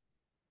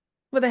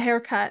with a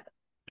haircut.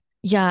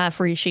 Yeah, if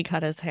Rishi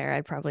cut his hair,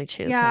 I'd probably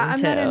choose Yeah, him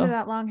I'm not into too.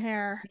 that long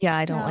hair. Yeah,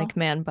 I don't No. like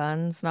man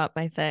buns, not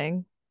my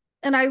thing.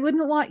 And I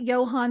wouldn't want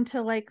Johan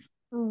to like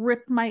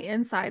rip my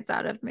insides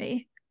out of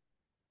me.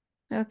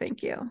 No,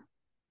 thank you.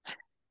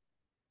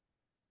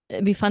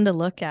 It'd be fun to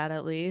look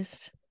at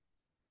least.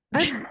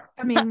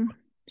 I mean,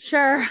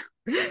 sure.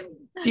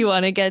 Do you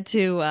want to get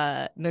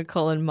to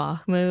Nicole and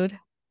Mahmoud?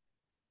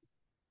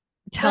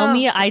 Tell Oh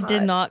me I did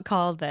God. not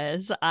call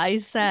this. I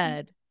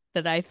said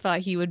that I thought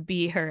he would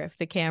beat her if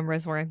the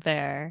cameras weren't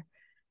there.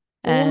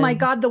 Oh my And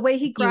God, the way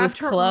he he was grabbed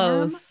her arm.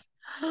 close.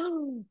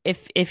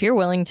 If you're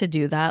willing to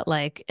do that,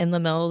 like in the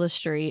middle of the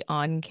street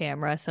on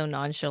camera so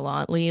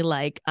nonchalantly,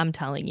 like I'm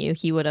telling you,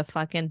 he would have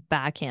fucking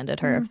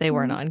backhanded her if they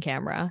weren't Mhm. on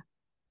camera.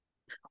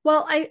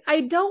 Well,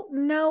 I don't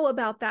know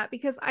about that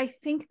because I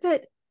think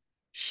that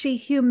she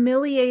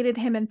humiliated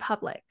him in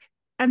public.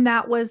 And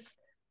that was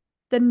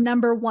the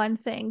number one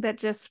thing that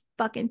just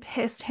fucking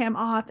pissed him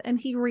off. And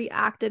he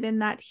reacted in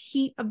that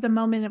heat of the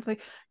moment of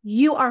like,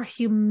 you are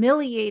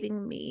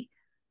humiliating me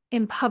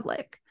in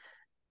public.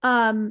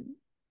 Um,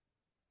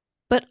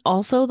 But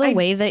also the I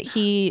way that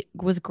he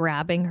was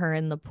grabbing her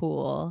in the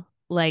pool,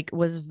 like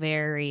was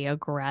very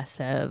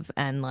aggressive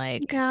and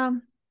like yeah,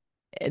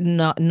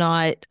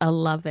 not a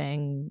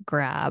loving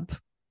grab,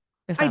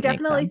 if I that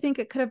makes definitely sense. think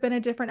it could have been a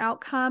different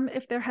outcome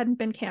if there hadn't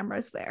been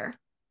cameras there.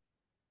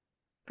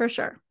 For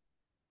sure.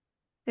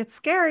 It's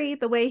scary.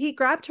 The way he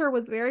grabbed her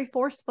was very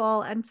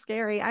forceful and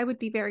scary. I would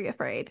be very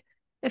afraid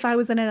if I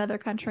was in another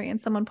country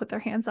and someone put their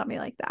hands on me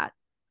like that.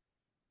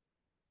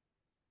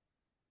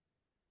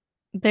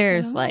 I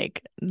There's don't know.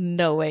 like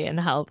no way in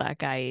hell that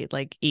guy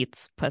like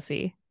eats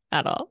pussy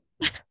at all.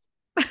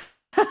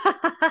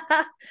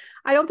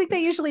 I don't think they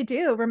usually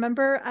do.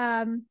 Remember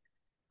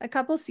a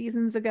couple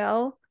seasons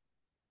ago,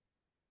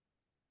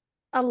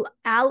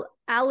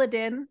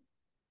 Aladdin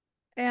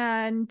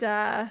and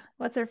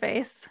what's her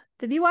face?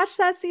 Did you watch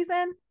that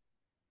season?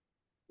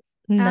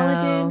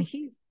 Aladdin, No.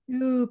 he's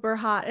super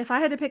hot. If I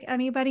had to pick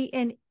anybody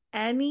in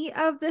any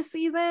of the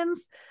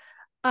seasons,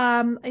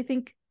 I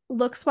think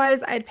looks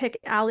wise, I'd pick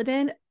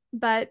Aladdin,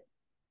 but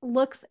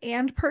looks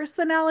and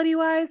personality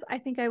wise, I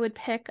think I would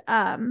pick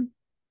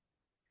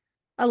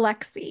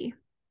Alexi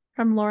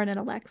from Lauren and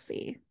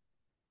Alexi.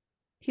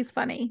 He's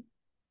funny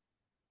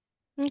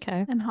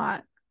Okay. and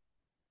hot.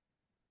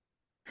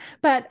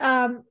 But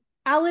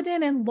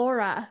Aladdin and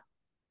Laura,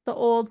 the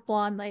old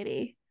blonde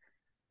lady.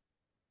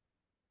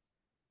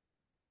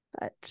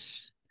 But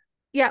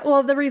yeah,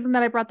 well, the reason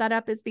that I brought that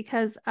up is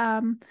because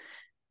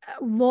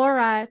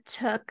Laura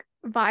took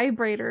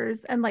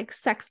vibrators and like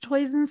sex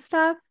toys and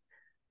stuff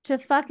to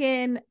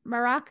fucking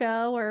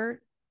Morocco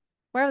or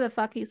wherever the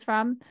fuck he's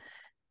from.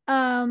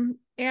 And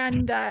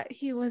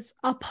he was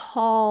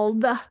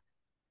appalled,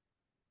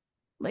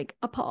 like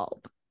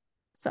appalled.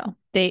 So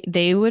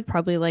They would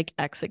probably like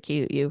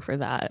execute you for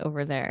that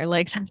over there.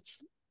 Like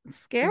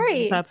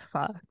scary, that's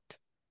fucked.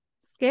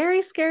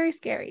 scary, scary,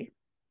 scary.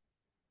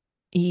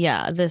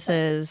 Yeah, this But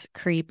is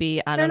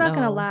creepy. I they're don't not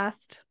gonna know.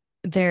 last.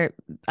 They're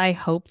I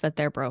hope that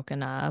they're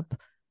broken up.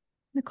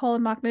 Nicole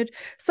and Mahmoud.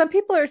 Some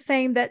people are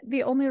saying that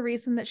the only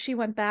reason that she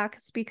went back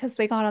is because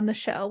they got on the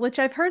show, which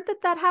I've heard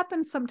that that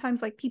happens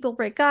sometimes. Like people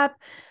break up.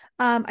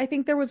 I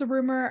think there was a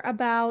rumor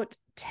about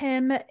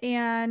Tim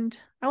and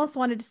I also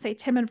wanted to say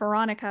Tim and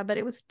Veronica, but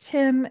it was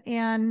Tim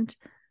and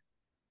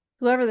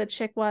whoever the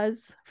chick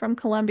was from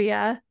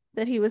Colombia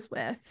that he was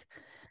with.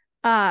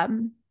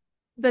 Um,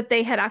 that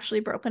they had actually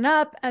broken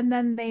up and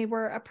then they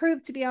were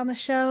approved to be on the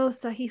show.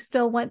 So he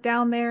still went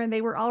down there and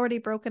they were already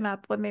broken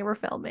up when they were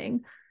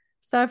filming.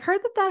 So I've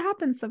heard that that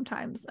happens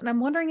sometimes. And I'm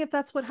wondering if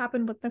that's what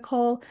happened with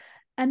Nicole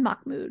and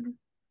Mahmoud.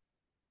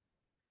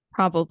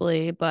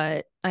 Probably,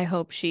 but I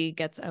hope she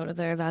gets out of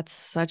there. That's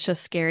such a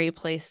scary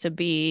place to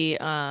be.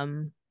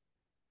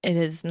 It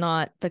is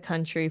not the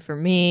country for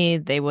me.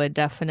 They would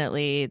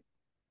definitely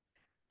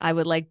I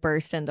would like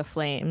burst into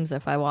flames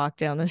if I walked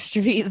down the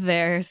street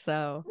there.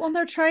 So, Well,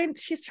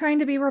 she's trying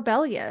to be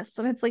rebellious.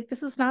 And it's like,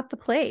 this is not the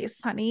place,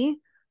 honey.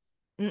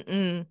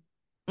 mm-mm,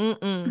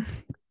 mm-mm.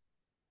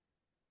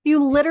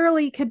 You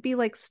literally could be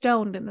like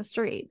stoned in the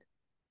street.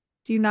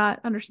 Do you not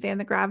understand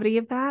the gravity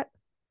of that?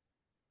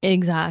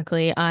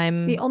 Exactly.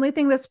 The only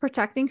thing that's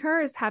protecting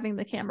her is having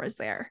the cameras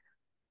there.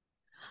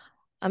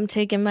 I'm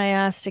taking my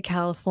ass to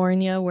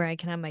California where I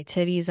can have my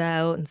titties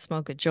out and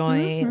smoke a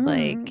joint.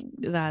 Like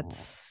Mm-hmm.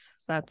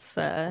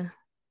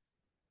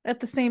 At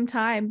the same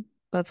time.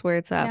 that's where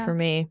it's at Yeah. for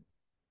me.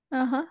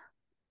 Uh-huh.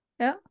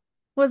 Yeah.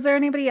 Was there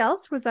anybody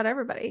else? Was that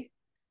everybody?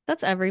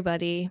 That's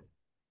everybody.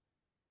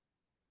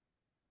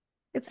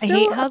 It's I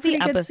hate still a how the pretty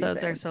good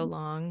episodes are season. so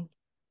long.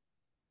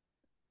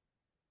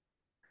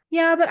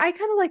 Yeah, but I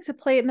kind of like to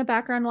play it in the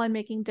background while I'm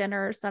making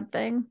dinner or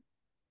something.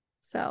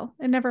 So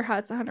it never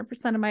has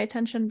 100% of my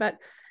attention, but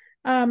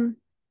um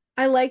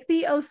I like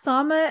the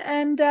Osama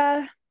and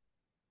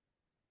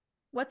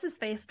what's his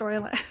face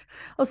storyline.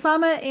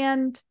 Osama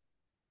and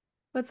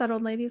what's that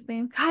old lady's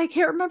name? God, I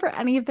can't remember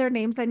any of their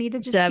names. I need to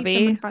just keep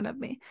them in Debbie. front of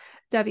me.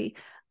 Debbie.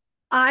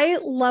 I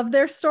love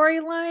their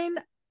storyline.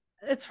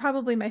 It's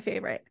probably my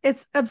favorite.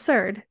 It's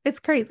absurd. It's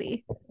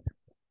crazy.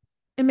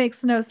 It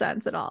makes no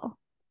sense at all.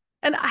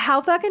 And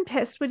how fucking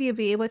pissed would you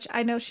be? Which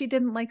I know she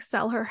didn't like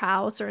sell her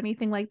house or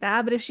anything like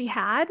that, but if she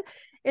had,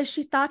 if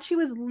she thought she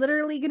was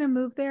literally going to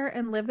move there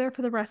and live there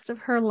for the rest of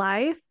her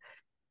life,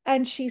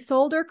 and she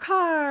sold her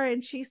car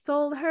and she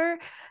sold her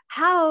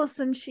house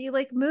and she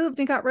like moved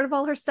and got rid of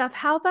all her stuff,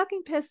 how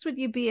fucking pissed would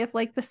you be if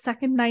like the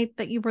second night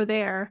that you were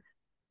there,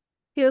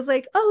 he was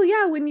like, oh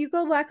yeah, when you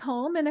go back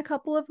home in a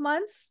couple of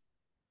months,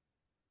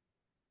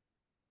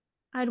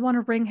 I'd want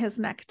to wring his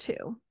neck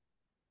too.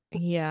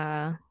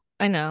 Yeah,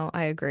 I know.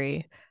 I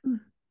agree. Mm.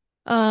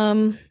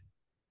 Um,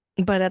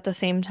 but at the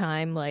same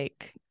time,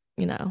 like,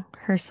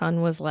 her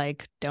son was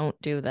like, don't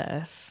do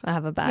this. I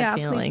have a bad Yeah,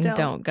 please feeling. don't.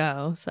 Don't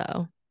go.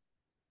 So,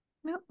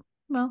 Yep.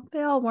 Well,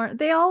 they all weren't.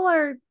 They all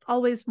are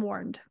always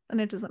warned,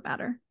 and it doesn't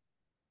matter.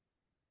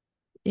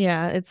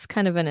 yeah, it's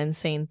kind of an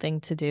insane thing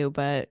to do,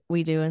 but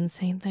we do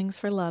insane things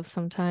for love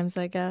sometimes,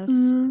 I guess.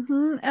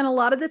 And a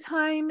lot of the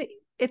time,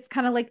 it's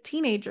kind of like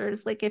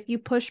teenagers. Like if you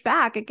push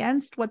back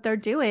against what they're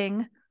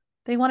doing,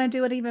 they want to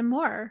do it even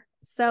more.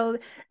 So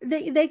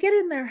they get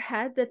in their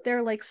head that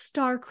they're like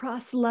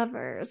star-crossed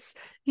lovers,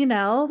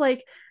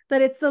 like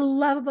that it's the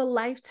love of a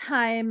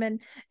lifetime, and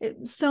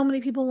so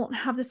many people won't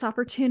have this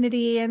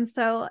opportunity. And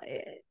so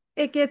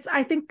it gets,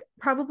 I think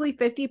probably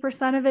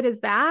 50% of it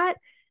is that.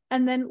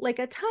 And then like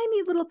a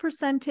tiny little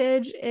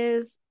percentage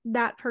is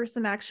that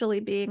person actually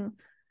being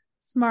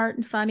smart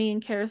and funny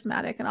and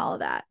charismatic and all of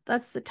that.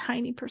 That's the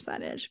tiny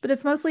percentage, but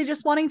it's mostly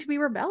just wanting to be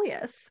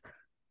rebellious.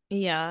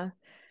 Yeah.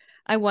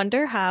 I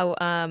wonder how,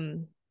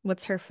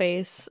 what's her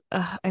face?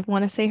 I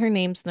want to say her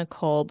name's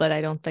Nicole, but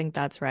I don't think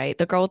that's right.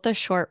 The girl with the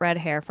short red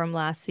hair from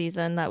last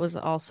season that was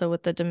also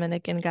with the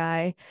Dominican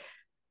guy,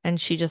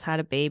 and she just had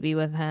a baby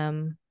with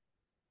him.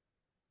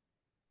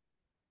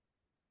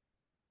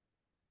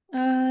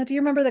 Do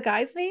you remember the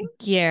guy's name?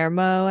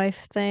 Guillermo, I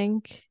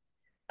think.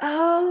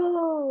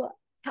 Oh,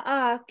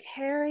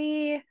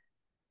 Carrie.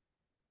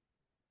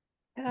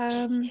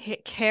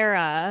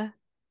 Kara,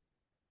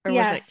 or was it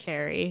Yes,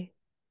 Carrie?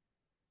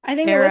 I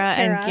think it was Kara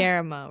and Kara.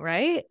 Guillermo,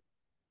 right?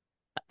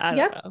 I don't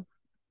Yep, know.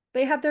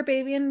 they had their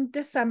baby in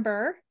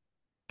December.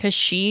 Because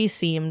she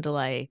seemed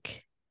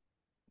like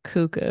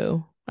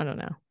cuckoo. I don't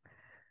know.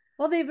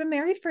 Well, they've been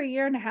married for a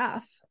year and a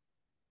half,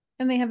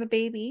 and they have a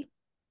baby.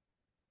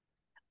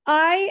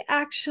 I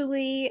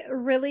actually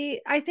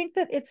really I think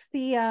that it's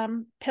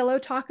the pillow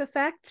talk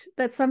effect,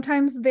 that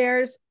sometimes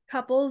there's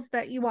couples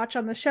that you watch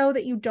on the show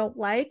that you don't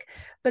like,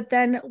 but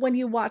then when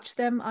you watch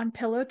them on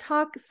Pillow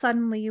Talk,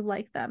 suddenly you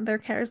like them. They're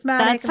charismatic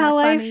That's and they're how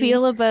I funny.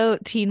 feel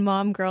about Teen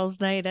Mom Girls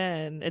Night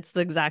In. It's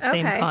the exact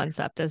same Okay.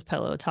 concept as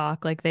Pillow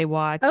Talk. Like they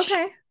watch,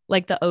 Okay.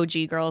 like the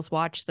OG girls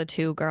watch the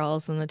two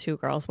girls and the two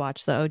girls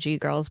watch the OG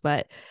girls,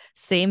 but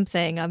same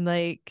thing. I'm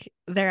like,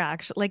 they're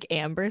actually like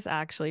Amber's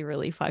actually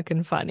really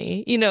fucking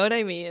funny. You know what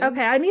I mean?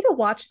 Okay, I need to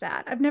watch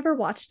that. I've never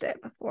watched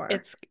it before.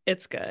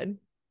 It's good.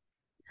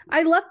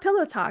 I love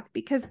Pillow Talk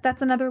because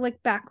that's another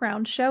like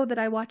background show that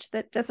I watch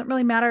that doesn't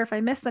really matter if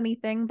I miss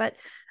anything, but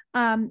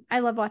I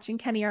love watching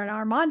Kenny and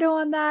Armando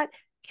on that.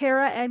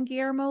 Kara and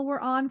Guillermo were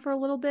on for a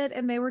little bit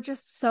and they were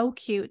just so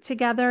cute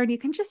together, and you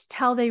can just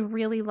tell they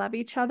really love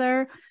each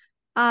other.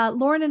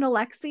 Lauren and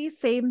Alexi,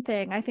 same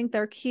thing. I think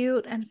they're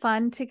cute and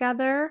fun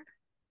together.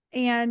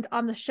 And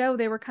on the show,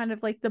 they were kind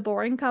of like the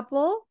boring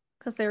couple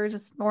because they were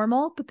just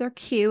normal, but they're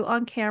cute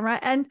on camera.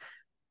 And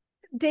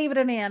David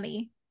and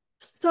Annie,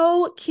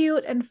 so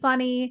cute and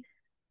funny.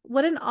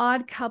 What an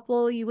odd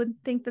couple. You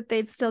wouldn't think that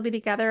they'd still be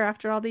together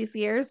after all these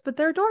years, but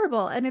they're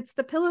adorable. And it's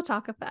the pillow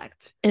talk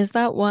effect. Is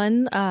that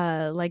one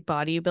like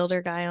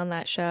bodybuilder guy on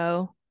that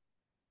show?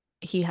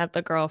 He had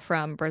the girl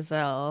from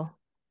Brazil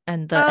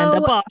and the Oh,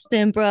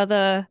 Boston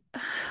brother.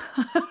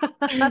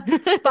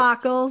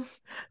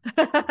 Sparkles.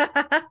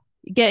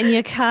 Get in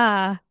your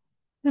car.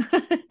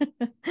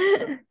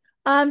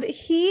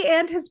 He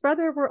and his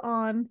brother were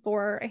on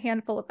for a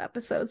handful of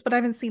episodes, but I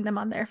haven't seen them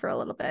on there for a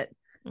little bit.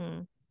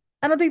 Mm.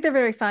 I don't think they're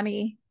very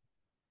funny.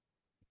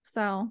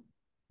 So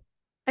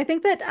I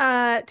think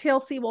that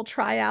TLC will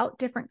try out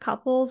different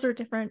couples or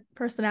different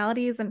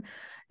personalities, and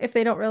if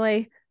they don't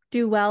really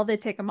do well, they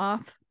take them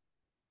off.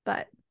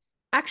 But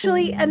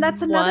actually, and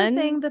that's another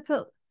thing.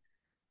 One.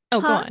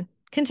 Oh, go Huh? on.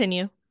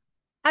 Continue.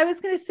 I was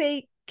gonna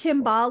say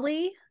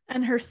Kimbali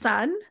and her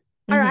son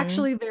are Mm-hmm.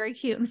 actually very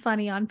cute and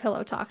funny on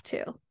Pillow Talk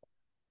too.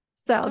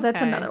 So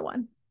that's Okay. another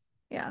one.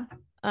 Yeah.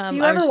 Do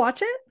you I ever was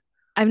watch it?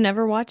 I've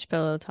never watched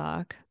Pillow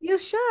Talk. You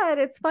should.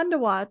 It's fun to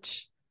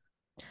watch.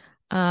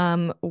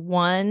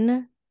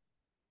 One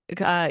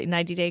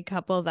 90 Day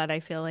couple that I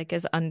feel like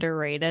is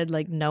underrated.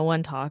 Like no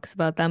one talks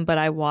about them, but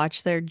I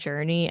watched their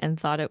journey and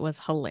thought it was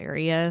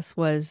hilarious.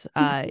 Was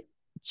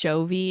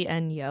Jovi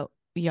and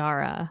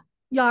Yara.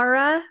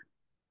 Yara.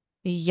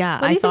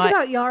 Yeah, What do you think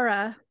about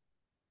Yara?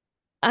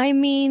 I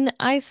mean,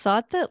 I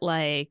thought that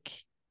like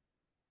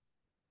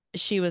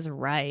she was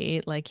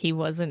right. Like he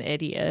was an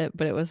idiot,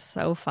 but it was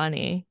so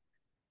funny.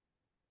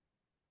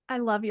 I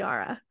love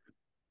Yara.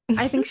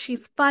 I think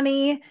she's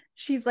funny.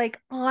 She's like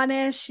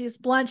honest. She's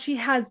blunt. She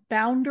has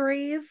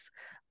boundaries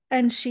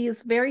and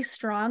she's very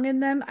strong in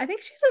them. I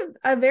think she's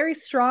a very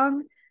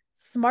strong,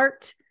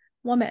 smart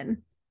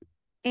woman.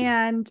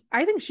 And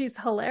I think she's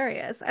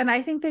hilarious. And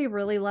I think they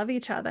really love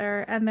each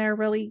other. And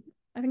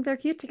I think they're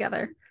cute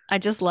together. I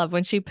just love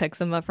when she picks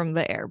him up from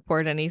the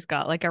airport and he's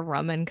got like a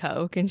rum and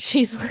coke and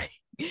she's like,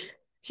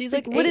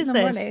 what 8 in is the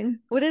this? morning.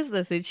 What is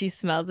this? And she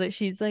smells it.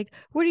 She's like,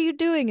 what are you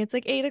doing? It's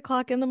like 8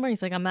 o'clock in the morning.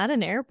 He's like, I'm at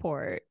an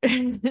airport.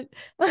 She's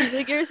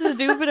like, you're a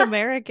stupid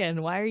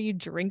American. Why are you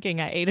drinking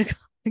at 8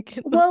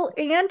 o'clock? Well,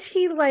 and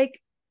he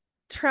like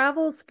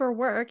travels for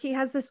work. He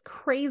has this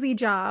crazy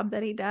job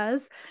that he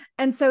does.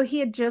 And so he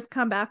had just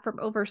come back from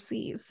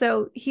overseas.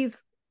 So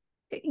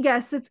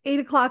yes, it's 8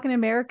 o'clock in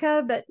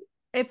America, but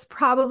it's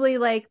probably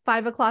like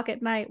 5 o'clock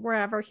at night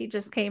wherever he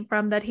just came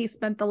from that he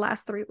spent the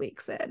last 3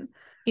 weeks in.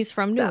 He's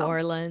from New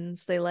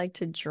Orleans. They like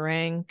to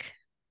drink.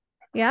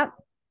 Yep.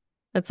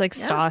 It's like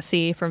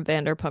Stassi from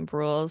Vanderpump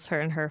Rules, her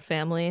and her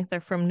family.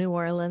 They're from New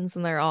Orleans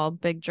and they're all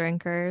big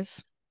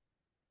drinkers.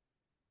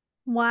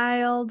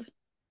 Wild.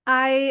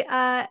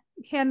 I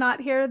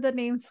cannot hear the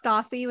name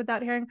Stassi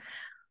without hearing,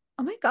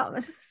 oh my God,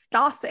 this is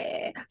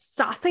Stassi.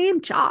 Stassi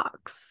and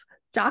Jocks.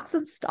 Jocks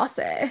and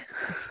Stassi.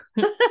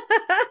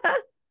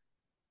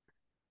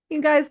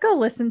 You guys go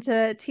listen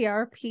to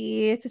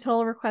TRP, to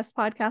Total Request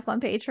Podcast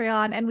on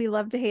Patreon, and we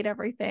love to hate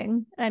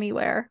everything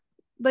anywhere.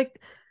 Like,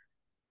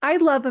 I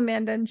love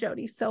Amanda and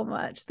Jody so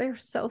much. They're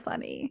so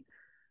funny.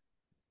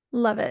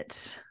 Love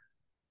it.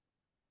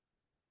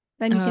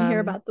 Then you can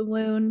hear about the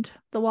wound,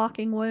 the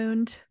walking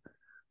wound.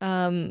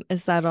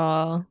 Is that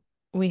all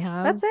we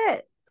have? That's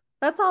it.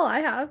 That's all I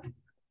have.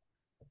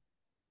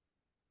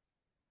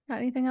 Got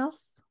anything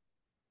else?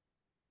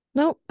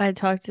 Nope. I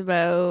talked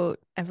about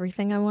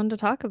everything I wanted to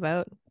talk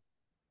about.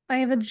 I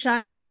have a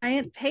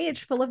giant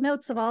page full of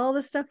notes of all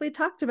the stuff we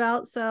talked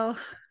about. So,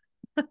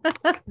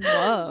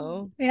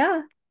 whoa.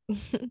 Yeah.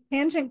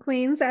 Tangent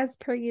Queens, as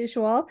per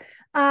usual.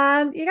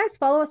 You guys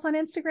follow us on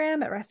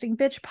Instagram at Resting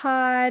Bitch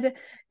Pod.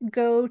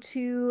 Go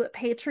to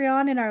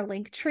Patreon in our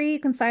link tree. You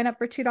can sign up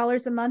for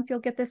 $2 a month. You'll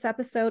get this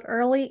episode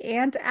early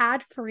and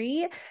ad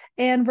free.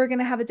 And we're going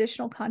to have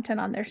additional content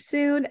on there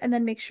soon. And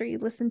then make sure you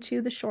listen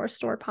to the Shore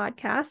Store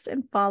podcast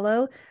and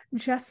follow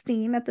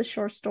Justine at the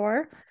Shore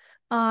Store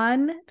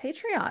on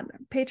Patreon,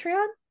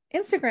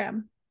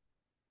 Instagram.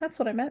 That's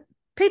what I meant.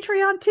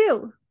 Patreon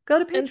too. Go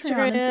to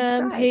Patreon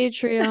and subscribe.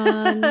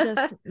 Patreon,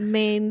 just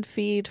main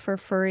feed for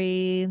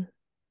free.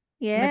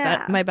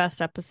 Yeah. My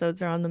best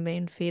episodes are on the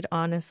main feed,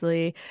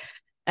 honestly.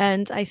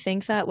 And I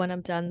think that when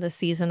I'm done the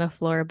season of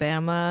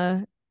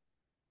Floribama,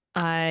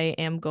 I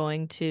am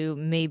going to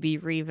maybe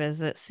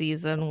revisit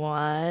season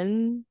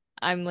 1.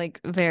 I'm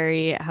like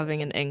very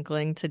having an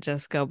inkling to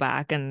just go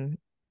back and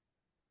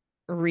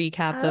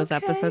recap those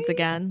episodes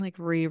again, like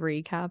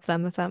recap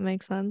them, if that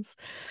makes sense.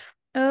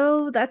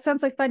 Oh, that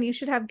sounds like fun. You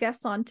should have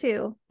guests on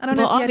too. I don't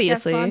know if you had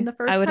guests on the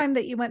first time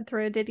that you went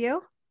through, did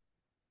you?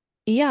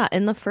 Yeah,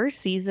 in the first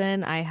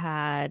season, I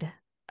had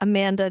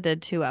Amanda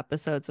did 2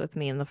 episodes with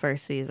me in the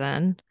first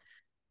season.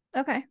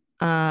 Okay.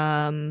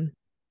 I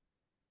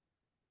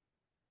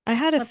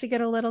had have to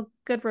get a little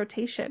good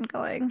rotation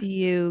going.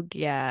 Few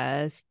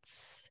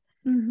guests.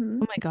 Mm-hmm.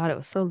 Oh my God, it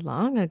was so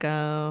long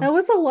ago. That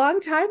was a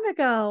long time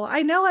ago.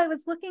 I know. I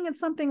was looking at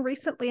something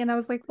recently and I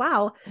was like,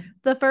 wow,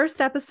 the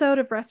first episode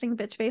of Resting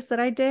Bitch Face that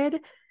I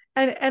did,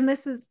 and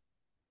this is,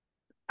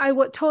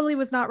 totally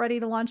was not ready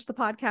to launch the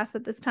podcast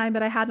at this time,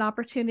 but I had an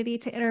opportunity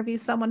to interview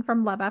someone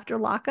from Love After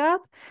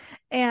Lockup,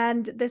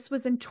 and this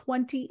was in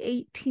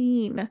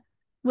 2018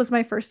 was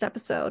my first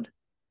episode.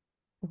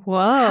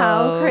 Whoa.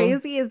 How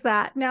crazy is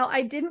that? Now,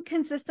 I didn't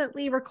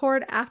consistently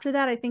record after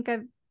that. I think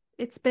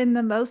it's been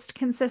the most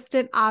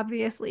consistent,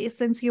 obviously,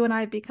 since you and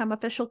I have become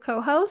official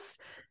co-hosts,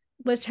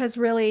 which has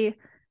really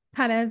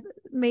kind of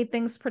made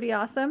things pretty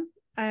awesome.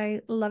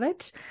 I love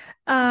it.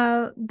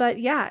 But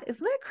yeah,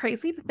 isn't that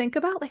crazy to think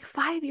about? Like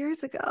 5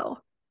 years ago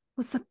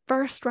was the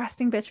first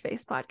Resting Bitch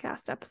Face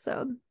podcast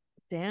episode.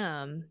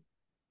 Damn.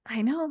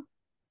 I know.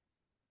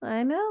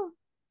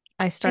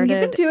 I started.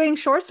 And you've been doing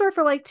Shore Store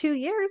for like 2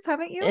 years,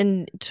 haven't you?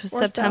 In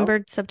September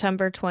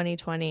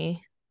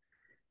 2020.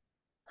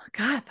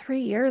 God,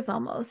 3 years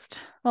almost.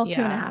 Well,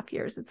 Yeah. 2.5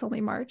 years. It's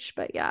only March,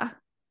 but yeah.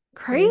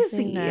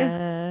 Crazy.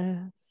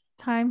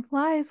 Time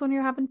flies when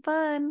you're having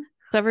fun.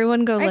 So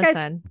everyone go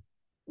listen. Guys,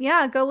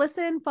 yeah, go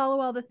listen, follow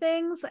all the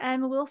things,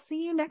 and we'll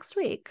see you next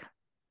week.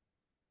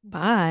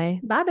 Bye.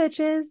 Bye,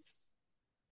 bitches.